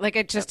car payment. Like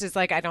it just is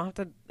like I don't have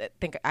to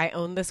think I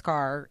own this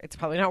car. It's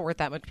probably not worth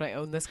that much, but I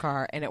own this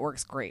car and it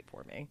works great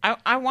for me.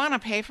 I want to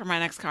pay for my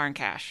next car in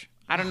cash.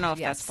 I don't know if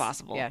Yes. that's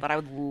possible, Yeah. but I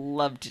would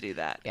love to do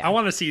that. Yeah. I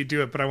want to see you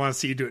do it, but I want to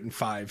see you do it in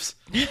fives.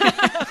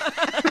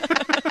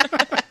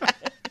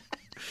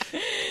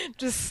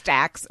 Just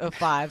stacks of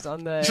fives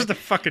on the Just a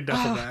fucking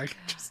duffel bag.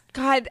 Just,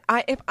 God,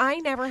 if I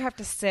never have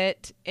to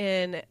sit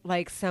in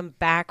like some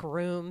back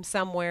room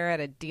somewhere at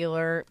a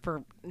dealer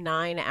for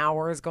 9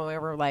 hours going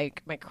over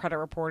like my credit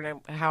report and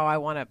how I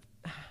want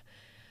to,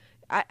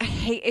 I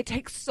hate it.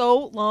 Takes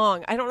so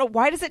long. I don't know,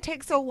 why does it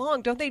take so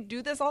long? Don't they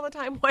do this all the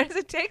time? Why does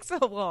it take so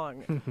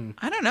long?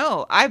 I don't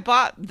know. I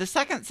bought the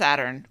second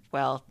Saturn.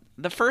 Well,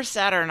 the first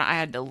Saturn I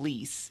had to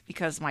lease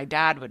because my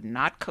dad would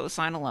not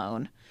co-sign a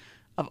loan.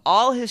 Of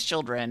all his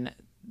children,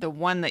 the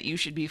one that you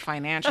should be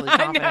financially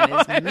confident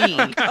is me.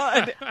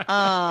 But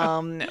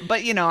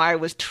I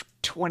was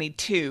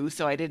 22,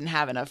 so I didn't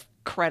have enough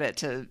credit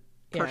to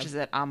purchase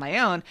it on my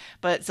own.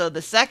 But so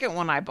the second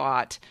one I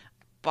bought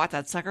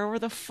that sucker over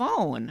the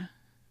phone.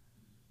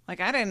 Like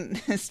I didn't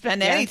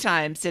spend any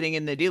time sitting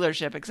in the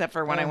dealership except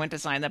for when I went to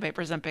sign the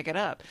papers and pick it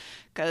up.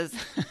 Because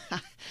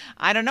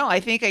I don't know.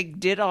 I think I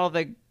did all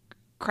the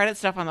credit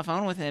stuff on the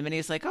phone with him and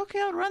he's like, okay,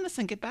 I'll run this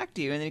and get back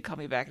to you. And then he called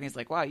me back and he's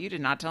like, wow, you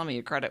did not tell me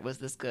your credit was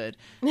this good.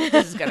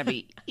 This is going to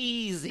be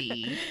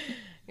easy.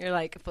 You're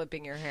like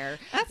flipping your hair.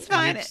 That's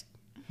fine.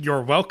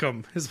 you're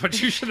welcome is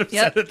what you should have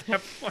said at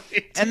that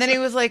point. And then he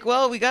was like,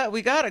 well, we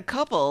got a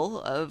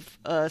couple of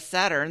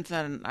Saturns.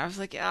 And I was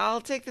like, yeah,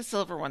 I'll take the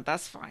silver one.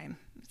 That's fine.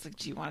 It's like,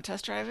 do you want to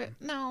test drive it?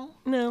 No,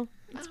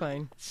 That's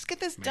fine. let's just get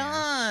this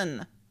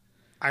done.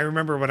 I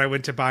remember when I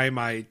went to buy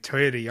my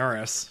Toyota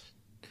Yaris.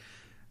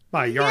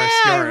 My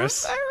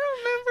Yaris. I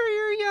remember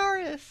your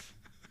Yaris.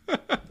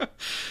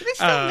 Do they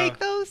still make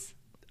those?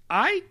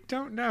 I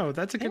don't know.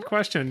 That's a good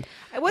question.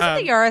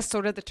 Wasn't the Yaris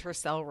sort of the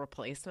Tercel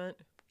replacement?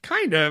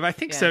 Kind of. I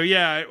think so,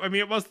 yeah. I mean,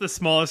 it was the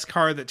smallest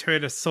car that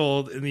Toyota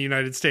sold in the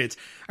United States.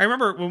 I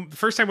remember the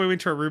first time we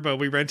went to Aruba,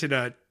 we rented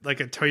a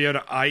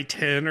Toyota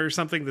i10 or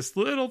something, this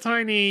little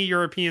tiny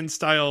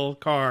European-style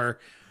car.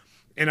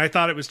 And I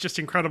thought it was just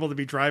incredible to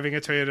be driving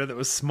a Toyota that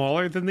was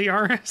smaller than the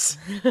RS.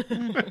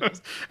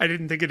 I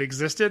didn't think it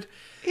existed.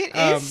 It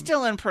is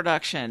still in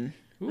production.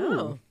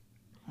 Oh.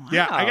 Wow.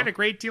 Yeah, I got a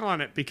great deal on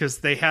it because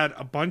they had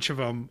a bunch of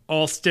them,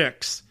 all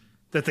sticks,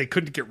 that they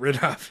couldn't get rid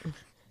of.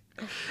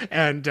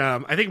 And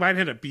I think mine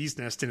had a bee's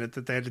nest in it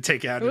that they had to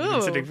take out. It had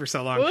been sitting for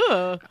so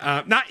long.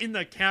 Not in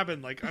the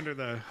cabin, like under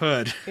the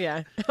hood.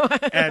 Yeah.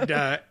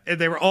 And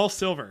they were all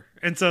silver.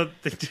 And so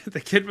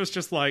the kid was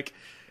just like,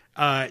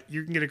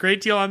 you can get a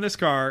great deal on this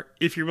car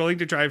if you're willing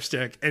to drive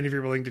stick and if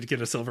you're willing to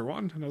get a silver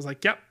one. And I was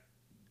like, yep,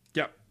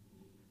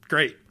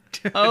 great.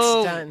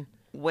 Oh, done.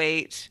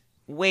 Wait,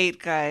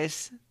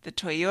 guys. The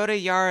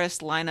Toyota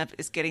Yaris lineup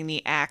is getting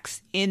the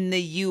axe in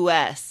the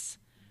U.S.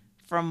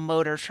 from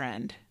Motor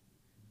Trend.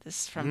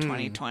 This is from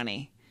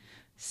 2020.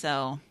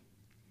 So.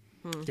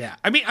 Yeah.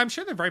 I mean, I'm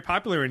sure they're very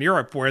popular in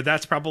Europe where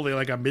that's probably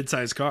like a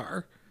mid-sized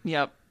car.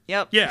 Yep.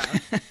 Yeah.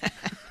 I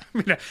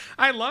mean,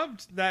 I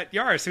loved that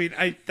Yaris.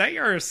 That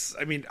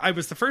Yaris, I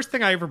was the first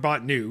thing I ever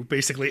bought new,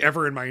 basically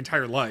ever in my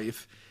entire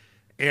life.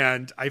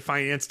 And I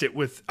financed it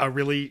with a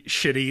really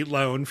shitty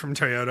loan from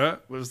Toyota.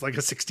 It was like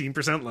a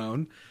 16%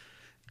 loan.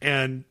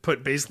 And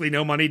put basically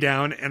no money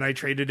down. And I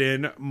traded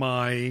in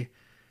my...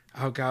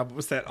 Oh God, what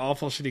was that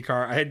awful shitty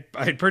car? I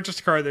had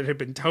purchased a car that had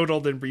been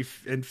totaled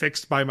and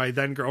fixed by my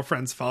then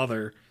girlfriend's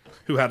father,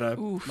 who had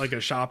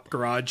a shop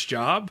garage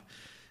job,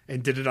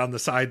 and did it on the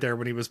side there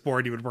when he was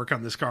bored. He would work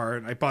on this car,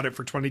 and I bought it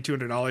for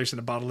 $2,200 and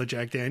a bottle of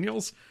Jack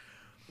Daniels.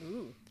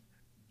 Ooh.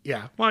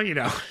 Yeah, well, it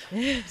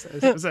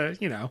was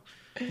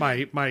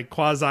my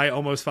quasi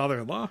almost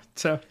father-in-law.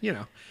 So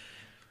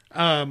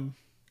I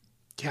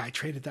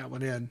traded that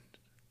one in.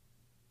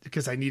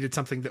 Because I needed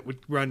something that would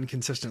run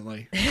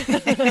consistently.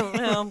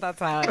 Well, that's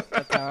how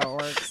it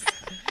works.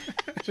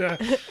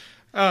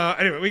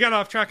 Anyway, we got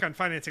off track on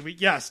financing.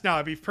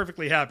 I'd be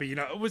perfectly happy.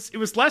 It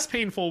was less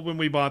painful when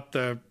we bought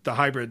the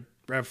hybrid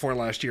RAV4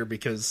 last year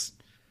because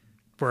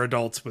we're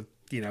adults with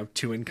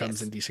two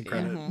incomes and decent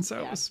credit, and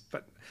so it was.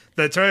 But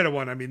the Toyota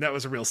one, that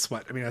was a real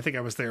sweat. I think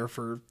I was there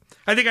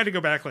I think I had to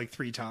go back like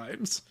 3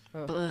 times.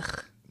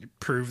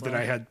 Prove that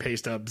I had pay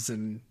stubs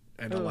and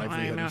a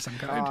livelihood of some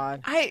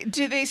kind.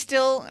 Do they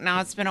still,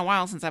 now it's been a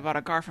while since I bought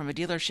a car from a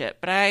dealership,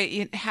 but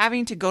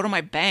having to go to my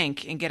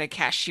bank and get a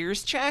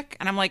cashier's check,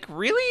 and I'm like,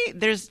 really?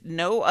 There's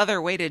no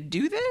other way to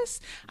do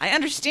this? I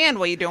understand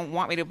why you don't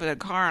want me to put a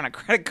car on a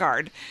credit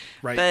card,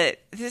 right?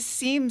 But this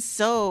seems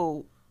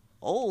so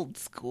old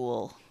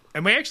school.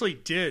 And we actually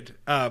did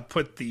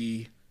put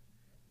the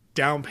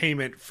down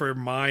payment for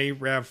my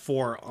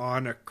RAV4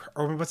 on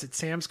or was it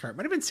Sam's car? It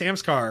might have been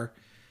Sam's car,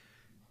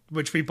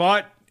 which we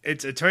bought.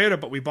 It's a Toyota,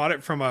 but we bought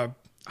it from a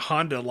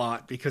Honda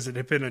lot because it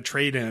had been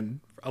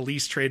a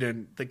lease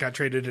trade-in that got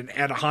traded in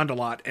at a Honda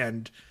lot.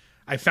 And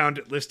I found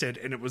it listed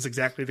and it was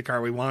exactly the car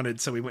we wanted.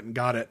 So we went and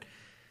got it.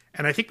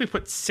 And I think we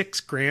put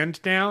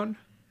 $6,000 down,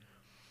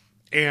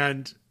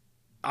 and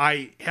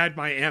I had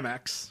my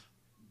Amex,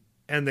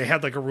 and they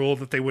had like a rule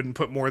that they wouldn't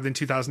put more than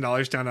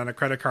 $2,000 down on a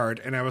credit card.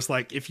 And I was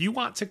like, if you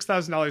want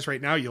 $6,000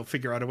 right now, you'll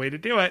figure out a way to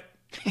do it.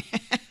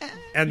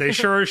 And they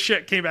sure as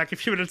shit came back a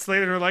few minutes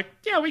later and were like,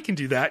 yeah, we can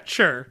do that.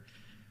 Sure.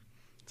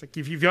 It's like,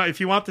 if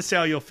you want the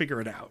sale, you'll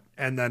figure it out.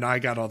 And then I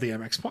got all the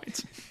Amex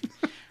points.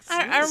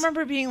 I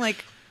remember being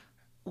like,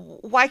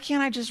 why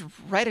can't I just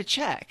write a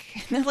check?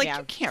 And they're like,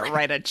 you can't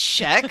write a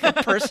check, a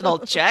personal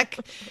check.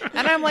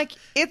 And I'm like,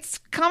 it's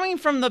coming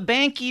from the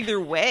bank either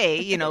way.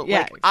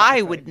 Exactly.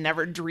 I would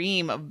never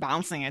dream of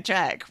bouncing a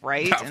check,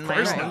 right? No, in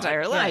my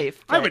entire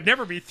life. But I would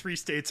never be 3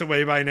 states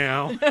away by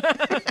now.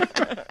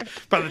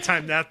 By the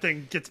time that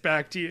thing gets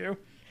back to you.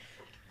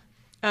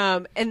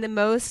 And the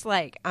most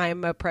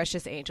I'm a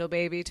precious angel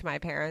baby to my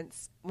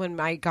parents when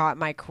I got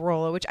my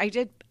Corolla, which I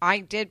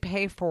did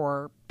pay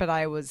for, but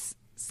I was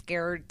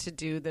scared to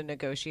do the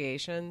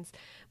negotiations.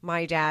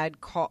 My dad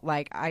called,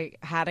 I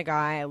had a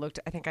guy,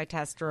 I think I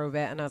test drove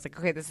it, and I was like,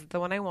 okay, this is the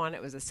one I want.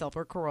 It was a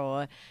silver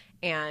Corolla.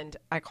 And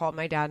I called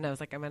my dad and I was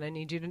like, I'm going to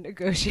need you to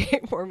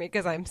negotiate for me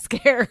because I'm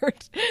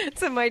scared.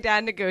 So my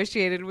dad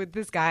negotiated with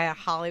this guy at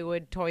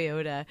Hollywood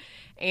Toyota,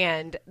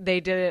 and they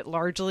did it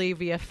largely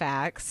via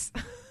fax.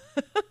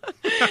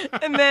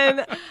 And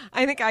then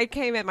I think I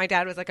came in, my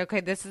dad was like,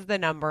 okay, this is the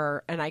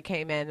number. And I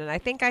came in and I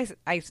think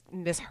I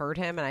misheard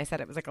him and I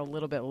said it was a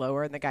little bit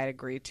lower, and the guy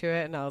agreed to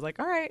it. And I was like,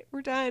 all right,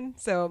 we're done.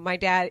 So my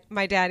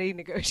daddy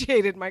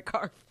negotiated my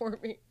car for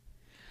me.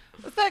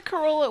 Was that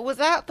Corolla? Was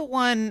that the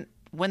one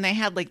when they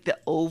had the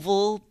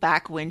oval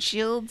back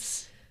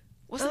windshields?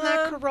 Wasn't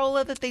that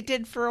Corolla that they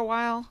did for a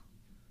while?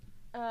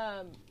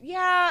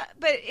 Yeah,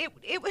 but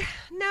it was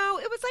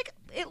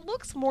it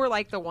looks more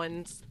like the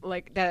ones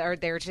that are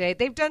there today.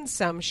 They've done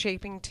some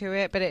shaping to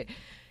it, but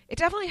it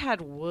definitely had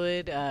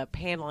wood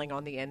paneling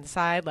on the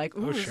inside. Like,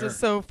 ooh, this sure. is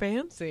so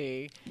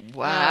fancy.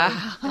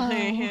 Wow.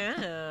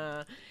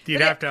 Yeah.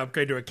 You'd have to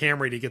upgrade to a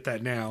Camry to get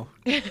that now.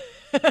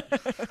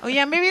 Oh,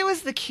 yeah, maybe it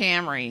was the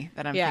Camry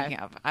that I'm Yeah. thinking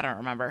of. I don't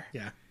remember.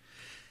 Yeah.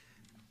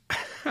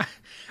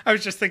 I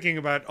was just thinking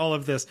about all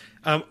of this.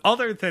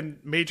 Other than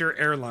major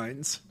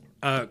airlines,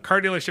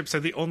 car dealerships are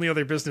the only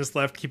other business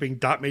left keeping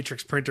dot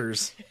matrix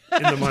printers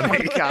in the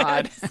money.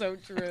 God. So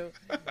true.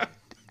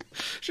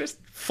 Just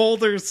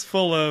folders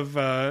full of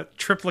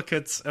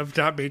triplicates of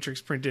dot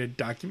matrix printed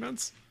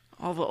documents.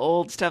 All the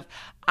old stuff.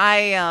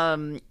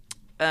 I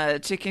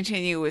to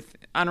continue with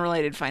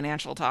unrelated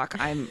financial talk,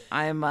 I'm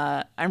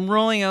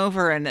rolling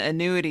over an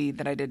annuity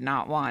that I did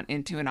not want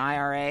into an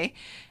IRA.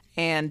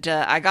 And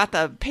I got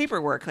the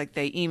paperwork, like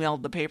they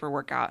emailed the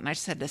paperwork out, and I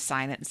just had to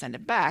sign it and send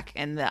it back.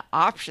 And the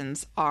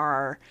options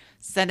are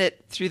send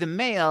it through the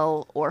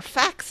mail or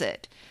fax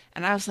it.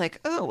 And I was like,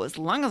 oh, as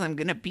long as I'm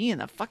going to be in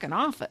the fucking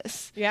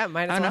office, Yeah,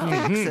 might as I'm well.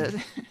 going to fax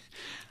it.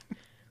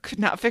 Could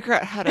not figure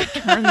out how to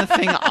turn the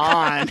thing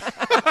on.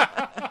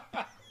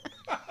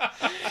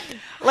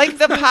 Like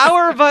the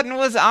power button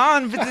was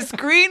on, but the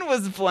screen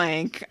was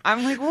blank.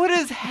 I'm like, what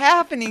is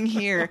happening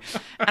here?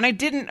 And I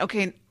didn't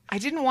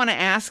want to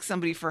ask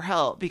somebody for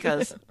help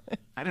because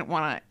I didn't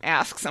want to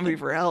ask somebody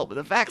for help with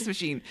a fax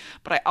machine,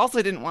 but I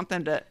also didn't want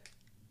them to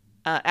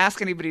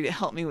ask anybody to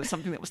help me with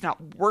something that was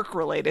not work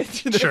related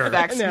to the Sure.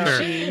 fax No.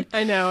 machine.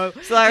 I know.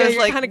 So I was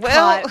you're like, kinda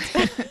well,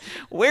 caught.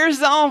 where's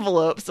the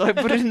envelope? So I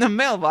put it in the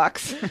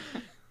mailbox.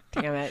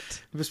 Damn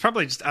it. It was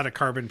probably just out of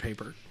carbon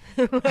paper.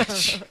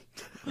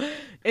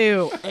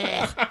 Ew.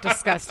 Ugh,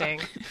 disgusting.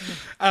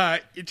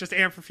 Just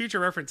and for future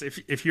reference,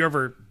 if you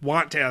ever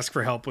want to ask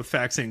for help with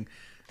faxing,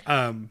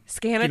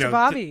 Scan it to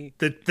Bobby.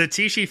 The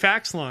Tishi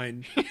fax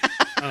line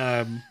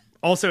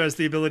also has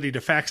the ability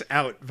to fax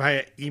out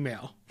via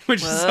email,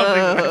 which is something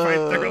that I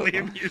find thoroughly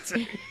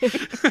amusing.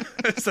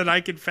 So that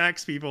I can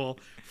fax people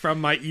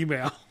from my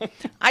email.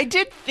 I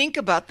did think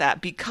about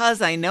that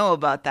because I know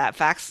about that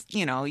fax.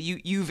 You know,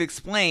 you've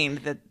explained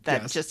that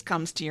Yes. just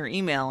comes to your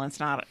email and it's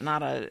not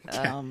a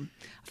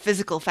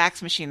physical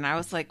fax machine. And I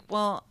was like,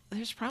 well,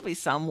 there's probably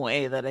some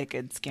way that I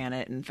could scan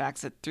it and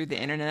fax it through the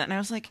internet. And I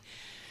was like,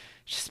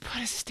 just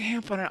put a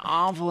stamp on an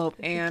envelope,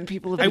 and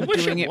people have been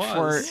wish doing it it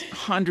for was.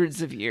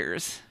 hundreds of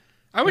years.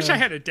 I wish I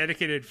had a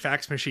dedicated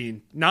fax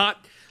machine.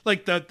 Not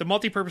like the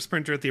multi-purpose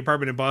printer at the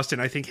apartment in Boston,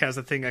 I think has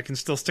a thing I can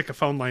still stick a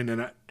phone line in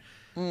it.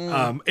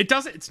 It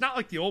doesn't. It's not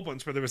like the old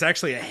ones where there was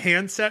actually a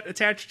handset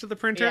attached to the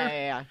printer,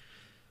 Yeah.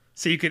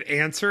 so you could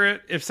answer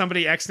it if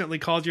somebody accidentally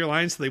called your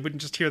line, so they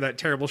wouldn't just hear that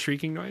terrible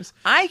shrieking noise.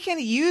 I can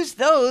use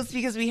those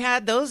because we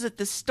had those at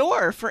the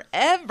store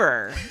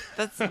forever.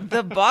 That's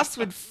the boss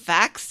would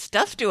fax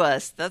stuff to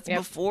us. That's Yep.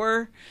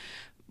 before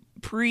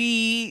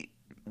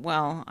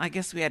well, I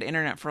guess we had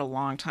internet for a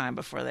long time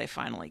before they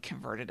finally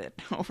converted it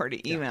over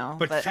to email.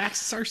 But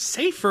faxes are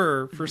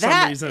safer for some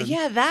that, reason.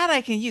 yeah, that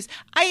I can use.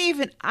 I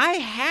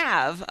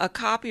have a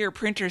copier,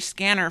 printer,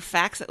 scanner,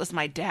 fax that was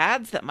my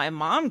dad's that my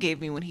mom gave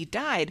me when he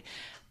died.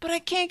 But I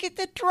can't get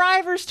the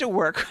drivers to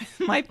work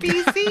with my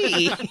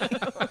PC.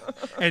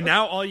 And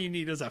now all you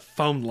need is a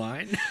phone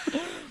line.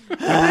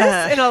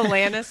 An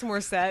Alanis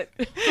Morissette.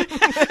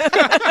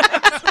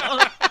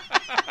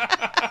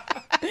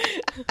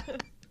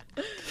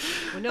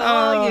 When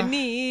all you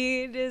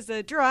need is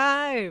a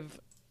drive.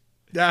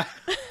 Yeah.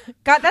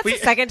 God, that's the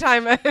second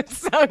time I've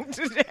sung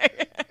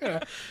today.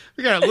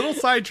 We got a little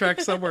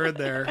sidetrack somewhere in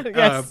there.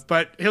 Yes.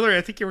 But Hillary,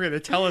 I think you were going to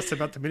tell us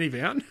about the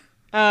minivan.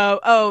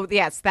 Oh,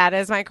 yes, that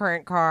is my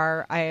current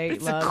car.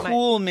 It's love a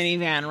cool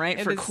minivan,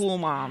 right? For is- cool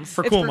moms.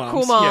 For It's cool for moms.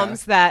 cool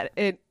moms that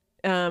it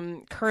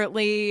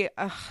currently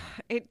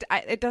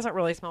it doesn't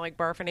really smell like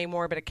barf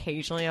anymore, but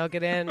occasionally I'll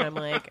get in and I'm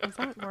like, is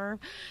that barf?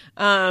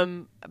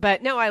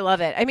 But no, I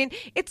love it. I mean,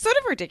 it's sort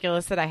of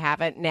ridiculous that I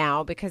have it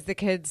now because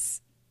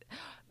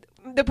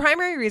the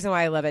primary reason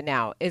why I love it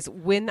now is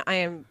when I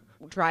am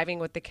driving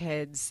with the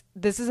kids,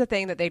 this is a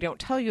thing that they don't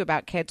tell you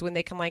about kids when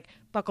they can like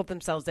buckle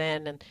themselves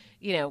in and,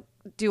 you know,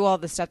 do all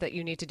the stuff that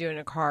you need to do in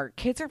a car.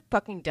 Kids are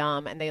fucking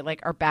dumb and they like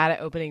are bad at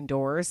opening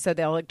doors. So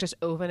they'll like just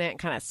open it and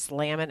kind of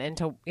slam it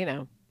into, you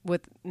know,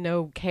 with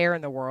no care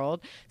in the world.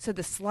 So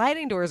the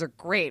sliding doors are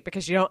great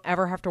because you don't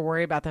ever have to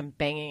worry about them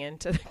banging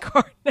into the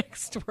car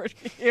next door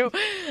to you.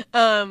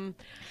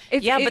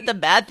 But the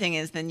bad thing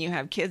is then you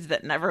have kids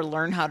that never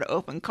learn how to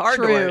open car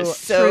true, doors.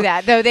 So true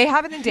that. Though they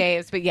have it in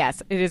Dave's, but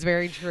yes, it is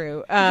very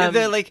true.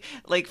 they're like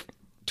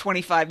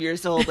 25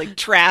 years old, like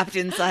trapped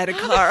inside a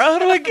car. How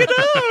do I get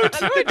out?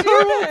 How do I do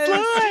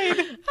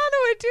this? How do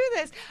I do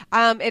this?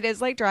 It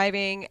is like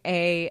driving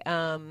a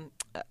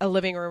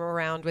living room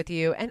around with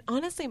you. And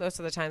honestly, most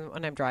of the time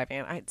when I'm driving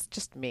it, it's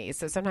just me.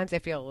 So sometimes I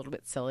feel a little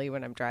bit silly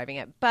when I'm driving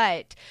it.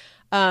 But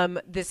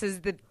this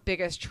is the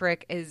biggest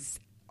trick is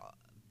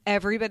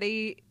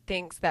everybody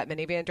thinks that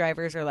minivan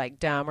drivers are like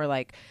dumb or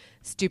like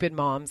stupid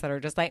moms that are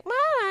just like, well,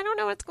 I I don't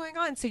know what's going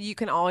on. So you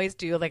can always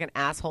do like an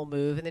asshole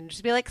move and then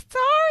just be like,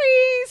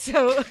 sorry.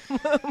 So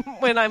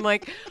when I'm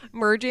like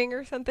merging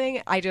or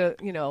something, I do,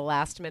 a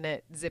last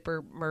minute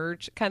zipper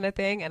merge kind of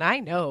thing. And I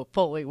know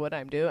fully what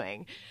I'm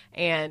doing.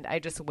 And I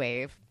just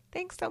wave.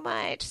 Thanks so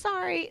much.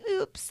 Sorry.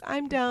 Oops.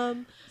 I'm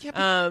dumb.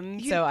 Yeah,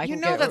 so I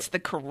can that's the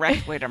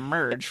correct way to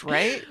merge,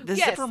 right? The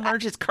Yes, zipper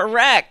merge is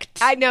correct.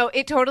 I know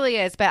it totally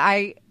is, but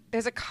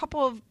there's a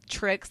couple of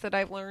tricks that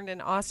I've learned in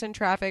Austin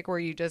traffic where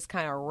you just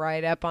kind of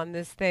ride up on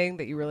this thing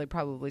that you really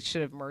probably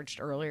should have merged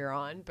earlier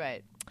on,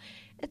 but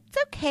it's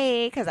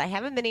okay because I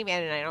have a minivan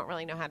and I don't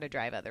really know how to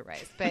drive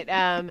otherwise. But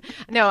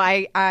no,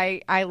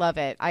 I love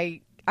it.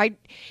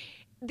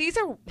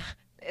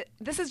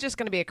 This is just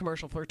going to be a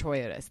commercial for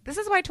Toyotas. This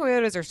is why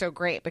Toyotas are so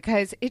great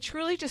because it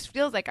truly just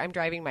feels like I'm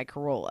driving my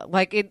Corolla.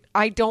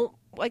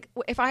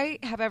 If I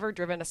have ever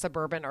driven a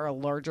Suburban or a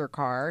larger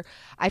car,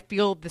 I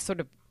feel this sort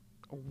of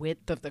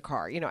width of the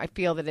car. I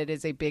feel that it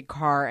is a big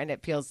car and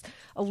it feels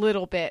a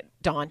little bit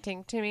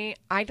daunting to me.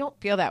 I don't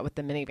feel that with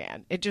the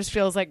minivan. It just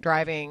feels like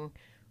driving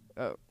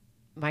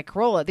my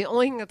Corolla. The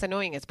only thing that's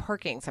annoying is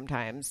parking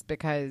sometimes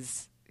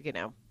because,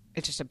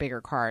 it's just a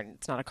bigger car and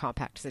it's not a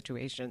compact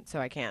situation. So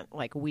I can't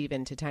like weave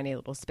into tiny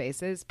little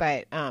spaces,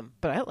 but I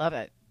love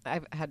it.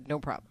 I've had no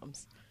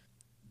problems.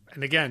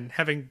 And again,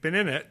 having been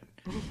in it,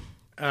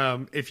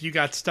 if you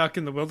got stuck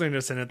in the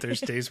wilderness in it,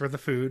 there's days worth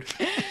of food.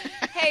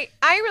 Hey,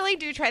 I really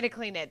do try to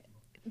clean it.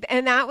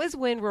 And that was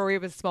when Rory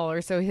was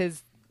smaller. So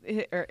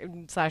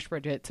 /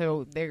 Bridget.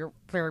 So their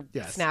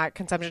Yes. snack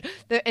consumption.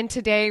 And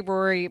today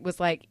Rory was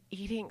like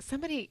eating,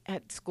 somebody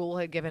at school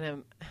had given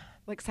him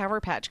like Sour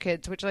Patch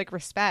Kids, which like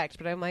respect,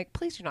 but I'm like,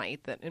 please do not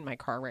eat that in my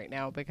car right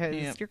now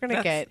because you're going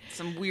to get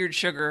some weird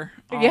sugar.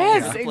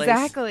 Yes,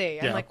 exactly.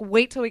 Yeah. I'm like,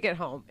 wait till we get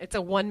home. It's a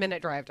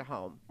 1-minute drive to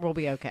home. We'll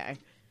be okay.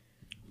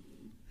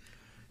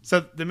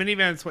 So the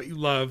minivan is what you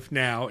love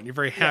now, and you're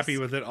very happy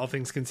with it, all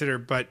things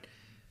considered. But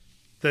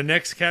the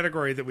next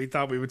category that we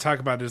thought we would talk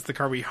about is the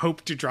car we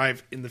hope to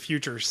drive in the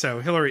future. So,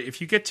 Hillary, if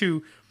you get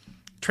to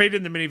trade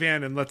in the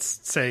minivan and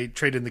let's say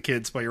trade in the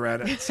kids while you're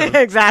at it, so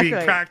Exactly.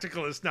 being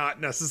practical is not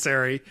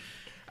necessary,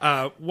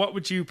 what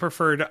would you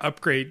prefer to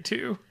upgrade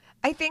to?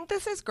 I think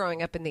this is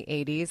growing up in the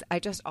 80s. I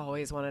just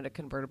always wanted a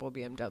convertible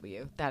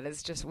BMW. That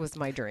was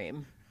my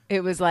dream.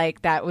 It was like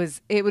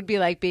it would be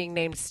like being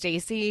named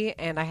Stacy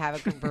and I have a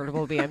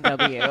convertible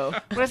BMW.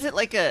 What is it,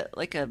 like a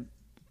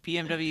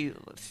BMW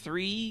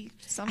 3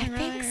 something? I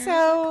think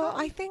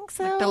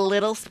so. Like the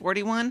little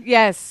sporty one?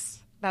 Yes.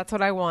 That's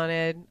what I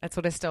wanted. That's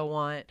what I still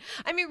want.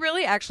 I mean,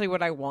 really, actually,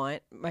 what I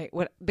want,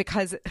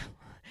 because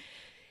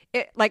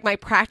like my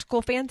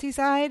practical fancy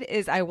side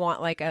is I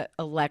want like a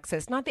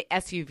Lexus, not the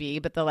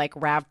SUV, but the like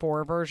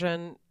RAV4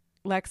 version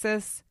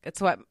Lexus. It's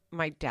what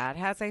my dad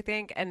has, I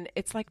think, and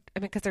it's like,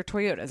 I mean, because they're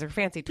Toyotas, they're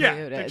fancy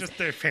Toyotas. Yeah,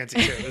 they're fancy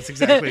Toyotas.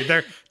 Exactly,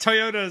 they're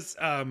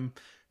Toyotas.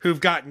 Who've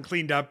gotten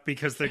cleaned up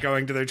because they're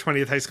going to their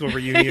 20th high school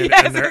reunion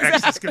Yes, and their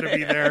ex is going to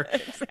be there.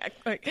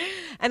 Exactly.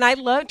 And I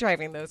love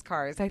driving those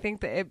cars. I think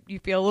that you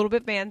feel a little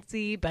bit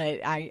fancy, but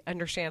I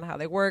understand how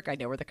they work. I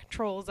know where the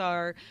controls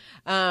are.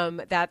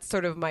 That's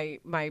sort of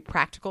my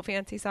practical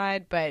fancy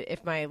side. But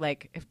if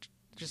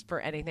just for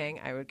anything,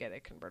 I would get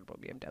a convertible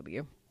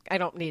BMW. I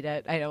don't need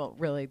it. I don't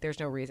really, there's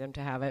no reason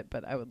to have it,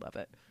 but I would love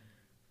it.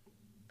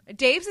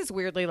 Dave's is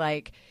weirdly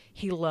like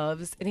he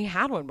loves, and he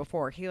had one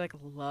before. He like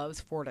loves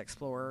Ford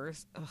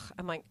Explorers. Ugh,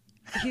 I'm like,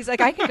 he's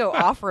like, I can go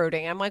off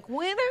roading. I'm like,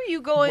 when are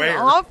you going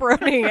off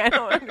roading? I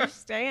don't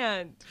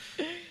understand.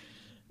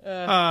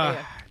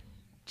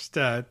 Just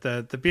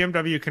the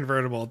BMW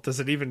convertible. Does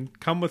it even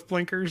come with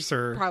blinkers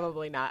or?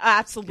 Probably not.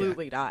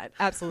 Absolutely not.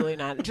 Absolutely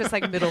not. Just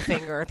like middle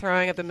finger,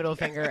 throwing up the middle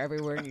finger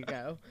everywhere you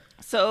go.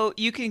 So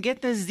you can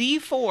get the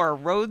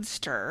Z4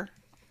 Roadster.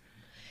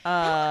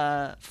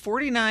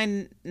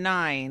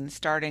 $49,900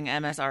 starting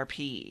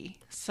MSRP.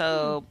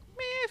 So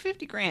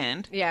 50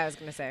 grand. Yeah, I was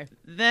gonna say.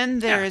 Then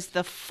there's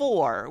the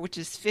 4, which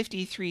is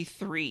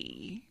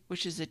 $53,300,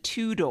 which is a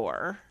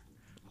 2-door.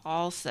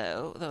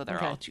 Also, though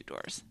they're all 2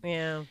 doors.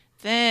 Yeah.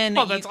 Then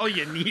that's all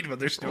you need when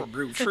there's no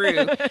roof.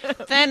 True.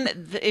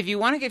 Then if you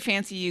want to get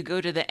fancy, you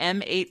go to the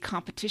M8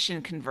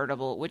 competition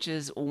convertible, which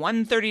is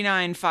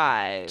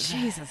 $139,500.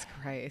 Jesus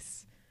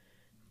Christ.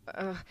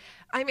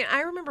 I mean,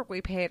 I remember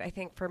we paid, I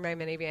think, for my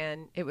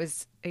minivan, it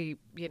was a,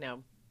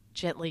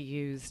 gently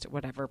used,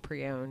 whatever,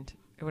 pre-owned,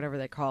 or whatever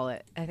they call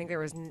it. I think there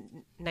was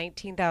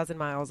 19,000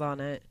 miles on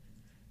it,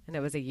 and it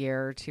was a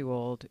year or two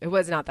old. It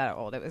was not that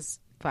old. It was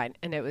fine.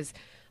 And it was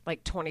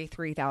like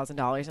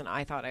 $23,000, and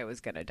I thought I was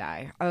going to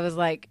die. I was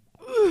like,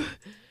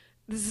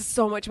 this is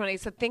so much money.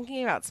 So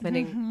thinking about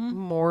spending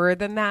more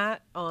than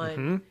that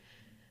on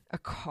a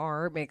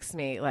car makes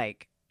me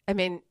like, I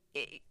mean,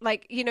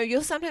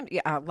 you'll sometimes,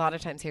 a lot of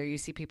times here you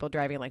see people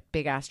driving like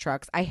big ass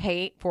trucks. I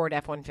hate Ford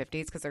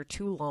F-150s because they're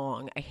too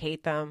long. I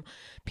hate them.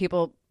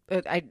 People,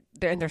 and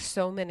there's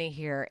so many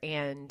here,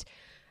 and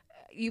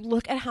you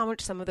look at how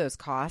much some of those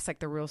cost, like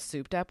the real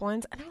souped up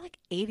ones, and they're like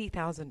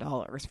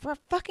 $80,000 for a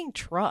fucking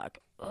truck.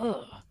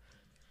 Ugh.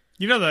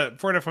 The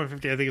Ford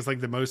F-150, I think, is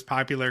like the most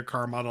popular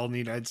car model in the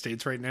United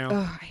States right now.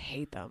 Ugh, I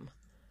hate them.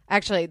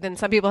 Actually, then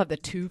some people have the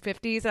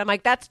 250s. And I'm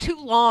like, that's too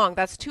long.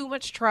 That's too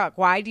much truck.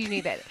 Why do you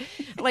need it?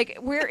 Like,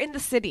 we're in the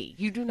city.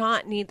 You do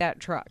not need that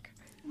truck.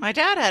 My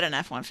dad had an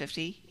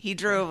F-150. He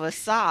drove a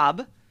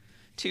Saab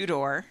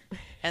 2-door,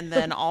 and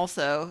then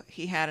also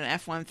he had an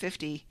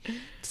F-150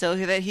 so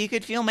that he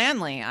could feel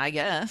manly, I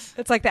guess.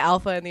 It's like the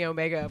alpha and the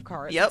omega of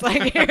cars. Yep. It's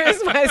like,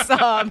 here's my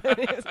Saab. And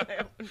here's my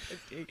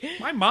F-150.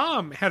 My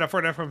mom had a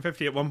Ford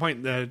F-150 at one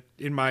point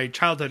in my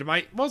childhood.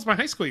 It was my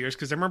high school years,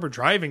 because I remember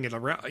driving it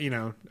around.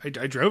 I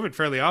drove it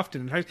fairly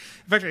often. In fact,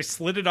 I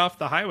slid it off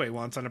the highway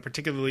once on a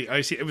particularly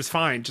icy. It was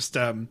fine, just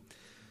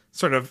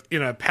sort of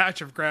in a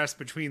patch of grass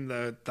between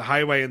the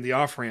highway and the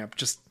off ramp.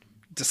 Just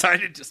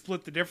decided to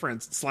split the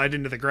difference and slide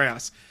into the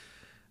grass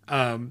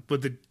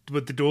with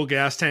the dual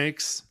gas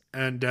tanks.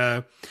 And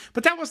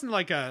but that wasn't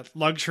like a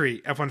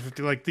luxury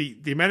F-150. Like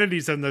the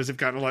amenities on those have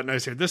gotten a lot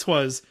nicer. This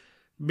was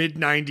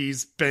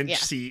mid-90s bench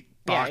seat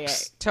box.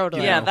 Yeah,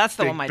 totally. Yeah, that's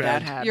the big one my bed.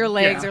 dad had. Your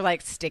legs Yeah. are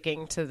like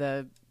sticking to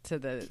the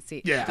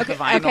seat. Yeah. Okay. The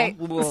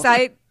vinyl.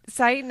 Okay.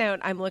 Side note,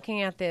 I'm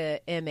looking at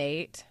the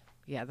M8.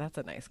 Yeah, that's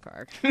a nice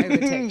car. I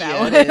would take that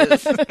one. It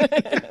is.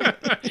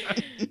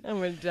 I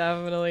would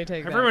definitely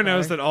take that. Everyone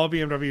knows car. that all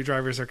BMW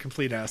drivers are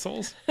complete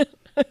assholes.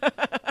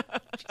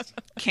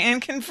 Can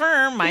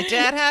confirm. My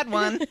dad had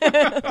one.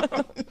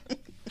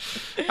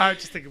 I was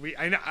just thinking,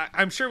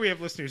 I'm sure we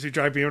have listeners who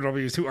drive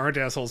BMWs who aren't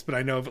assholes, but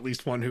I know of at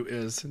least one who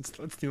is. And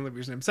that's the only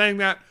reason I'm saying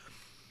that.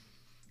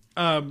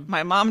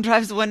 My mom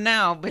drives one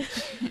now, but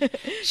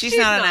she's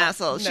not an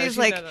asshole. No, she's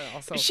not like, an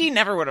asshole. she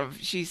never would have.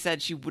 She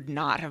said she would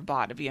not have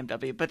bought a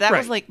BMW, but that Right.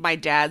 was like my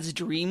dad's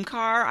dream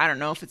car. I don't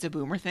know if it's a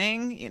boomer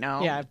thing,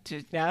 Yeah.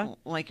 Yeah.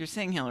 like you're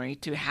saying, Hillary,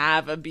 to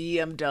have a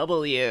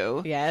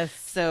BMW. Yes.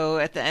 So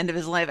at the end of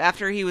his life,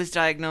 after he was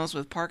diagnosed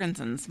with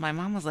Parkinson's, my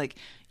mom was like,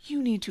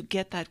 "You need to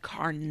get that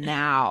car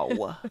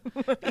now,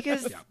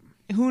 because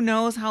who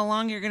knows how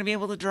long you're going to be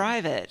able to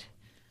drive it."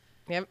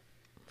 Yep.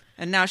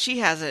 And now she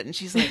has it, and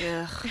she's like,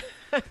 "Ugh,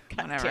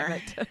 whatever."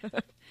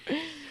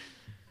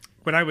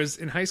 When I was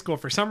in high school,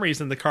 for some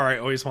reason, the car I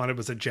always wanted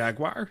was a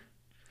Jaguar.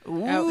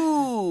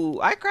 Ooh,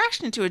 I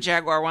crashed into a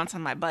Jaguar once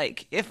on my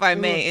bike, if I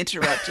may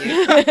interrupt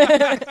you.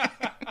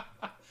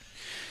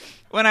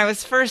 When I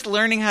was first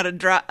learning how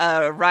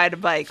to ride a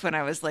bike, when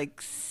I was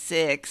like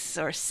 6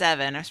 or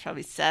 7, I was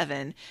probably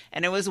 7,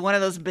 and it was one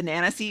of those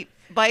banana seat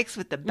bikes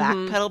with the back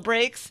pedal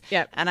brakes.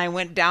 Yep. And I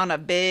went down a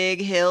big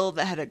hill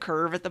that had a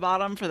curve at the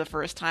bottom for the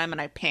first time,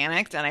 and I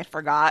panicked and I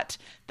forgot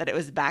that it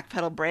was back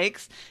pedal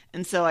brakes.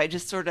 And so I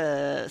just sort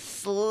of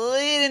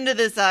slid into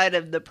the side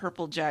of the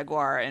purple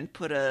Jaguar and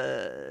put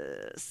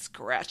a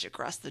scratch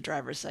across the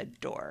driver's side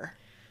door.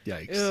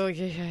 Yikes. Oh,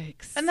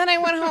 yikes. And then I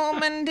went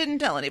home and didn't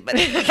tell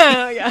anybody.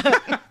 Yeah.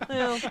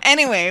 Well,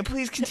 Anyway,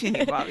 please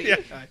continue, Bobby. Yeah,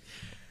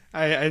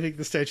 I think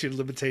the statute of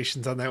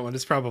limitations on that one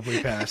is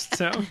probably passed,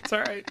 so it's all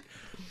right.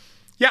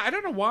 Yeah, I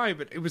don't know why,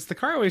 but it was the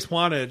car I always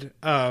wanted.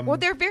 well,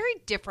 they're very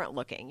different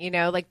looking,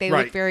 like they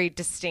Right. look very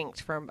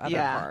distinct from other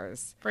Yeah.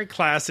 cars. Very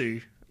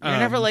classy. You're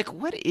never like,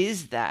 what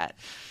is that?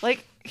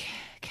 Like,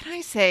 can I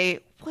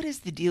say, what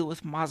is the deal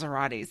with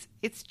Maseratis?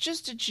 It's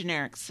just a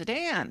generic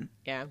sedan.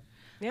 Yeah. I'm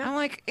Yeah.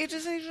 like, it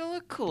just needs to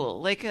look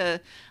cool. Like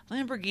a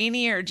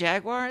Lamborghini or a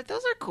Jaguar,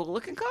 those are cool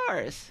looking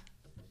cars.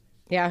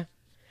 Yeah.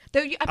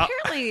 Though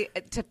apparently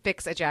to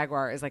fix a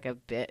Jaguar is like a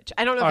bitch.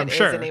 I don't know if I'm it is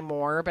sure.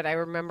 anymore, but I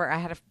remember I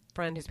had a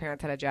friend whose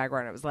parents had a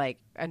Jaguar and it was like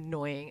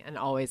annoying and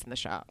always in the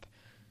shop.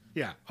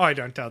 Yeah. Oh, I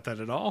don't doubt that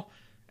at all.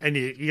 And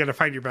you got to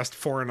find your best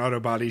foreign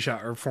auto body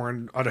shop or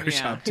foreign auto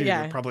shop too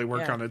Yeah. to probably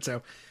work Yeah. on it.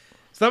 So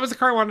that was the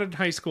car I wanted in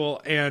high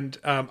school, and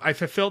I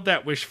fulfilled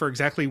that wish for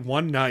exactly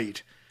one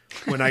night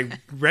when I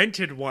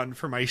rented one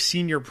for my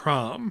senior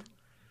prom.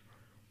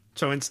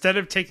 So instead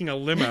of taking a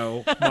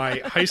limo,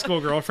 my high school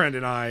girlfriend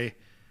and I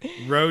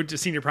rode to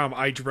senior prom.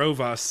 I drove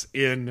us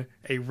in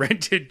a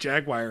rented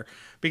Jaguar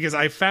because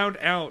I found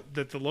out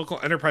that the local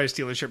Enterprise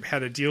dealership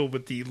had a deal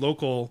with the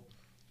local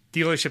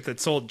dealership that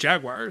sold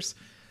Jaguars,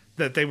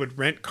 that they would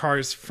rent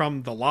cars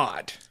from the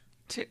lot.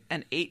 To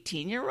an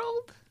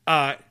 18-year-old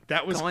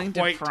That was going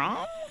quite to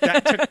prom?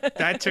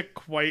 that took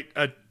quite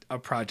a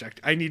project.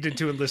 I needed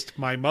to enlist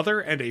my mother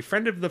and a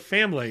friend of the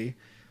family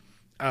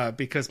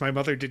because my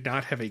mother did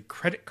not have a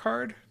credit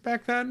card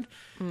back then.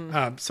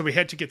 So we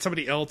had to get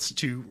somebody else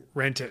to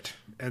rent it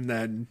and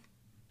then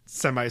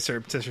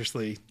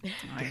semi-surreptitiously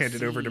hand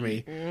it over to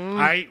me.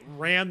 I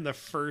ran the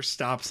first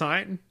stop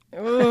sign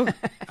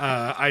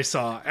I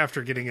saw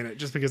after getting in it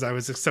just because I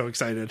was so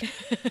excited.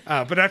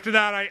 But after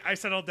that, I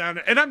settled down.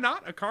 And I'm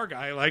not a car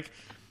guy. Like,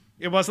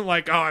 it wasn't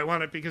like, oh, I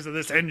want it because of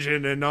this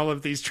engine and all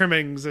of these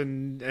trimmings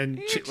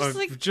and just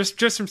like,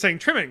 just from saying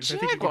trimmings. I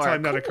think you can Jaguar, tell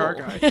I'm not a car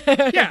cool.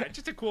 guy. Yeah,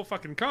 just a cool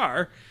fucking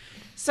car.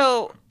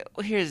 So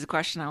here's the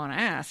question I want to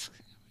ask: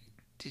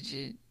 Did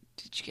you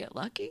get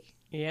lucky?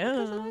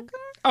 Yeah.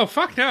 Oh,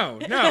 fuck no.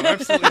 No,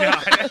 absolutely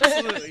not.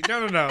 Absolutely.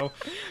 No.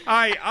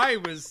 I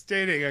was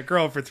dating a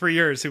girl for 3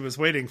 years who was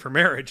waiting for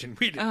marriage, and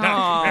we did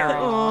not get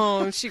married.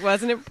 Oh, she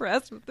wasn't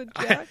impressed with the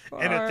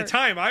Jaguar. And at the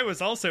time, I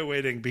was also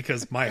waiting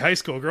because my high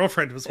school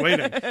girlfriend was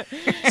waiting.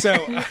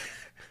 So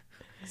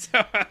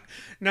So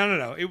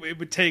no. It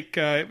would take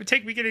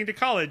me getting to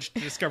college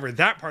to discover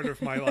that part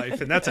of my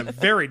life, and that's a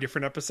very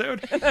different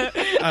episode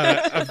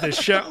of this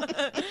show.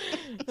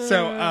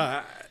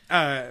 So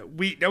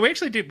we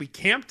actually did. We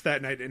camped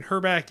that night in her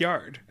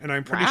backyard, and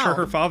I'm pretty sure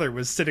her father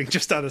was sitting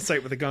just out of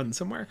sight with a gun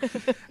somewhere.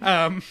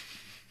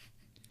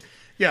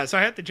 Yeah, so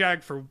I had the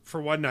Jag for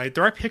one night.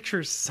 There are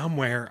pictures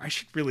somewhere. I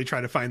should really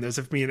try to find those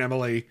of me and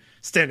Emily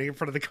standing in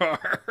front of the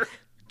car.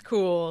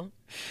 Cool.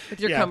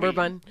 With your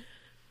cummerbund.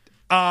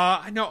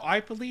 No, I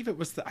believe it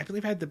was I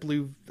believe I had the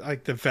blue,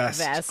 like the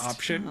vest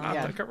option,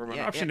 not the cummerbund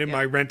option in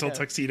my rental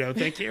tuxedo.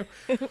 Thank you.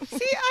 See,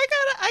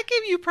 I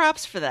give you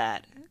props for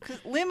that. 'Cause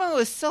limo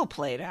is so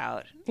played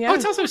out. Yeah. Oh,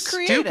 it's also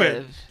Creative.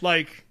 stupid.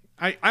 Like,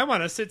 I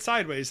want to sit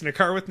sideways in a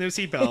car with no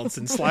seatbelts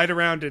and slide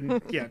around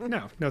and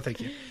no,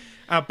 thank you.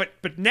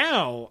 But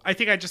now I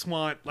think I just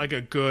want like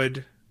a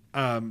good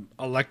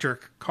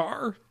electric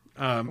car.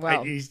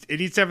 It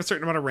needs to have a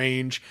certain amount of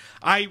range.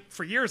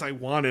 For years I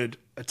wanted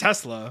a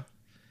Tesla,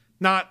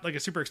 not like a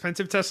super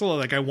expensive Tesla.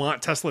 Like I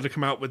want Tesla to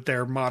come out with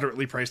their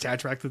moderately priced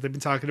hatchback that they've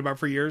been talking about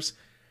for years.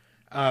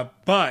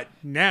 But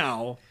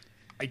now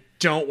I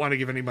don't want to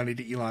give any money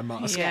to Elon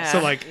Musk. Yeah.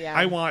 So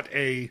I want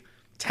a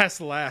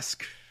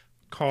Tesla-esque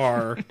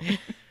car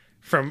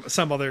from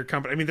some other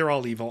company. I mean, they're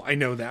all evil. I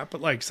know that,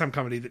 but like some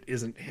company that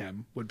isn't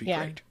him would be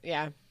great.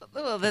 Yeah.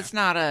 Well, that's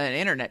not an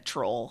internet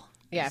troll.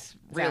 Yeah, It's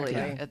really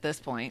exactly. at this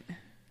point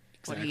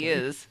what Exactly. he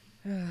is.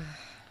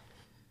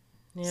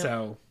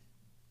 So,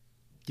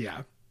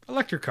 yeah,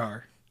 electric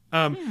car.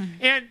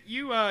 And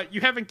you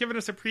haven't given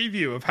us a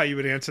preview of how you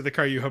would answer the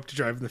car you hope to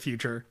drive in the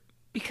future.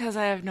 Because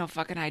I have no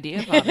fucking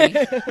idea, Bobby.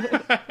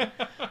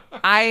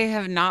 I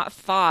have not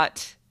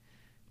thought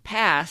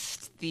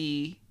past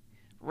the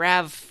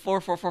RAV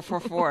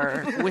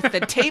 44444 with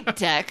the tape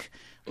deck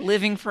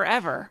living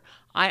forever.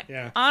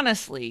 I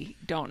honestly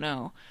don't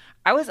know.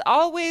 I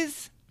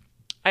always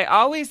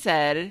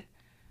said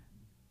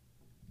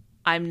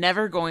I'm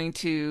never going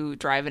to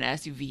drive an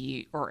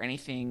SUV or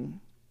anything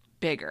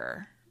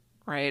bigger,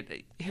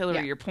 right?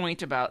 Hillary, your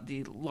point about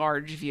the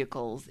large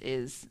vehicles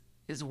is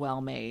well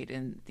made,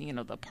 and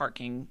the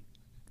parking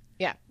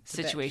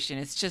situation,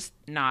 it's just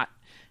not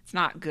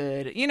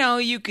good.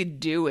 You could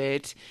do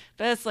it,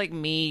 but it's like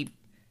me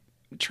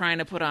trying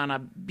to put on a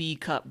B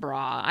cup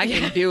bra. I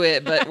can do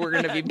it, but we're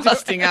going to be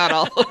busting out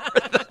all over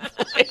the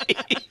place.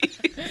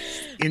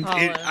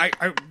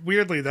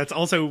 Weirdly, that's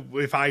also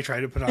if I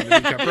try to put on a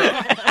makeup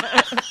bra.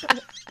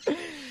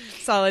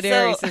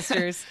 Solidarity,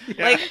 sisters.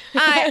 Like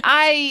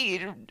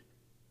I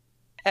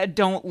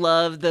don't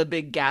love the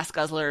big gas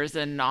guzzlers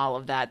and all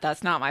of that.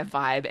 That's not my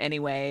vibe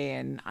anyway,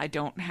 and I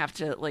don't have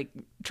to like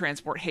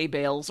transport hay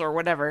bales or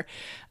whatever.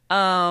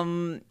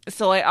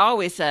 So I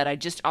always said I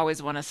just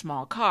always want a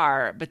small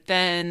car, but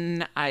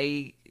then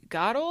I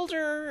got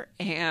older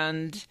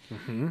and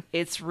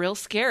it's real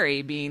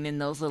scary being in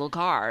those little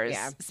cars,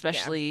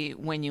 especially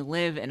when you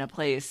live in a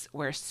place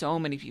where so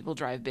many people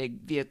drive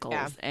big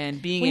vehicles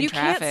and being in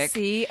traffic.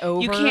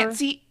 You can't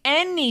see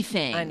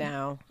anything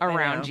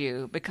around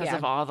you because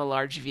of all the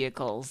large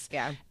vehicles.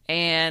 Yeah.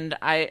 And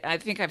I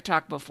think I've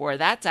talked before,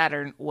 that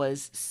Saturn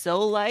was so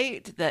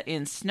light that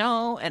in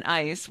snow and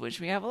ice, which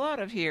we have a lot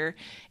of here,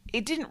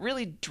 it didn't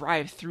really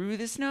drive through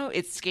the snow.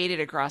 It skated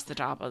across the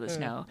top of the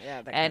snow.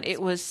 Yeah, and it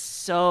was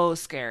so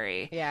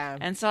scary. Yeah.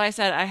 And so I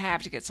said, I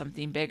have to get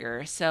something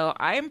bigger. So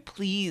I'm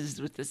pleased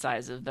with the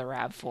size of the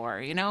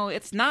RAV4.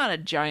 It's not a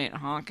giant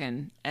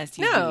honking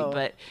SUV,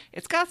 but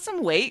it's got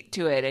some weight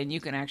to it and you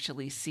can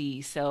actually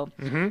see. So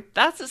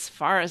that's as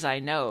far as I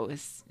know.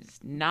 It's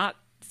not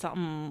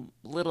some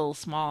little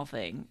small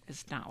thing.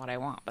 It's not what I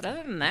want. But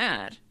other than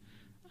that,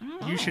 I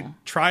don't know. You should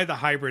try the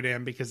hybrid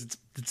M because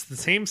it's the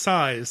same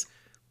size,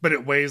 but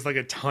it weighs like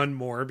a ton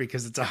more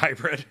because it's a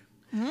hybrid.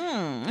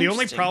 The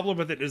only problem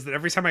with it is that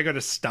every time I go to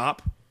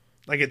stop,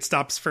 like it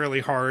stops fairly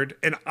hard,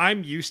 and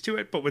I'm used to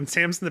it, but when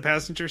Sam's in the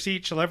passenger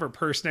seat, she'll have her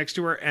purse next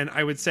to her, and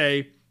I would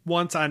say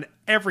once on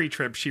every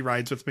trip she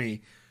rides with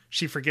me,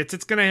 she forgets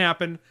it's going to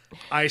happen.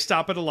 I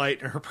stop at a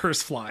light and her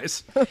purse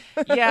flies.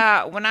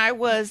 Yeah, when I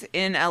was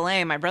in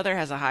LA, my brother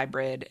has a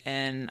hybrid,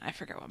 and I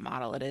forget what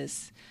model it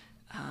is.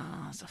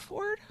 It's a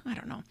Ford? I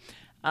don't know.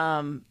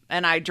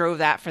 And I drove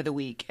that for the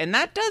week. And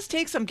that does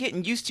take some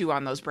getting used to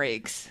on those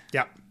brakes.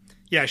 Yeah.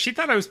 Yeah, she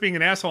thought I was being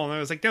an asshole, and I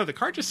was like, no, the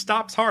car just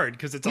stops hard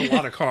because it's a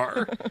lot of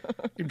car.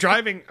 I'm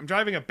driving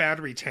a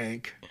battery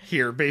tank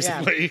here,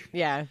 basically.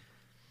 Yeah.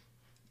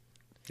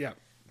 Yeah.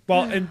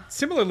 Well, and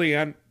similarly,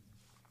 on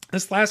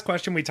this last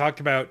question we talked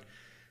about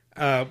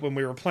when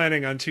we were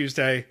planning on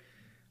Tuesday,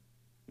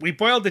 we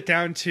boiled it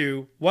down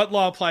to what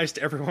law applies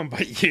to everyone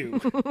but you,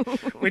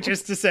 which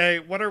is to say,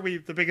 what are we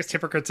the biggest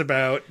hypocrites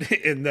about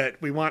in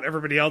that we want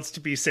everybody else to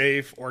be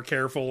safe or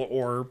careful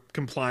or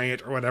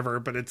compliant or whatever,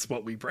 but it's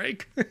what we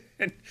break.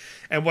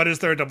 and what is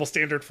there a double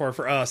standard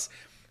for us?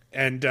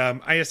 And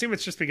I assume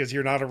it's just because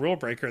you're not a rule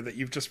breaker that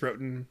you've just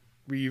written.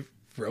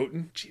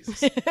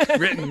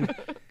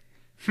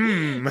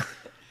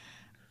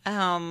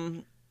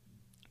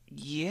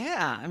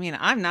 Yeah, I mean,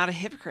 I'm not a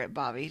hypocrite,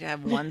 Bobby, to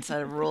have one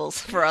set of rules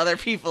for other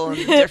people and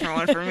a different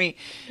one for me.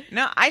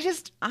 No, I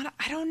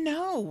don't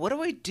know. What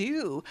do I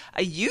do?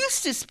 I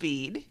used to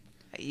speed,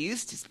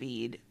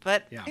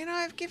 but, Yeah.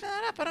 I've given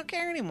that up. I don't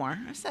care anymore.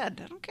 I said,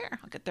 I don't care.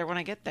 I'll get there when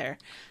I get there.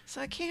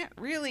 So I can't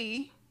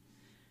really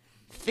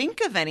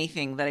think of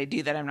anything that I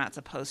do that I'm not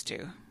supposed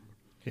to.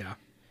 Yeah.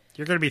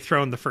 You're going to be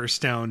throwing the first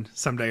stone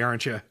someday,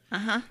 aren't you?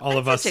 Uh-huh. All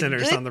of us Such a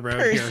sinners good on the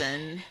road here.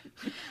 person.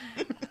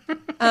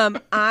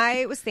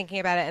 I was thinking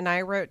about it, and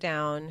I wrote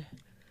down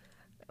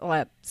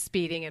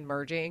speeding and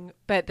merging.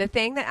 But the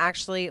thing that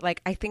actually,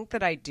 like, I think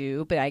that I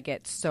do, but I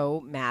get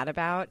so mad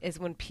about is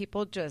when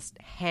people just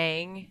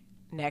hang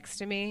next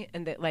to me,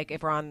 and that, like,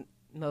 if we're on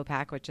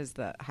Mopac, which is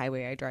the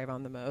highway I drive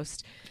on the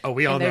most. Oh,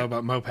 we all they're- know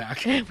about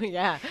Mopac.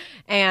 Yeah,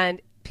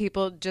 and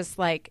people just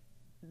like.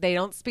 They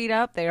don't speed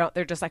up.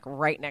 They're just like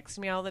right next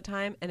to me all the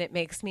time. And it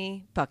makes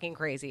me fucking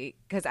crazy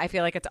because I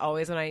feel like it's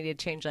always when I need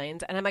to change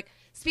lanes. And I'm like,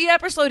 speed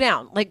up or slow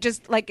down. Like,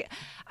 just like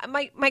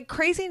my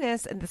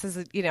craziness. And this is,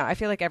 I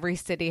feel like every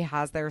city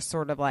has their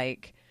sort of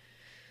like,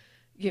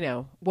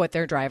 what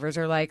their drivers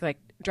are like. Like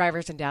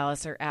drivers in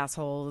Dallas are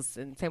assholes,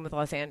 and same with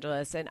Los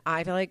Angeles. And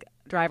I feel like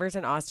drivers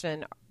in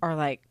Austin are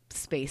like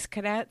space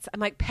cadets. I'm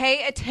like,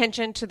 pay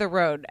attention to the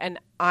road. And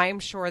I'm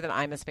sure that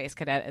I'm a space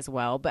cadet as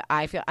well. But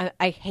I feel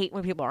I hate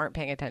when people aren't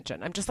paying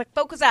attention. I'm just like,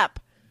 focus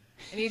up.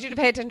 I need you to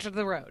pay attention to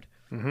the road.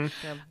 Mm-hmm.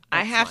 So,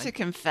 I have fine. to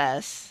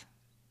confess,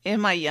 in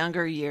my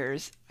younger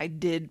years, I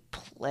did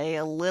play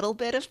a little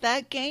bit of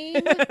that game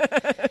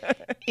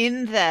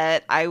in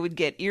that I would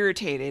get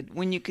irritated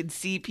when you could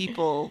see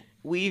people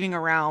weaving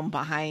around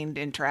behind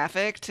in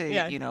traffic to,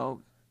 Yeah.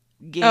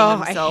 gain I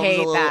themselves a hate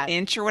little that.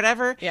 inch or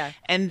whatever. Yeah.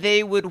 And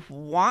they would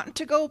want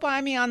to go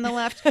by me on the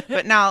left.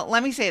 But now,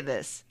 let me say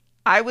this.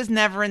 I was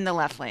never in the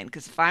left lane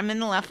because if I'm in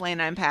the left lane,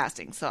 I'm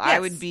passing. So I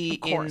Yes, would be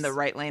of in course. the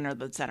right lane or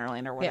the center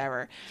lane or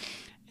whatever.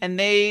 And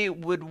they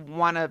would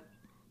want to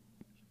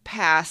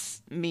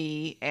pass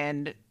me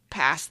and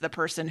pass the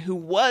person who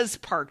was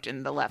parked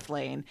in the left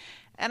lane.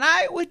 And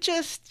I would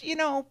just,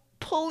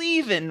 pull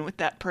even with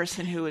that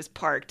person who was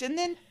parked and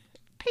then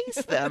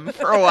pace them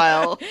for a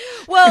while.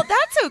 Well,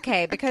 that's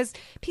okay because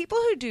people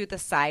who do the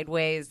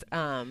sideways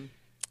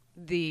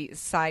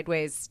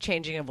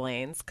changing of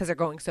lanes because they're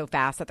going so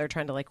fast that they're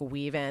trying to like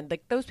weave in,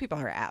 like those people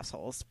are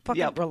assholes. Fucking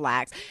Yep.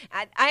 relax.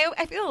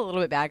 I feel a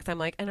little bit bad because I'm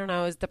like, I don't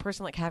know, is the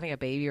person like having a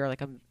baby or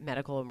like a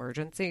medical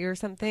emergency or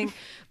something?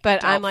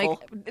 But I'm like,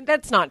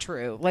 that's not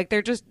true. Like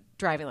they're just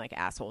driving like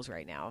assholes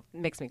right now. It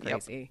makes me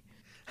crazy.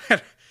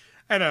 I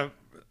had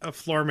a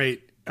floor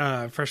mate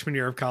freshman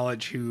year of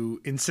college who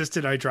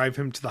insisted I drive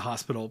him to the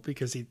hospital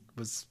because he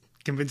was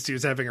convinced he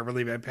was having a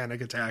really bad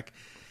panic attack.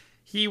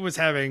 He was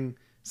having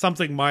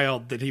something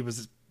mild that he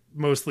was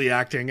mostly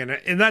acting,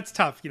 and that's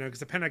tough,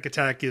 because a panic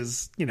attack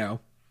is,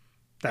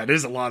 that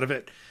is a lot of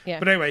it. Yeah.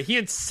 But anyway, he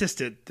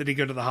insisted that he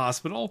go to the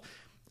hospital,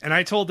 and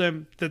I told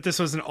him that this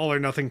was an all or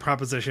nothing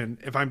proposition.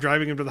 If I'm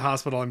driving him to the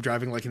hospital, I'm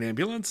driving like an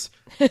ambulance.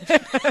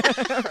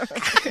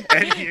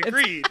 And he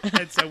agreed.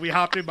 And so we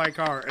hopped in my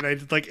car, and I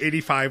did like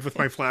 85 with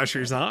my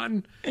flashers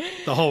on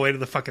the whole way to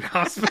the fucking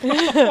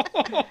hospital.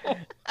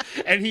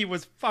 And he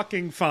was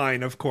fucking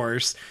fine, of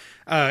course.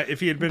 If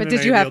he had been But in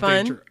did you any have real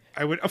fun? danger,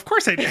 I would. Of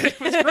course I did. It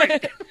was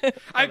great.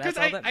 Because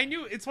all that- I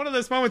knew it's one of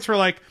those moments where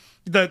like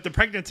the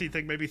pregnancy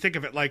thing made me think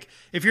of it. Like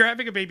if you're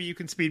having a baby, you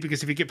can speed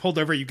because if you get pulled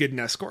over, you get an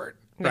escort,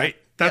 right?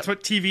 That's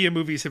what TV and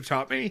movies have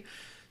taught me.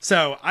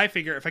 So I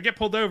figure if I get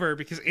pulled over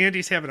because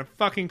Andy's having a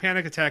fucking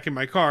panic attack in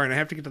my car and I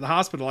have to get to the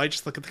hospital, I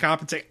just look at the cop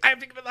and say, I have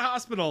to get to the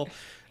hospital.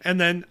 And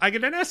then I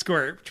get an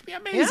escort, which would be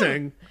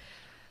amazing.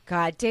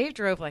 God, Dave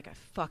drove like a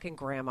fucking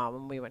grandma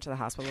when we went to the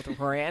hospital with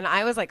Rory, and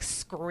I was like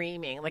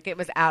screaming, like it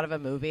was out of a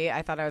movie.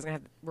 I thought I was gonna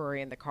have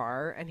Rory in the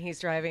car, and he's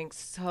driving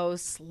so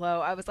slow.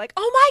 I was like,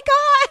 "Oh my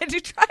god,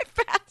 you drive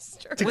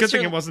faster!" It's a good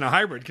thing it wasn't a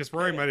hybrid because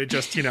Rory might have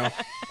just, If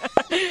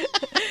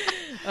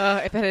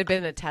it had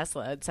been a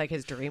Tesla, it's like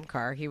his dream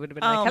car. He would have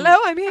been like, "Hello,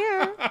 I'm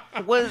here."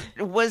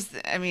 Was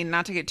I mean,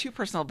 not to get too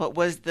personal, but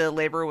was the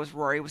labor with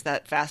Rory, was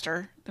that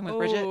faster than with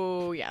Bridget?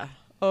 Oh yeah.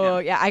 Oh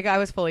yeah. I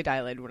was fully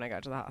dilated when I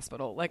got to the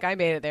hospital. Like I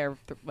made it there,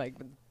 like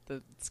with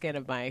the skin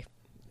of my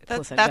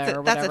placenta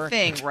or That's whatever. a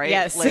thing, right?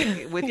 Yes.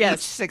 Like with Yes.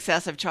 each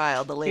successive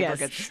child, the labor Yes.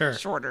 gets Sure.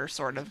 shorter,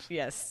 sort of.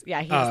 Yes.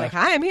 Yeah. He was like,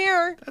 "Hi, I'm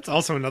here." that's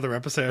also another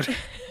episode.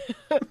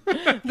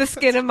 The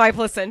skin of my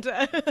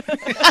placenta.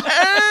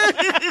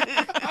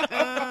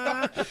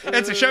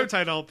 It's a show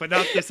title, but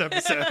not this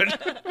episode.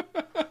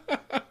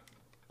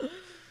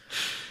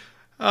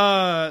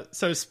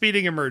 So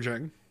speeding and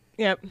merging.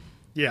 Yep.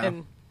 Yeah.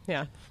 And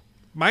yeah.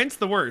 Mine's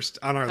the worst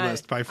on our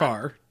list by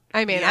far.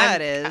 I mean, Yeah,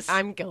 I'm, it is.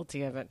 I'm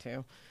guilty of it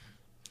too.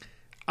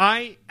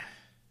 I'm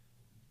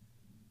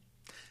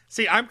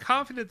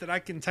confident that I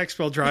can text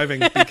while driving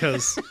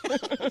because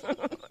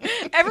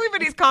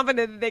Everybody's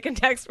confident that they can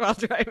text while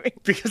driving.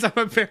 I'm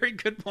a very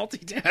good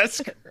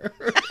multitasker.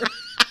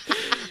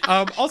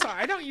 Also,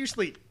 I don't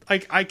usually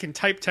I can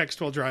type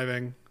text while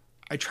driving.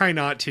 I try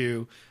not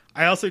to.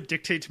 I also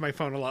dictate to my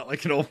phone a lot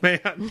like an old man.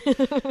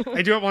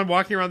 I do it while I'm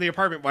walking around the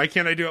apartment. Why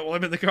can't I do it while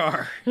I'm in the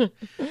car?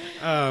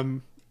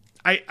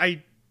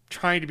 I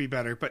trying to be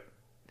better, but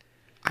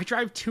I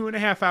drive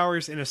 2.5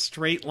 hours in a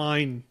straight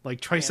line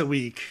like twice a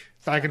week,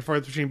 back and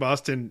forth between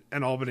Boston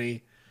and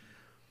Albany.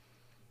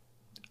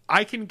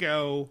 I can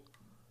go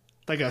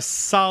like a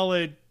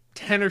solid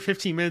 10 or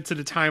 15 minutes at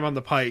a time on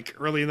the Pike,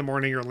 early in the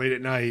morning or late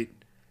at night,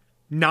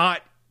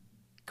 not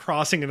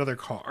crossing another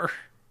car.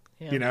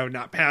 Yeah. You know,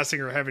 not passing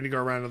or having to go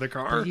around another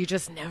car. But you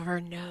just never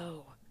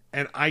know.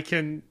 And I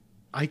can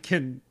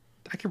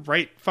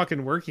write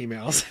fucking work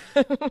emails.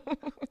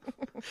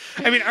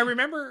 I mean, I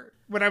remember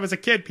when I was a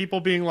kid,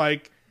 people being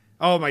like,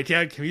 "Oh, my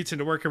dad commutes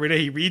into work every day.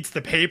 He reads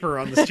the paper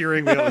on the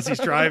steering wheel as he's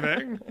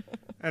driving."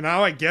 And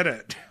now I get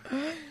it.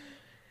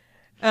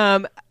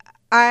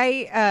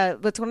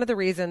 That's one of the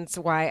reasons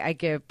why I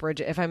give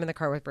Bridget, if I'm in the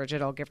car with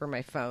Bridget, I'll give her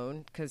my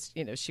phone because,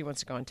 you know, she wants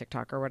to go on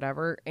TikTok or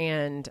whatever.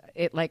 And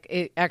it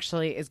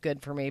actually is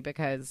good for me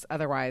because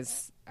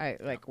otherwise I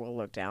will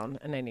look down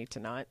and I need to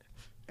not.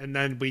 And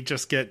then we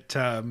just get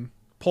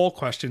poll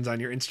questions on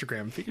your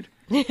Instagram feed.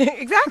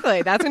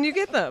 Exactly. That's when you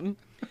get them.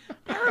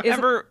 I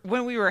remember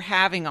when we were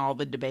having all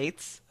the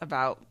debates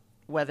about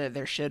whether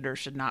there should or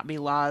should not be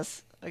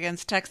laws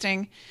against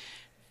texting.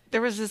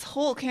 There was this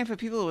whole camp of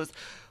people who was,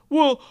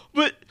 well,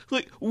 but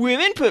like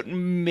women put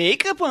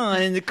makeup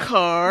on in the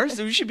car,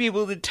 so we should be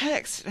able to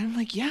text. And I'm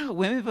like, yeah,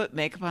 women put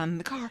makeup on in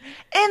the car,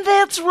 and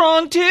that's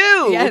wrong too.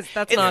 Yes,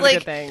 that's not like, a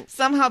good thing.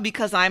 Somehow,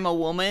 because I'm a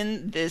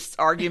woman, this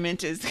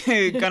argument is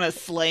gonna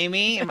slay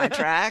me in my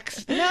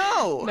tracks.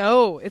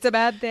 No, it's a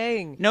bad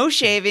thing. no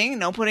shaving,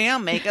 no putting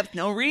on makeup,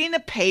 no reading the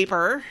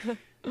paper.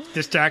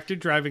 Distracted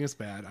driving is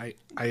bad.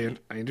 I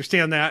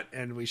understand that,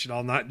 and we should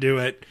all not do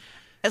it.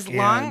 As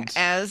long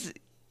as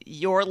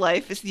your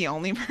life is the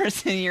only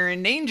person you're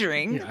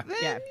endangering, then,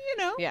 you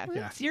know,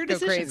 it's your Go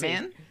decision, crazy.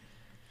 man.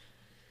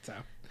 So,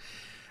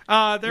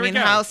 I there mean, we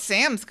go. how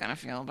Sam's gonna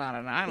feel about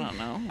it, I don't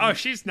know. Oh,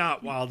 she's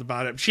not wild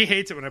about it. She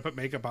hates it when I put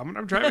makeup on when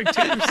I'm driving too.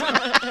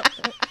 So.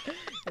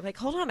 You're like,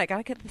 hold on, I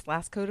gotta get this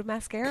last coat of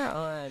mascara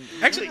on.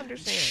 You Actually, don't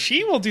understand.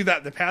 she will do that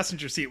in the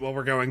passenger seat while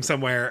we're going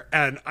somewhere,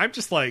 and I'm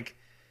just like,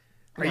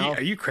 No.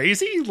 are you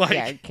crazy? Like,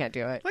 Yeah, you can't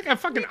do it. like a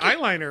fucking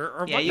eyeliner,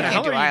 or Yeah, what you the can't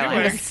hell do are you eyeliner. You're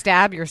doing? gonna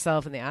stab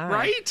yourself in the eye.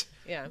 Right?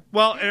 Yeah.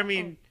 Well, I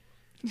mean,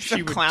 she Some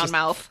would clown just,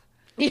 mouth.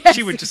 Yes,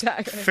 she would just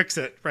exactly. fix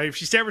it, right? If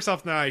she stabbed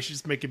herself in the eye, she's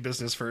just making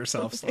business for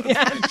herself. So.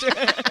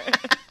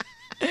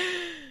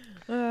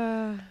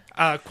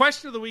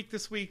 Question of the week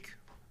this week.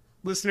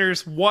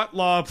 Listeners, what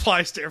law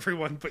applies to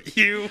everyone but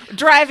you?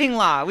 Driving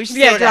law. We should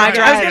Yeah, say that.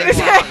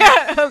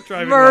 driving law.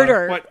 Driving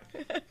Murder.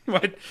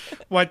 law.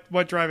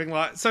 What driving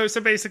law? So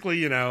basically,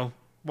 you know,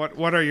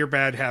 what are your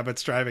bad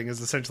habits driving is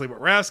essentially what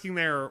we're asking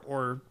there,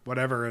 or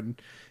whatever. And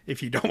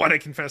if you don't want to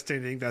confess to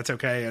anything, that's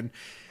okay.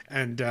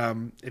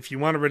 And if you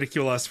want to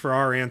ridicule us for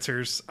our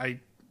answers,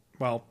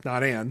 well,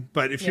 not Anne,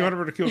 but if you want to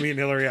ridicule me and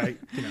Hillary,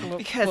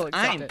 Because We'll accept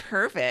I'm it.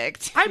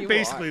 perfect. I'm You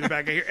basically the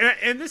bad guy here.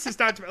 And this is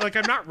not, like,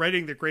 I'm not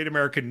writing the great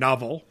American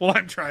novel while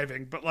I'm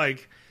driving, but,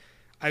 like,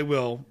 I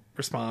will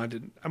respond.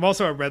 And I'm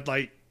also a red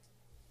light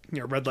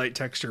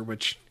texter,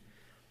 which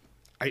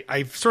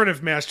I've sort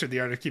of mastered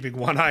the art of keeping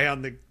one eye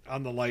on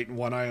the light and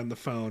one eye on the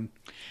phone.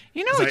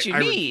 You know what you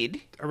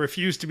need? I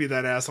refuse to be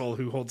that asshole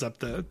who holds up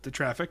the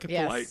traffic at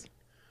the light.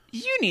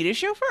 You need a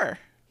chauffeur.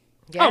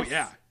 Yes. Oh,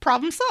 yeah.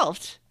 Problem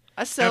solved.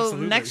 So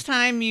Absolutely. next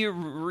time you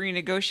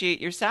renegotiate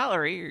your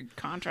salary, your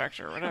contract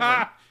or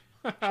whatever,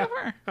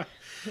 chauffeur.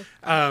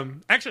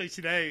 Actually,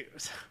 today,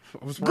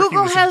 I was working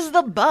Google this- has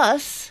the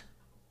bus.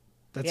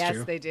 That's Yes,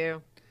 true. they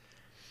do.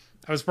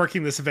 I was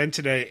working this event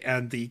today,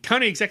 and the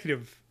county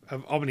executive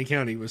of Albany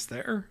County was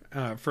there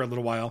for a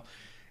little while.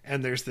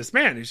 And there's this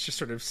man who's just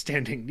sort of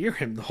standing near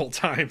him the whole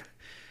time.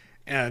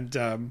 And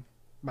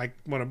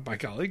one of my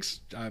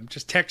colleagues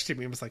just texted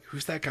me and was like,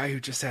 "Who's that guy who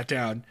just sat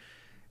down?"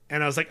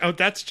 And I was like, "Oh,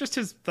 that's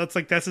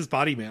his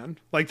body man.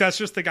 Like, that's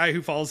just the guy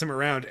who follows him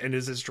around and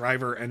is his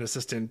driver and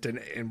assistant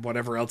and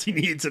whatever else he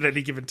needs at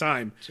any given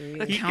time."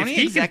 The If county he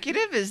can-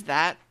 executive is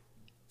that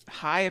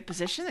high a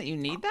position that you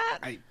need that?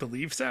 I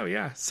believe so,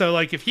 yeah. So,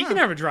 like, if he can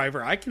have a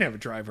driver, I can have a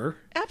driver.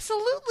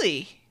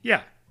 Absolutely.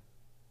 Yeah.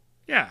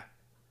 Yeah.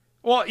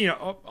 Well, you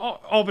know,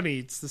 Albany,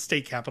 it's the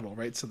state capital,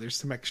 right? So there's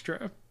some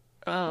extra.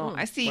 Oh,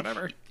 I see.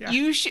 Whatever. Yeah.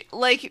 You should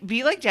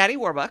be like Daddy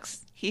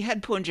Warbucks. He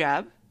had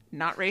Punjab,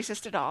 not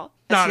racist at all.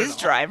 Not As at his all.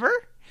 driver.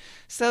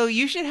 So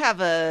you should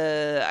have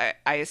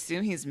I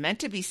assume he's meant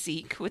to be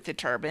Sikh with the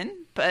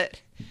turban,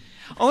 but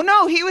oh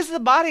no, he was the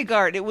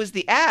bodyguard. It was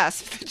the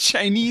the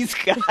Chinese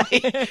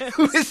guy,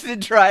 who was the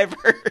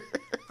driver.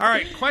 All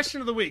right,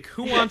 question of the week.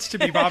 Who wants to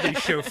be Bobby's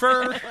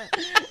chauffeur?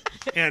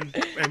 And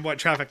what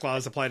traffic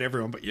laws apply to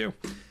everyone but you?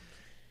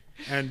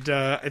 And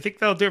I think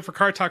that'll do it for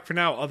Car Talk for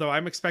now, although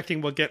I'm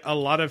expecting we'll get a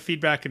lot of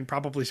feedback and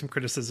probably some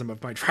criticism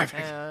of my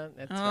driving.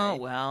 That's Oh right.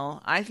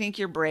 well, I think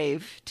you're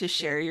brave to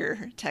share your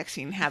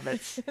texting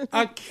habits.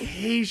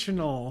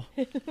 Occasional.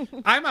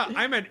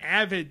 I'm an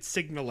avid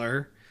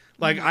signaler.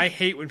 Like, I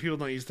hate when people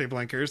don't use their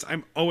blinkers.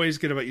 I'm always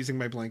good about using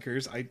my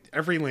blinkers.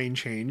 Every lane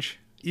change,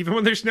 Even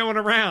when there's no one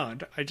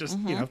around, I just,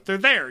 they're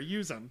there.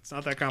 Use them. It's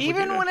not that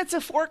complicated. Even when it's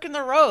a fork in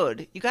the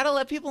road, you got to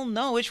let people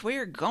know which way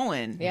you're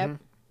going. Yep.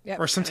 Yep.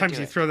 Or sometimes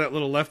you throw that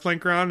little left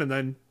blinker on and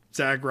then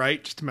zag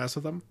right just to mess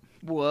with them.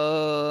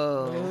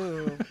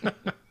 Whoa.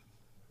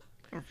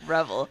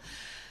 Revel.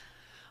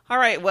 All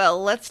right,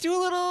 well, let's do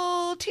a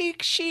little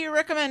Tikshi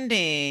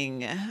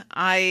recommending.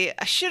 I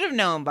should have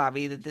known,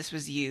 Bobby, that this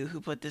was you who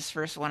put this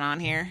first one on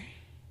here.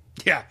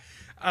 Yeah.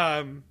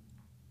 I'm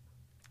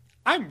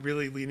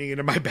really leaning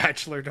into my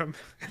bachelordom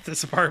at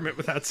this apartment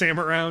without Sam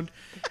around.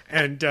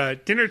 And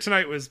dinner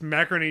tonight was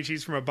macaroni and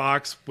cheese from a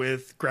box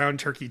with ground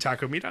turkey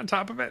taco meat on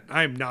top of it.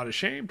 I'm not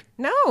ashamed.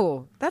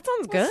 No, that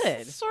sounds good.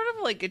 It's sort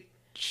of like a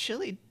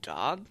chili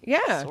dog.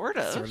 Yeah. Sort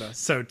of.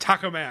 So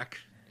Taco Mac.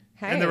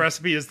 Hey. And the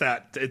recipe is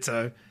that. It's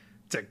a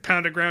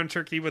pound of ground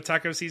turkey with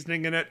taco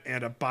seasoning in it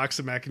and a box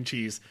of mac and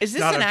cheese. Is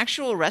this an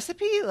actual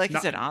recipe? Like,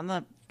 is it on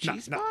the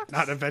cheese box?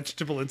 Not a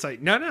vegetable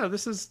insight. No,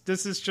 this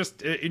is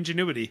just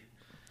ingenuity.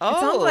 Oh. It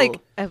sounds like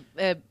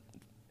a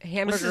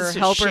hamburger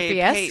helper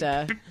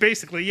fiesta.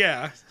 Basically,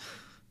 yeah.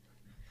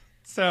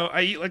 So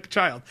I eat like a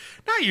child.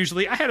 Not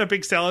usually. I had a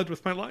big salad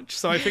with my lunch,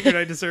 so I figured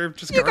I deserved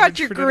just You garbage got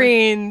your for dinner.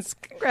 greens.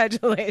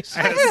 Congratulations.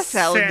 I had a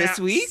salad this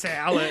week.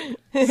 Salad.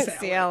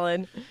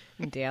 Salad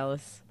in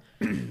Dallas.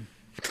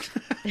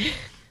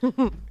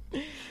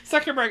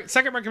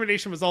 Second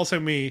recommendation was also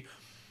me.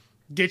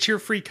 Get your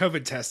free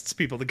COVID tests,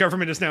 people. The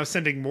government is now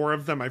sending more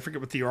of them. I forget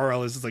what the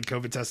URL is. It's like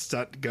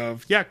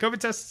covidtests.gov. Yeah,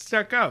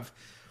 covidtests.gov.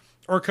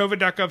 Or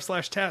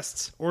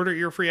covid.gov/tests. Order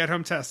your free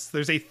at-home tests.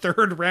 There's a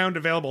third round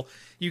available.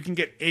 You can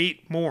get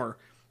 8 more.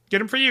 Get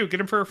them for you. Get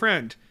them for a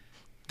friend.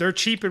 They're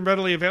cheap and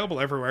readily available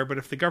everywhere, but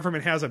if the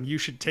government has them, you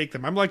should take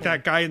them. I'm like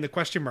that guy in the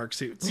question mark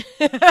suits.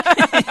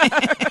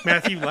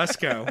 Matthew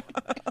Lesko.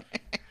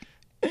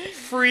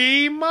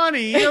 Free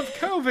money of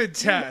COVID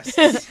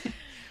tests.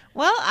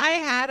 Well, I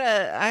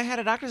had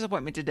a doctor's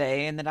appointment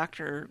today, and the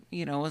doctor,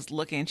 was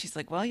looking. She's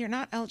like, "Well, you're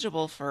not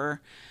eligible for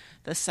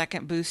the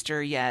second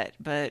booster yet,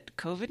 but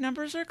COVID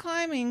numbers are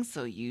climbing,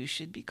 so you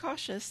should be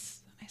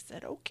cautious." I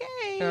said,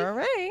 "Okay." All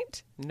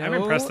right. No, I'm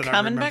impressed that I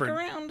coming back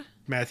remembered around.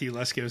 Matthew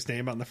Lesko's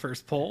name on the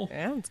first poll.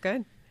 Yeah, it's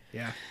good.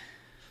 Yeah.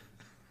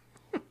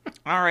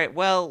 All right.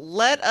 Well,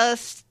 let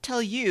us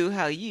tell you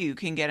how you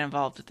can get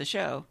involved with the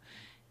show.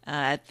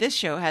 At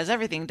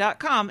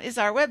thisshowhaseverything.com is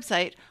our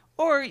website,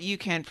 or you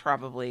can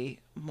probably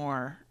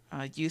more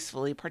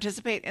usefully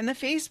participate in the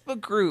Facebook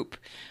group,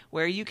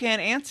 where you can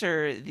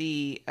answer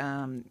the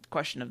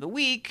question of the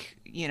week,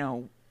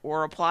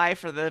 or apply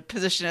for the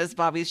position as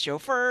Bobby's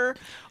chauffeur,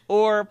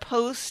 or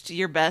post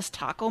your best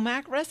Taco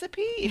Mac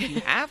recipe if you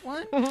have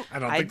one. I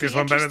don't think there's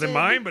one better than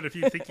mine, but if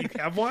you think you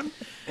have one.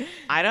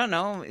 I don't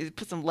know.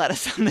 Put some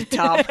lettuce on the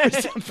top or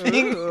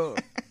something.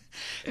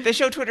 The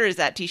show Twitter is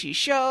at Tishi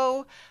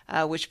Show,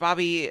 which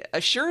Bobby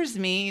assures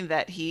me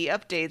that he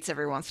updates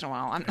every once in a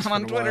while. I'm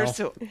on Twitter,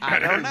 so I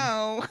don't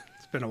know.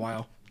 It's been a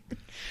while.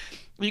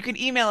 You can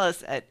email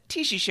us at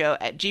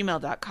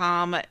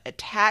tishishow@gmail.com.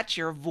 Attach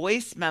your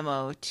voice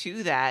memo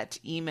to that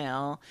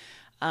email,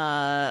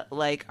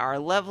 like our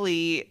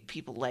lovely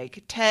people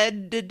like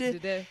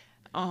Ted.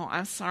 Oh,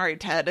 I'm sorry,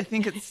 Ted. I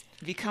think it's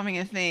becoming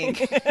a thing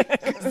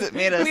because it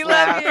made us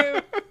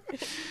laugh.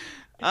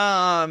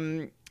 Love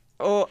you.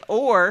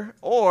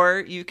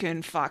 Or you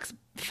can fax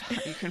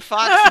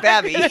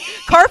Babby.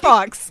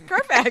 Carfax.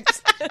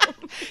 Perfect.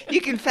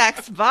 You can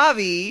fax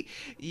Bobby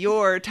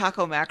your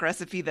Taco Mac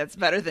recipe that's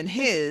better than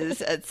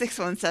his at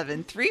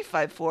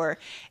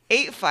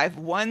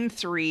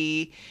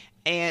 617-354-8513,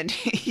 and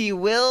he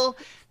will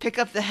pick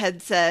up the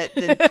headset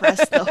and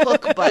press the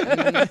hook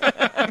button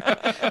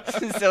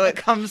so it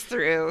comes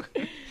through.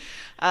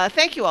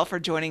 Thank you all for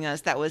joining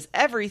us. That was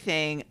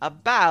everything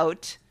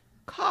about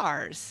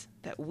cars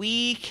that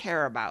we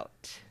care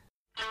about.